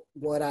of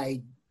what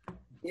I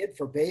did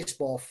for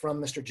baseball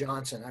from Mr.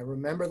 Johnson. I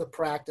remember the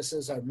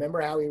practices. I remember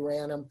how he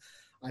ran them.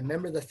 I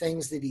remember the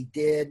things that he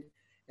did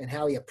and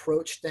how he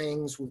approached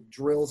things with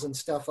drills and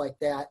stuff like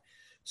that.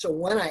 So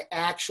when I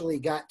actually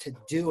got to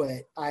do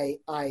it,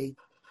 I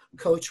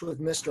coached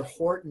with Mr.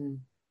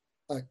 Horton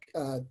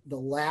the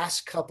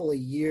last couple of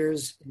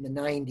years in the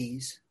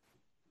 90s,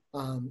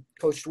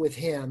 coached with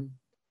him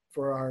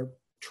for our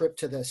trip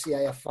to the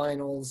CIF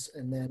finals,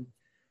 and then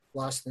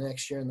lost the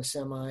next year in the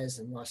semis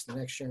and lost the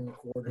next year in the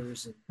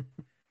quarters.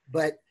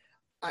 But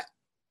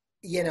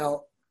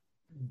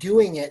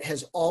doing it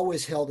has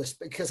always held us,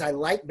 because I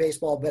like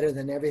baseball better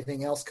than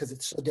everything else, because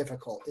it's so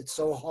difficult. It's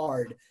so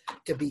hard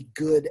to be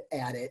good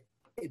at it,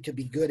 to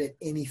be good at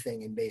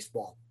anything in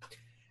baseball.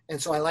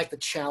 And so I like the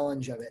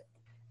challenge of it.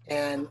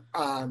 And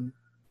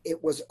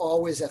it was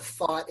always a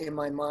thought in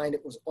my mind.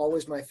 It was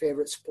always my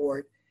favorite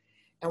sport.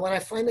 And when I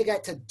finally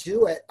got to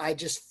do it, I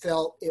just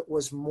felt it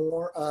was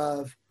more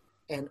of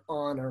an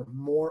honor,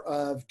 more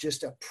of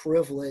just a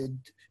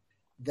privilege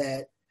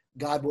that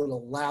God would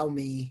allow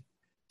me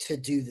to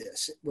do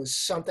this. It was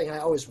something I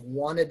always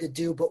wanted to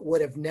do, but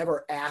would have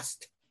never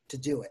asked to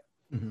do it.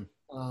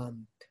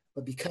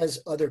 but because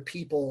other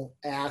people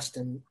asked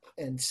and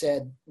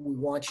said, we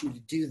want you to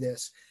do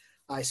this,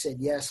 I said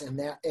yes. And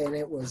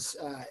it was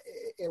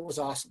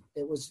awesome.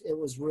 It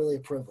was really a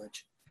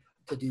privilege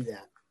to do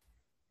that.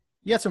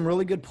 You had some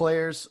really good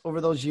players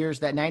over those years.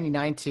 That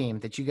 99 team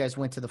that you guys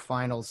went to the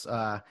finals,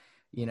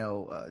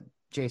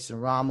 Jason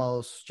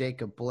Ramos,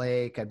 Jacob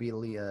Blake, I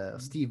believe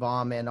Steve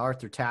Almond,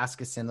 Arthur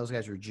Taskeson. Those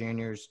guys were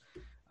juniors.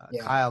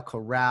 Kyle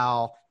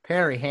Corral,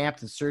 Perry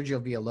Hampton,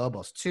 Sergio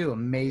Villalobos, two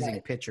amazing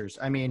pitchers.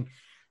 I mean,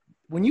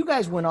 when you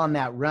guys went on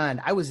that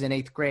run, I was in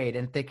 8th grade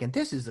and thinking,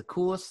 this is the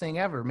coolest thing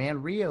ever,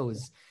 man. Rio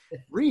is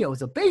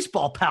a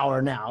baseball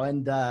power now.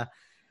 And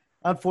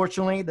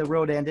unfortunately, the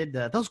road ended.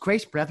 Those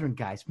Grace Brethren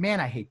guys, man,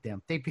 I hate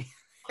them.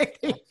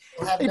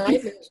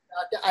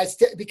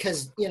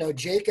 Because,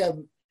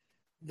 Jacob,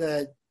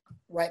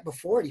 right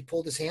before it, he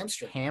pulled his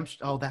hamstring.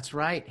 Oh, that's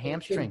right.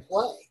 Hamstring.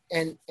 Play.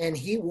 And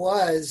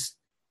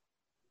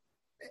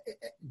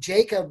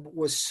Jacob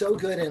was so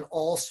good in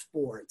all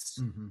sports.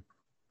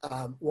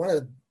 Mm-hmm. One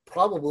of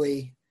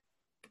probably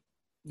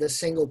the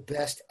single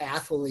best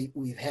athlete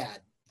we've had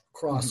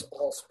across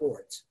all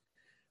sports.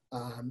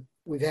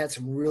 We've had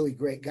some really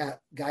great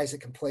guys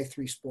that can play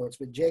 3 sports,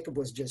 but Jacob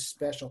was just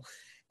special.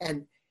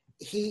 And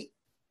he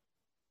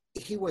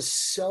was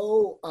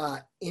so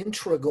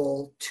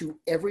integral to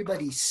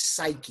everybody's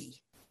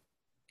psyche,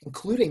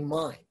 including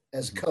mine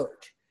as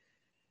coach,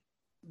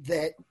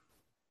 that,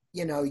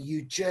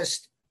 you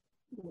just,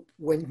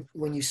 when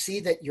you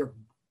see that your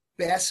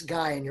best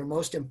guy and your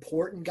most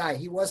important guy,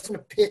 he wasn't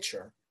a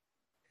pitcher,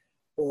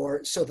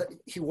 so that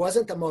he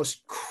wasn't the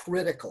most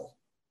critical,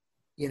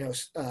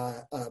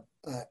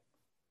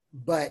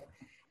 but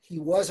he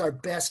was our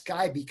best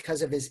guy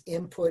because of his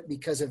input,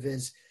 because of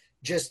his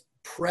just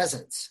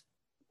presence.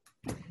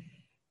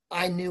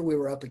 I knew we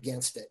were up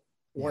against it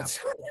once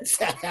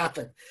that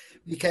happened,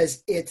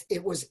 because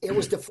it was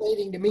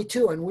deflating to me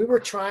too. And we were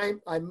trying.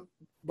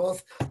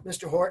 Both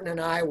Mr. Horton and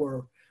I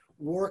were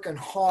working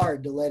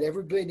hard to let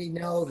everybody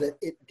know that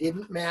it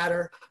didn't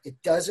matter. It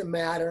doesn't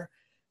matter.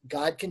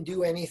 God can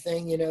do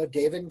anything.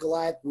 David and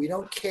Goliath. We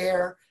don't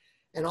care,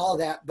 and all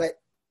that. But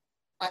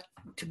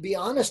to be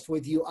honest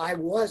with you,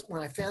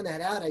 when I found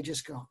that out, I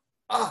just go,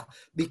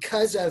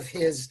 because of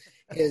his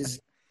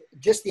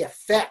just the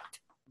effect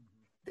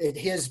that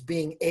his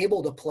being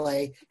able to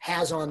play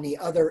has on the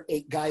other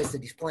 8 guys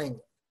that he's playing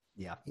with.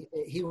 Yeah.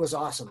 He was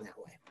awesome that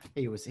way.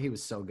 He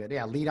was so good.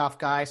 Yeah. Leadoff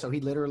guy. So he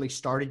literally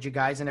started you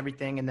guys and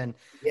everything. And then,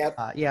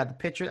 the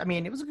pitcher, I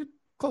mean, it was a good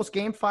close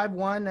game,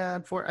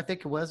 5-1 for, I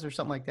think it was, or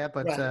something like that.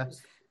 But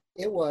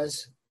it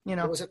was,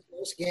 it was a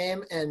close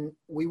game, and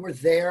we were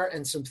there,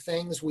 and some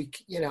things we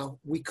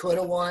could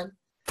have won.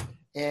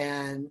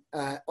 And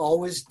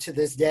always to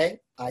this day,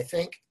 I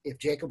think if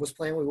Jacob was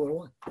playing, we would have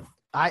won.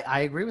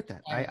 I agree with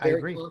that. I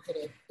agree. Very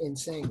confident in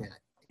saying that.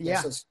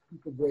 Yeah. Those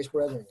stupid Grace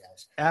Brethren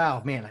guys.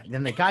 Oh man.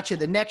 Then they got you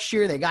the next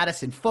year. They got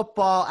us in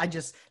football.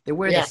 They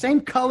wear the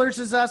same colors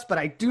as us, but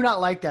I do not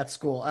like that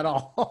school at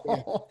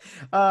all.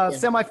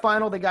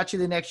 Semifinal, they got you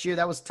the next year.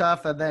 That was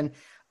tough. And then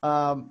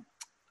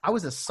I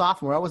was a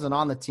sophomore. I wasn't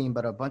on the team,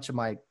 but a bunch of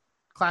my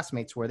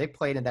classmates were. They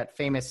played in that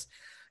famous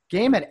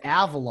game at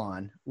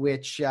Avalon,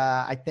 which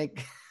I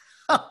think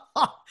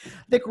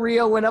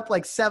Rio went up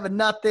like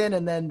 7-0.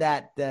 And then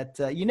that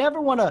you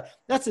never want to,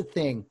 that's the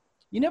thing.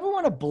 You never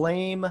want to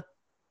blame,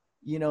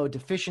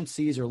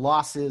 deficiencies or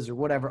losses or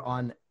whatever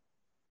on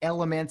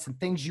elements and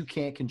things you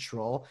can't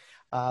control.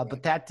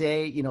 But that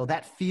day,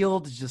 that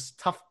field is just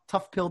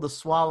tough pill to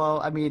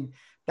swallow. I mean,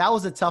 that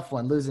was a tough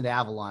one, losing to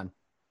Avalon.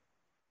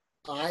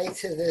 I,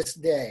 to this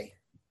day,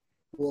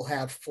 will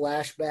have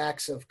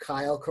flashbacks of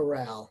Kyle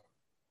Corral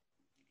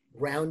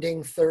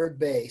rounding third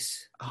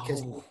base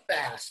because he was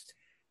fast.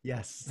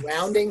 Yes.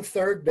 Rounding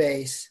third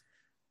base.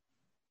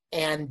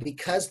 And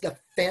because the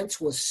fence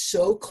was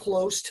so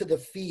close to the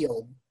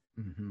field,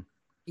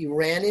 he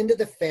ran into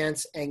the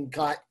fence and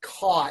got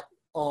caught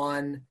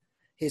on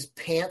his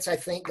pants, I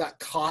think, got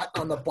caught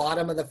on the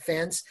bottom of the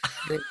fence.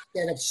 And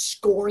instead of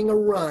scoring a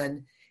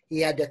run, he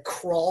had to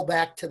crawl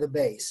back to the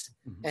base.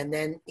 And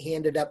then he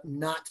ended up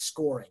not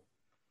scoring.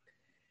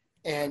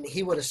 And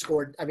he would have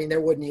scored. I mean,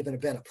 there wouldn't even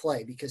have been a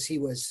play because he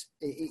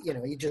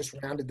he just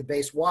rounded the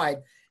base wide,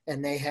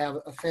 and they have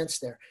a fence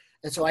there.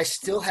 And so I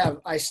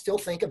still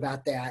think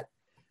about that.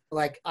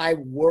 Like, I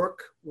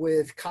work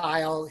with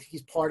Kyle.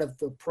 He's part of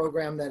the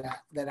program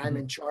that I'm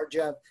in charge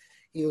of.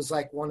 He was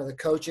like one of the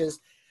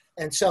coaches.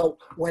 And so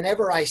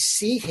whenever I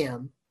see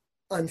him,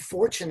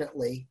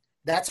 unfortunately,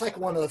 that's like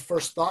one of the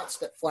first thoughts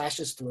that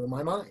flashes through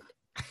my mind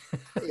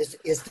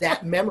is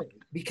that memory,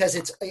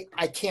 because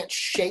I can't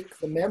shake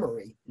the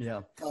memory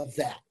of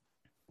that,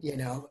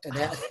 and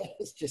that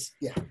is just,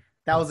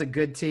 That was a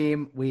good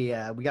team. We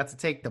got to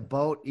take the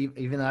boat,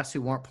 even us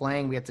who weren't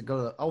playing. We had to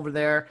go over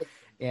there,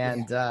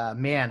 and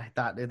man, I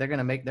thought they're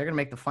gonna make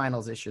the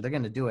finals this year. They're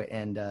gonna do it,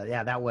 and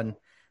that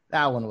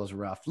That one was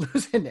rough,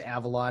 losing to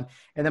Avalon.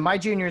 And then my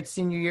junior and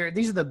senior year,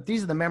 these are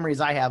the memories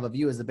I have of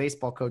you as the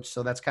baseball coach.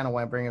 So that's kind of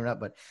why I'm bringing it up.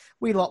 But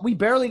we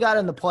barely got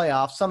in the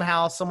playoffs.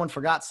 Somehow someone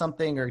forgot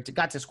something or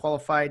got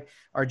disqualified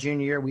our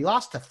junior year. We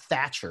lost to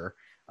Thatcher.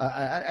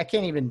 I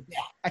can't even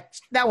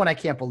that one I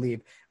can't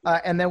believe.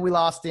 And then we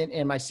lost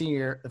in my senior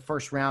year, the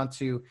first round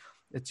to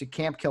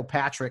Camp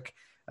Kilpatrick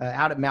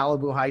out at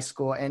Malibu High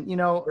School. And,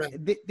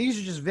 these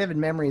are just vivid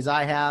memories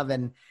I have.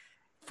 And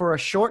for a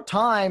short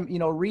time,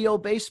 Rio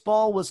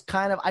baseball was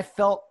kind of, I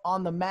felt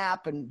on the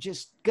map and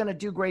just going to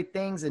do great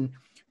things and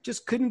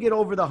just couldn't get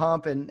over the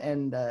hump.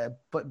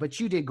 But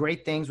you did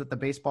great things with the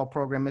baseball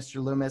program,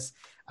 Mr. Loomis.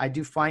 I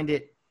do find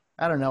it,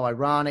 I don't know,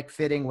 ironic,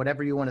 fitting,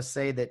 whatever you want to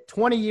say, that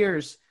 20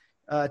 years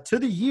to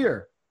the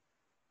year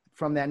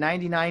from that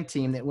 99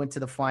 team that went to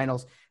the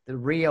finals, that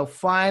Rio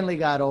finally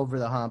got over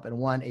the hump and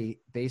won a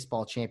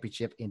baseball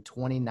championship in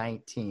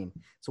 2019.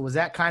 So was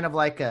that kind of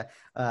like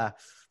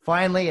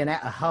finally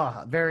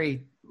a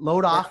very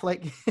load off?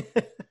 Like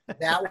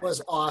that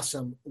was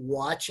awesome.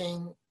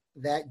 Watching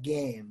that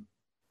game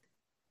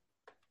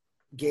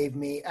gave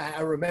me,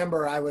 I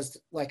remember I was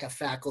like a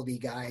faculty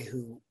guy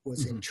who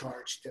was in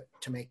charge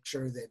to make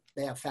sure that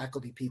they have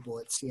faculty people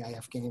at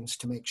CIF games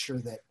to make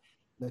sure that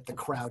the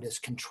crowd is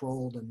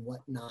controlled and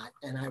whatnot.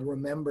 And I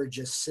remember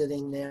just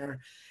sitting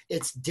there.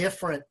 It's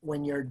different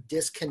when you're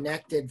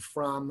disconnected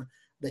from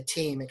the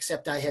team,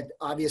 except I had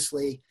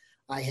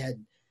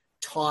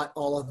taught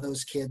all of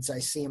those kids. I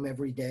see them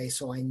every day,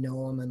 so I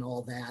know them and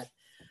all that.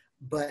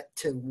 But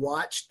to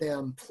watch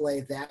them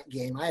play that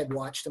game, I had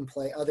watched them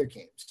play other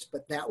games,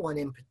 but that one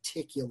in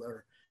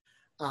particular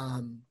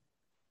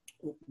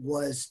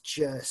was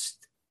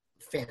just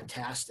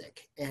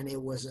fantastic. And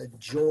it was a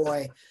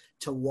joy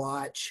to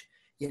watch,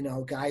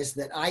 guys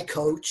that I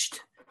coached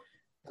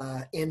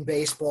in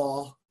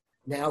baseball,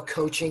 now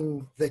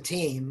coaching the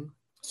team.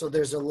 So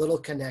there's a little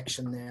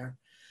connection there.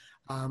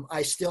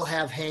 I still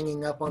have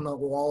hanging up on the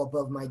wall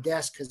above my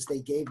desk because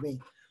they gave me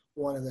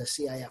one of the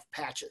CIF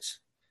patches.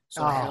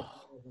 So I have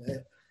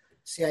the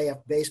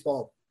CIF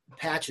baseball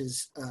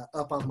patches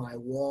up on my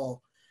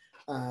wall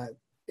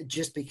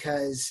just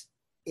because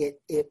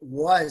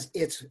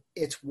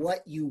it's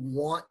what you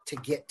want to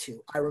get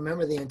to. I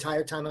remember the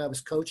entire time I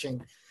was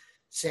coaching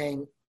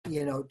saying,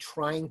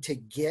 trying to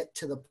get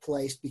to the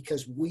place,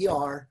 because we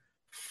are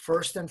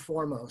first and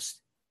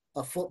foremost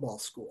a football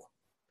school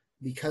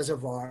because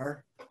of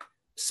our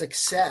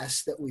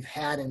success that we've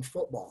had in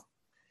football.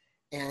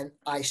 And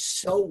I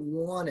so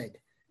wanted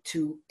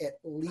to at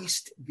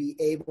least be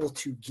able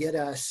to get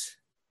us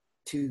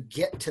to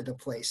get to the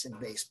place in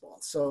baseball.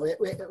 So it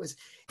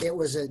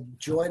was a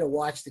joy to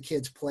watch the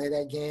kids play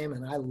that game,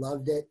 and I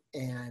loved it.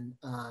 And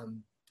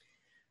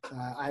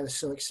I was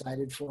so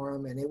excited for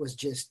them, and it was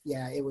just,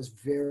 it was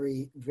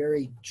very,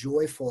 very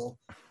joyful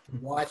to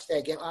watch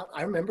that game.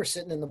 I remember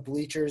sitting in the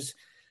bleachers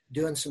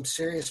doing some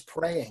serious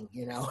praying,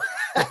 if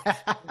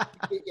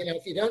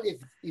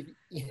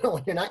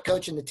when you're not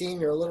coaching the team,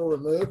 you're a little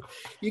removed,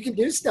 you can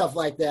do stuff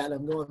like that. And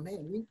I'm going,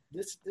 man,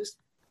 this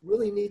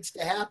really needs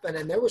to happen.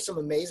 And there were some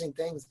amazing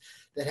things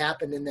that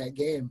happened in that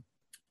game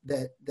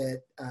that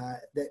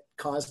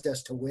caused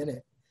us to win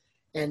it.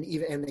 And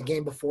even the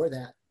game before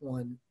that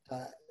one,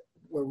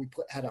 where we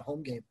had a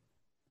home game,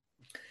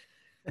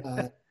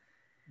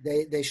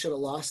 they should have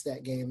lost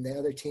that game. The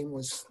other team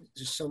was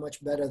just so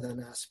much better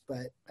than us,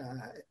 but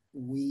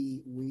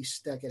we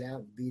stuck it out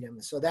and beat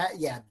them. So that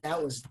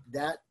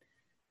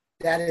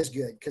is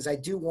good, because I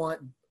do want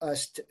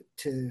us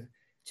to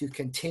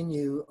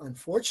continue.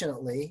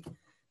 Unfortunately,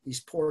 these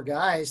poor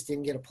guys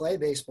didn't get to play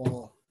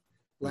baseball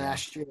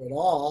last year at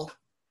all,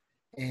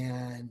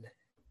 and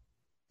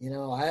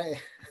I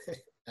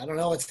don't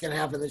know what's going to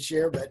happen this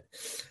year, but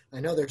I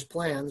know there's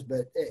plans.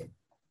 But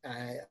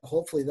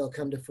hopefully they'll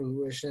come to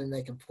fruition and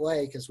they can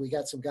play, because we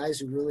got some guys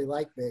who really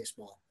like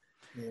baseball.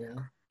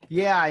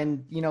 Yeah,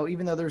 and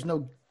even though there's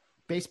no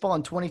baseball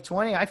in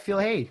 2020, I feel,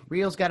 hey,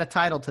 Rio's got a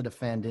title to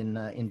defend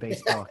in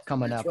baseball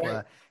coming up.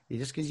 Right.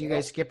 Just because you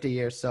guys skipped a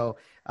year, so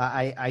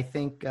I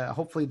think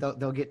hopefully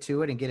they'll get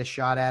to it and get a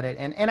shot at it.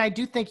 And I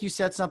do think you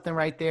said something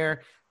right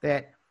there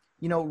that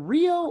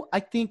Rio.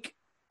 I think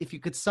if you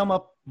could sum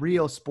up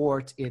Rio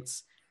sports,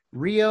 it's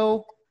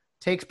Rio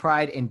takes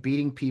pride in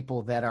beating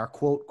people that are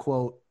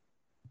quote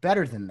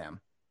better than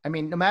them. I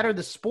mean, no matter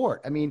the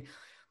sport. I mean,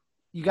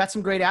 you got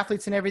some great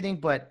athletes and everything,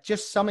 but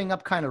just summing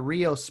up kind of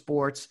Rio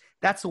sports,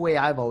 that's the way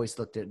I've always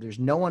looked at it. There's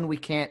no one we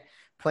can't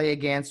play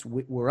against.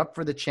 We're up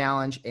for the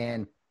challenge,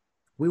 and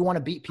we want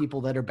to beat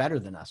people that are better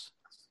than us.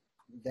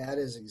 That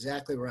is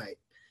exactly right.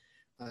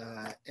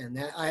 And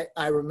that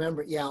I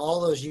remember,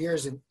 all those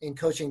years in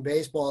coaching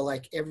baseball,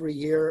 like every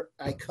year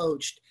I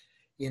coached,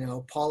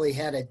 Paulie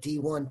had a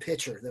D1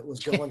 pitcher that was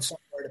going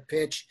somewhere to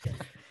pitch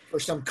for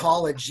some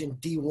college in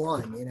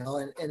D1,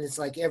 and it's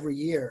like every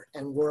year.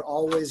 And we're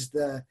always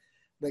the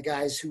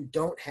guys who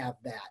don't have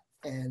that.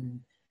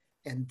 And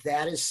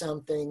that is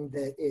something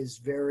that is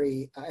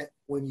very,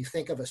 when you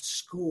think of a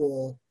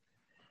school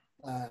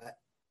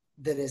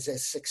that is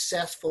as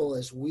successful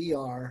as we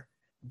are,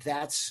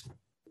 that's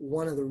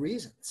one of the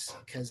reasons,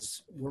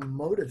 because we're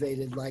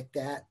motivated like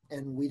that,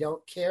 and we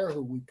don't care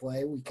who we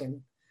play.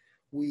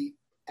 We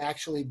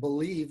actually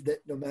believe that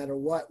no matter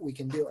what, we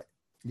can do it.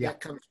 Yeah. That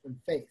comes from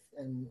faith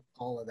and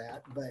all of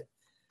that. But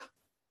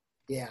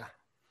yeah,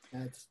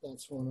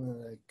 that's one of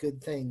the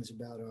good things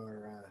about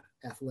our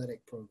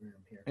athletic program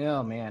here.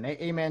 Oh man,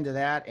 amen to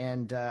that.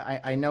 And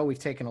I know we've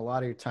taken a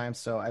lot of your time,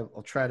 so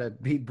I'll try to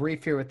be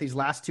brief here with these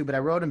last two, but I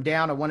wrote them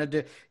down. I wanted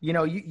to,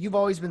 you've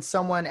always been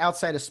someone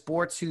outside of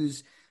sports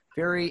who's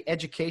very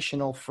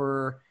educational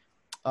for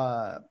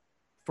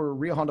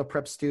Rio Hondo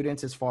Prep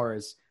students, as far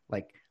as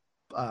like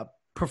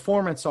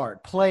performance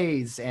art,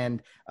 plays,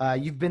 and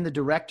you've been the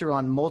director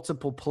on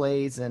multiple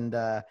plays, and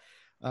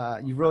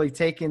you've really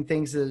taken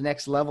things to the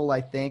next level,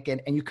 I think,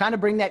 and you kind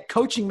of bring that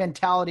coaching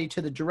mentality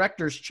to the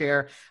director's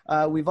chair.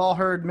 We've all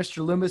heard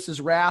Mr. Loomis's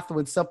wrath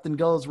when something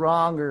goes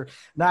wrong or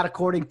not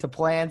according to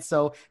plan.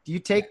 So do you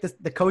take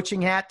the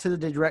coaching hat to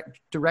the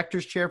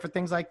director's chair for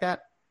things like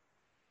that?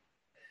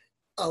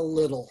 A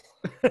little.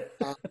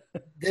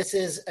 This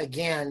is,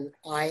 again,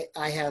 I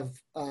have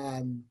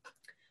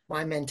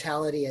my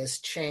mentality has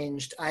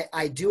changed.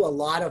 I do a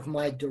lot of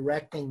my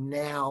directing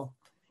now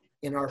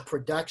in our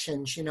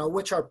productions,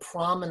 which are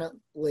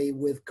prominently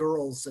with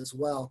girls as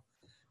well.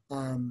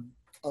 A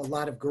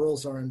lot of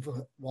girls are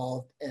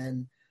involved,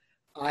 and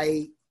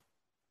I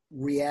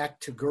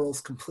react to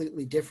girls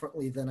completely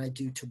differently than I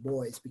do to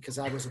boys because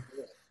I was a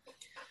boy.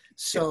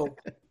 So,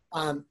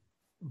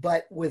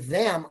 but with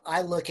them,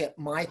 I look at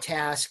my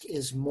task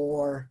is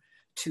more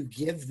to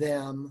give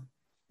them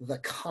the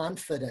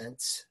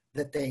confidence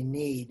that they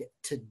need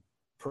to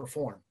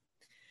perform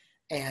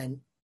and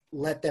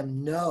let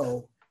them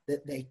know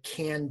that they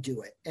can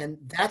do it. And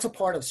that's a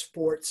part of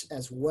sports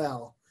as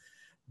well.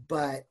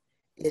 But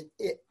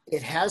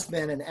it has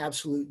been an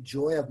absolute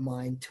joy of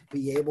mine to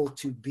be able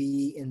to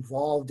be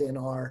involved in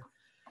our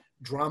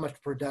drama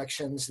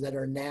productions that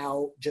are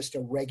now just a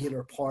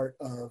regular part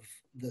of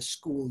the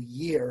school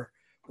year,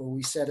 where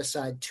we set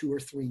aside 2 or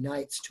 3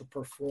 nights to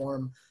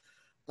perform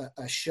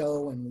a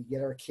show, and we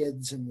get our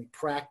kids and we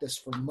practice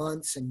for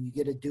months, and you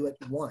get to do it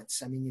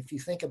once. I mean, if you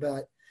think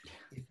about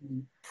if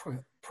you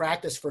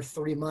practice for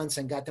 3 months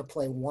and got to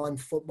play 1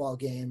 football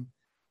game,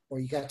 or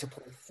you got to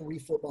play 3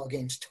 football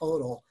games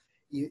total,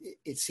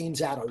 it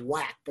seems out of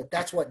whack. But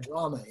that's what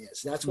drama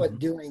is. That's what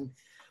doing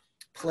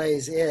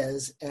plays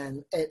is.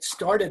 And it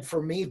started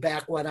for me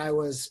back when I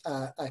was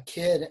a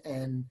kid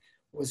and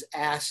was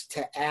asked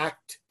to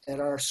act at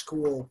our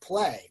school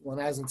play. When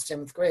I was in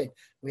 7th grade,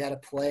 we had a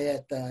play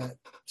at the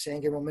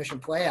San Gabriel Mission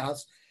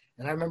Playhouse,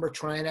 and I remember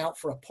trying out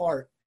for a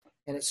part,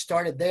 and it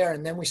started there,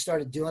 and then we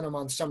started doing them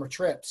on summer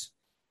trips.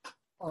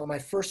 On my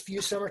first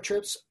few summer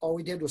trips, all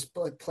we did was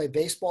play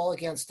baseball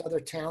against other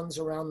towns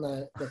around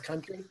the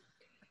country,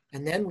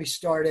 and then we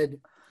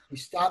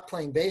stopped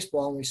playing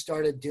baseball, and we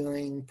started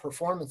doing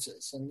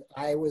performances, and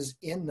I was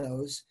in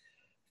those.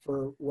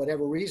 For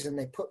whatever reason,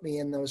 they put me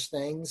in those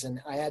things,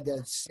 and I had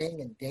to sing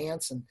and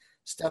dance and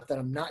stuff that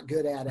I'm not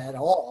good at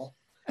all.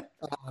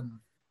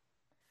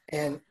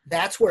 And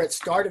that's where it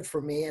started for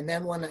me. And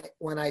then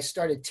when I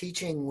started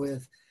teaching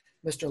with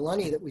Mr.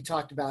 Lunny that we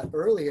talked about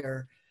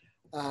earlier,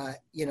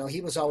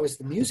 he was always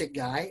the music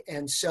guy.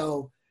 And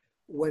so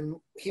when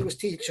he was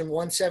teaching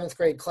one 7th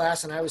grade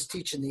class and I was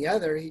teaching the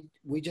other,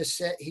 he just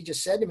said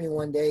to me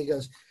one day, he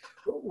goes,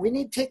 "We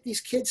need to take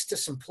these kids to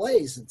some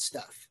plays and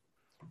stuff."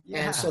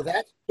 Yeah. And so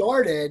that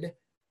started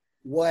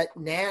what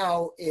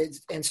now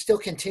is, and still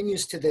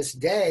continues to this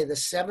day, the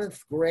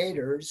 7th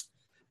graders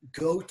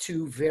go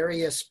to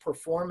various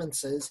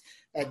performances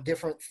at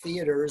different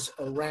theaters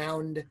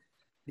around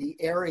the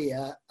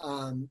area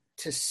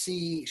to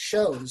see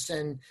shows.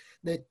 And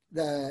the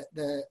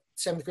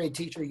 7th grade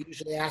teacher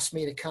usually asks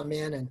me to come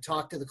in and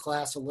talk to the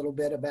class a little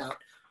bit about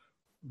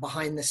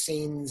behind the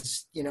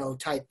scenes,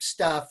 type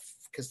stuff,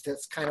 because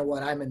that's kind of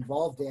what I'm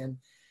involved in,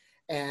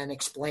 and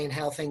explain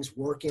how things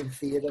work in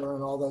theater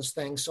and all those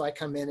things. So I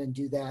come in and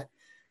do that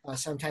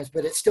sometimes,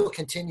 but it still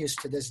continues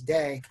to this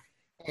day.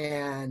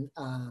 And,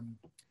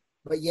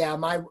 but yeah,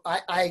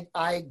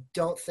 I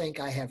don't think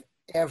I have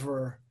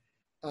ever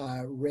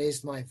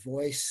raised my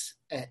voice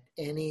at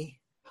any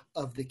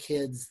of the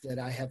kids that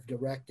I have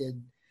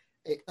directed,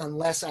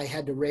 unless I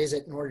had to raise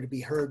it in order to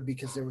be heard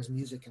because there was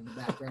music in the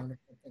background or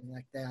something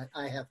like that.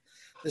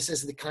 This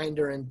is the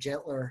kinder and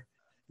gentler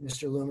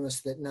Mr.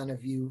 Loomis that none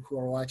of you who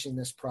are watching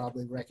this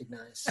probably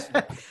recognize.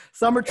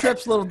 Summer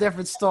trip's a little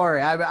different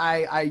story.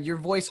 Your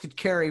voice could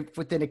carry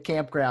within a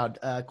campground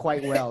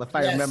quite well, if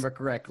I remember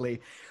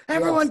correctly.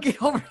 Everyone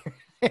get over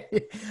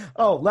here.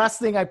 Oh, last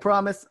thing, I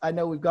promise. I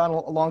know we've gone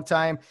a long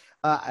time.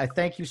 I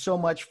thank you so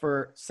much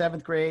for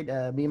 7th grade,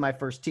 me, my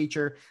first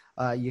teacher.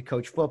 You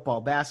coach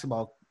football,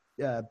 basketball,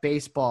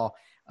 baseball.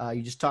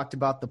 You just talked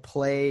about the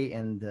play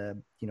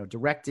and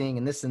directing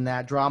and this and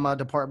that, drama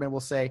department, we'll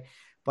say.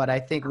 But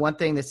I think one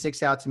thing that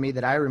sticks out to me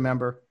that I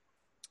remember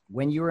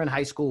when you were in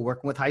high school,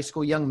 working with high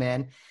school young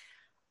men,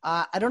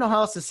 I don't know how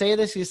else to say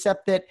this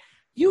except that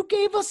you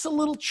gave us a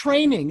little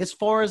training as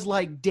far as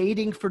like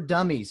dating for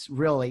dummies,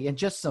 really, and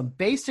just some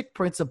basic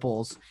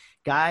principles,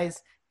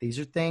 guys, These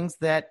are things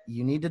that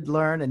you need to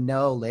learn and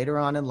know later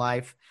on in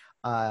life.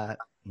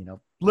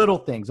 Little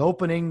things,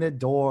 opening the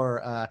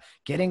door,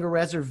 getting a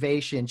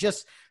reservation,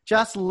 just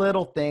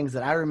little things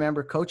that I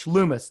remember Coach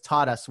Loomis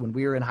taught us when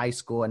we were in high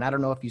school. And I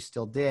don't know if you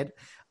still did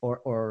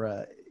or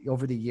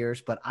over the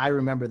years, but I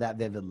remember that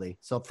vividly.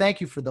 So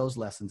thank you for those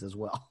lessons as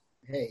well.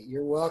 Hey,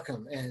 you're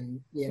welcome.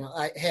 And,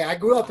 I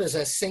grew up as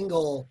a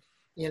single,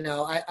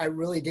 I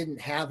really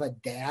didn't have a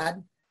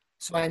dad.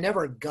 So I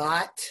never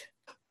got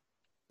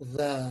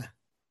the,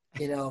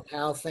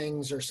 how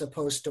things are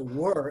supposed to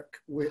work,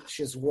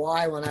 which is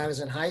why when I was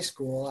in high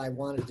school, I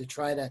wanted to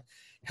try to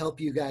help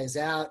you guys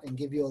out and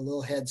give you a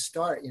little head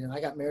start.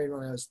 I got married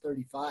when I was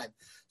 35.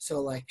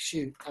 So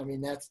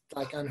that's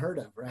like unheard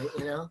of, right?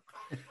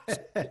 It's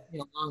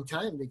a long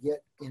time to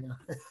get,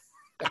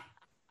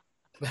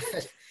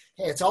 but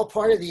hey, it's all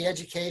part of the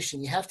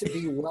education. You have to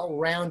be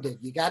well-rounded.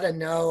 You got to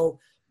know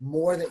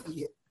more than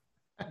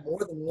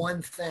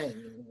one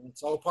thing.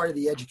 It's all part of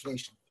the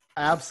education.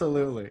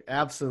 Absolutely.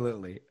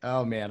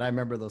 Oh man, I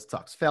remember those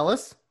talks.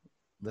 Fellas,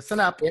 listen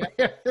up.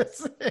 Yeah.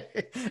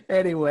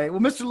 Anyway,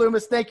 well, Mr.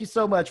 Loomis, thank you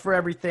so much for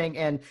everything.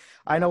 And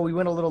I know we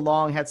went a little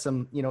long, had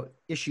some,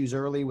 issues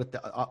early with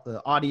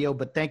the audio,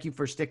 but thank you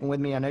for sticking with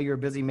me. I know you're a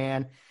busy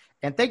man.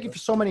 And thank you for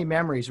so many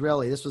memories,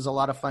 really. This was a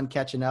lot of fun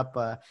catching up.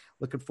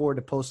 Looking forward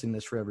to posting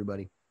this for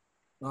everybody.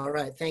 All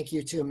right. Thank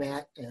you too,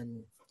 Matt.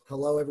 And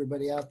hello,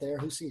 everybody out there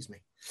who sees me.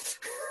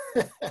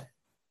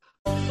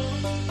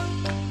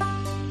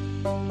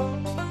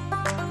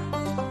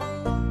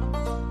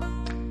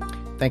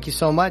 Thank you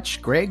so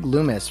much, Greg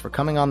Loomis, for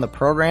coming on the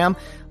program.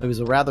 It was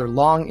a rather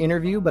long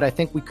interview, but I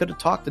think we could have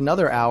talked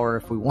another hour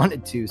if we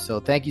wanted to. So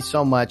thank you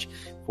so much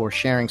for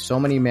sharing so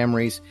many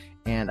memories.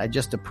 And I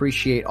just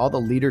appreciate all the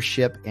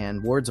leadership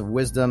and words of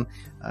wisdom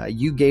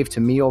you gave to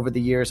me over the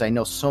years. I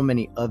know so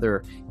many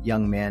other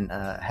young men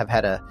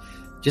have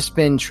just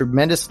been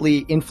tremendously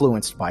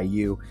influenced by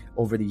you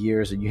over the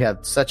years. And you have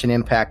such an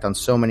impact on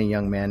so many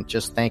young men.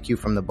 Just thank you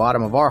from the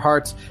bottom of our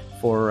hearts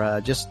for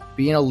just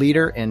being a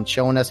leader and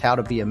showing us how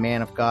to be a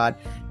man of God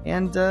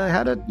and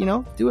how to,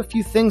 do a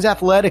few things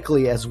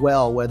athletically as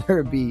well, whether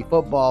it be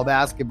football,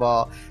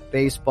 basketball,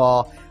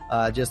 baseball.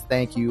 Just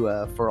thank you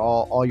for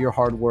all your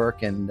hard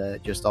work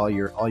and just all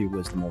your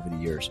wisdom over the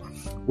years.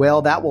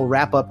 Well, that will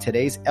wrap up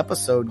today's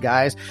episode,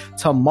 guys.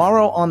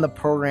 Tomorrow on the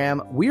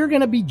program, we're going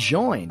to be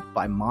joined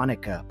by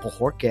Monica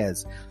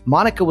Bojorquez.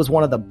 Monica was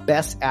one of the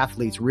best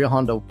athletes Rio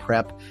Hondo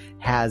Prep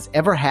has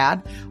ever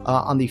had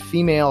on the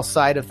female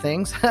side of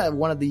things.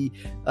 One of the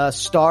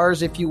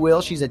stars, if you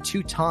will. She's a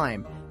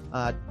two-time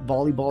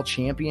volleyball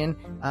champion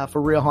for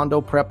Rio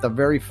Hondo Prep, the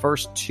very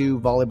first 2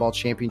 volleyball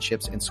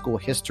championships in school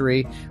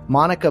history.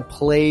 Monica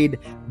played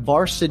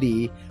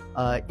varsity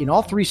in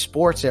all 3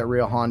 sports at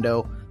Rio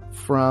Hondo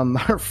from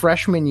her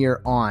freshman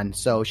year on.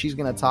 So she's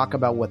going to talk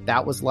about what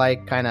that was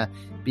like, kind of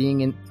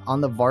being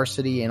on the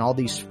varsity in all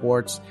these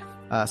sports,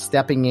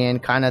 stepping in,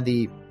 kind of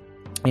the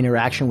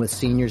interaction with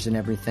seniors and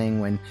everything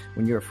when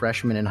you're a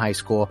freshman in high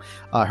school.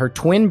 Her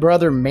twin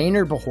brother,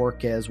 Maynard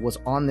Bojorquez, was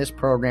on this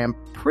program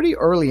pretty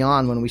early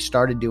on when we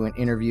started doing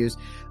interviews.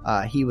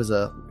 He was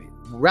a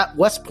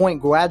West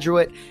Point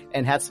graduate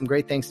and had some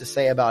great things to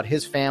say about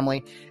his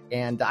family.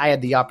 And I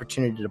had the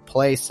opportunity to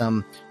play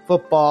some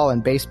football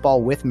and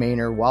baseball with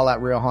Maynard while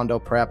at Rio Hondo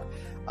Prep.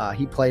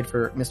 He played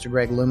for Mr.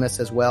 Greg Loomis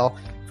as well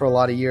for a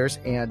lot of years.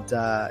 And,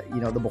 the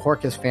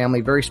Bojorquez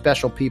family, very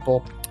special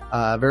people.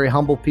 Very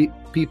humble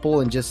people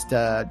and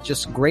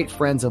just great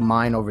friends of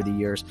mine over the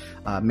years,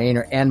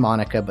 Maynard and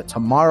Monica. But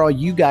tomorrow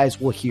you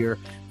guys will hear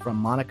from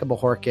Monica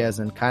Bojorquez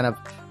and kind of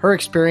her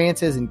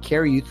experiences in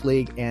Cary Youth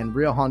League and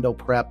Rio Hondo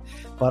Prep.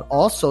 But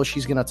also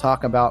she's going to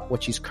talk about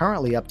what she's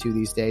currently up to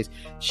these days.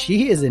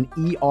 She is an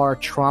ER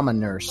trauma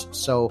nurse.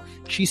 So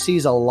she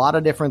sees a lot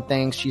of different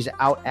things. She's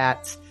out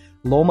at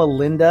Loma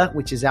Linda,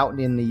 which is out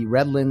in the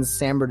Redlands,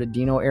 San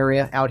Bernardino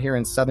area out here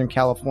in Southern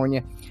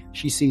California.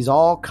 She sees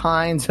all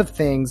kinds of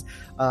things.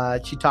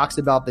 She talks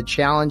about the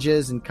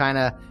challenges and kind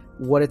of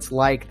what it's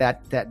like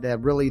that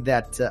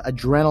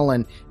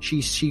adrenaline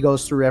she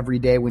goes through every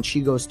day when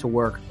she goes to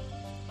work.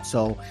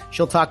 So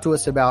she'll talk to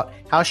us about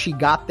how she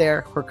got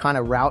there, her kind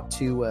of route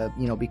to,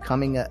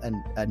 becoming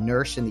a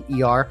nurse in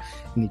the ER,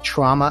 in the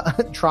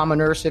trauma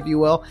nurse, if you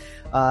will.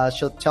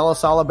 She'll tell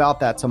us all about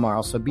that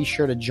tomorrow. So be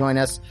sure to join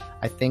us.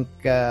 I think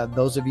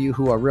those of you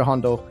who are Rio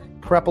Hondo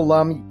Prep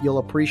alum, you'll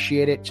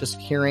appreciate it. Just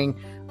hearing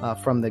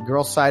from the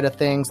girls' side of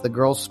things, the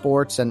girls'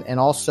 sports, and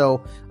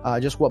also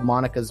just what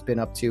Monica's been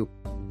up to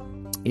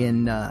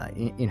in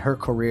her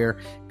career,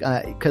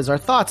 because our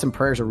thoughts and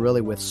prayers are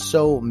really with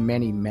so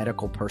many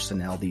medical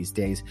personnel these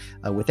days,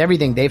 with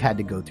everything they've had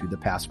to go through the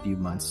past few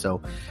months.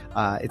 So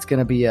it's going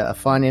to be a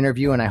fun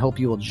interview, and I hope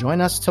you will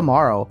join us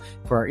tomorrow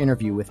for our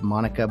interview with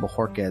Monica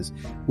Bojorquez.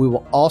 We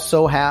will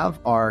also have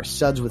our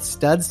Suds with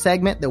Studs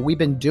segment that we've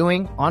been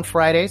doing on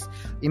Fridays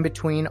in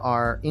between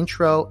our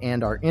intro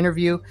and our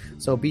interview.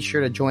 So be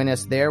sure to join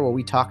us there where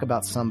we talk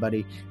about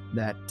somebody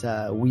that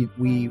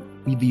we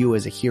view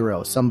as a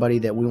hero, somebody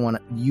that we want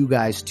you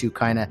guys to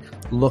kind of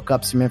look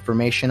up some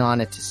information on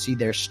it to see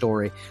their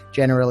story.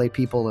 Generally,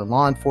 people in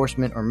law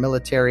enforcement or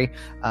military,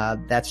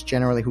 that's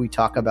generally who we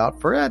talk about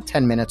for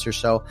 10 minutes or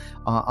so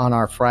on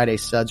our Friday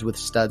Suds with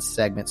Studs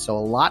segment. So a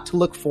lot to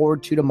look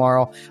forward to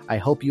tomorrow. I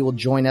hope you will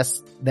join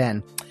us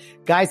then.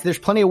 Guys, there's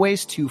plenty of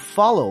ways to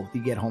follow the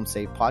Get Home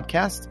Safe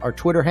podcast. Our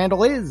Twitter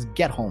handle is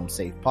Get Home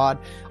Safe Pod.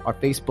 Our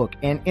Facebook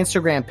and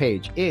Instagram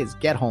page is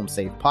Get Home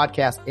Safe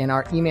Podcast. And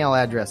our email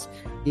address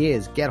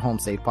is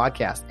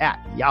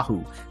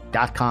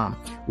gethomesafepodcast@yahoo.com.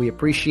 We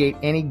appreciate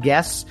any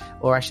guests,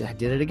 or actually I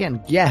did it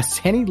again.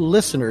 Yes, any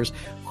listeners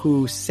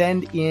who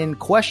send in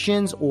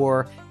questions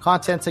or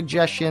content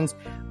suggestions,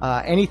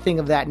 anything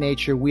of that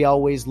nature. We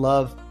always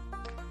love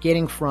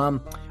getting from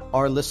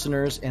our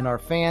listeners and our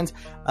fans.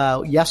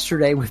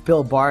 Yesterday with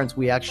Bill Barnes,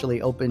 we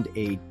actually opened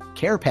a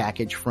care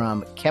package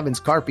from Kevin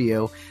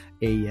Scarpio,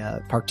 a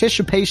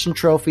participation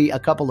trophy, a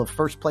couple of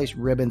first place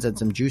ribbons, and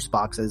some juice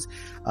boxes.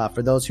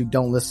 For those who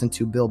don't listen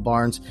to Bill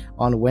Barnes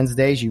on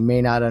Wednesdays, you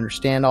may not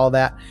understand all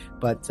that,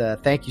 but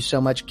thank you so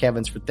much,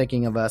 Kevins, for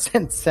thinking of us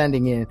and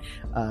sending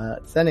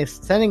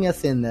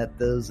us in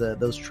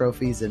those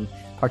trophies and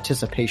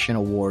participation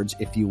awards,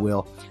 if you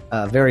will.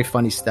 Very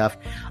funny stuff.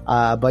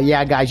 But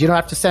yeah, guys, you don't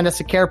have to send us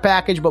a care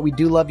package, but we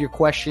do love your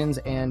questions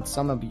and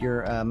some of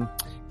your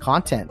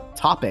content,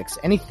 topics,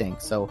 anything.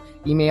 So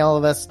email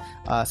of us,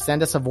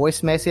 send us a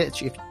voice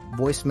message. If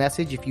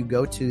you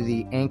go to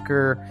the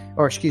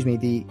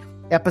the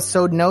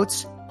episode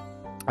notes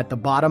at the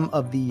bottom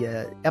of the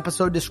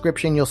episode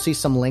description, you'll see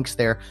some links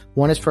there.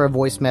 One is for a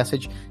voice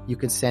message you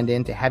can send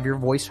in to have your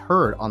voice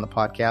heard on the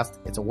podcast.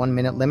 It's a 1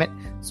 minute limit.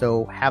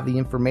 So have the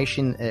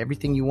information,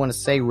 everything you want to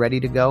say ready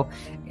to go.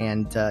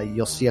 And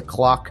you'll see a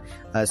clock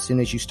as soon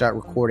as you start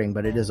recording,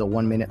 but it is a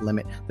 1 minute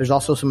limit. There's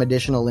also some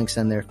additional links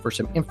in there for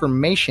some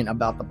information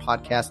about the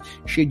podcast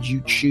should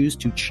you choose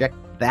to check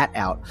that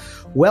out.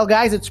 Well,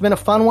 guys, it's been a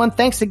fun one.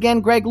 Thanks again,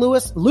 Greg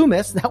Loomis.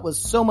 That was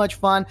so much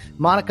fun.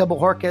 Monica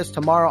Bojorquez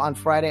tomorrow on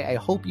Friday. I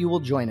hope you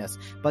will join us.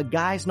 But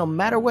guys, no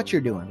matter what you're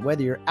doing,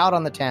 whether you're out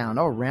on the town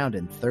or around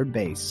in third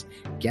base,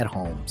 get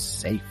home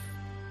safe.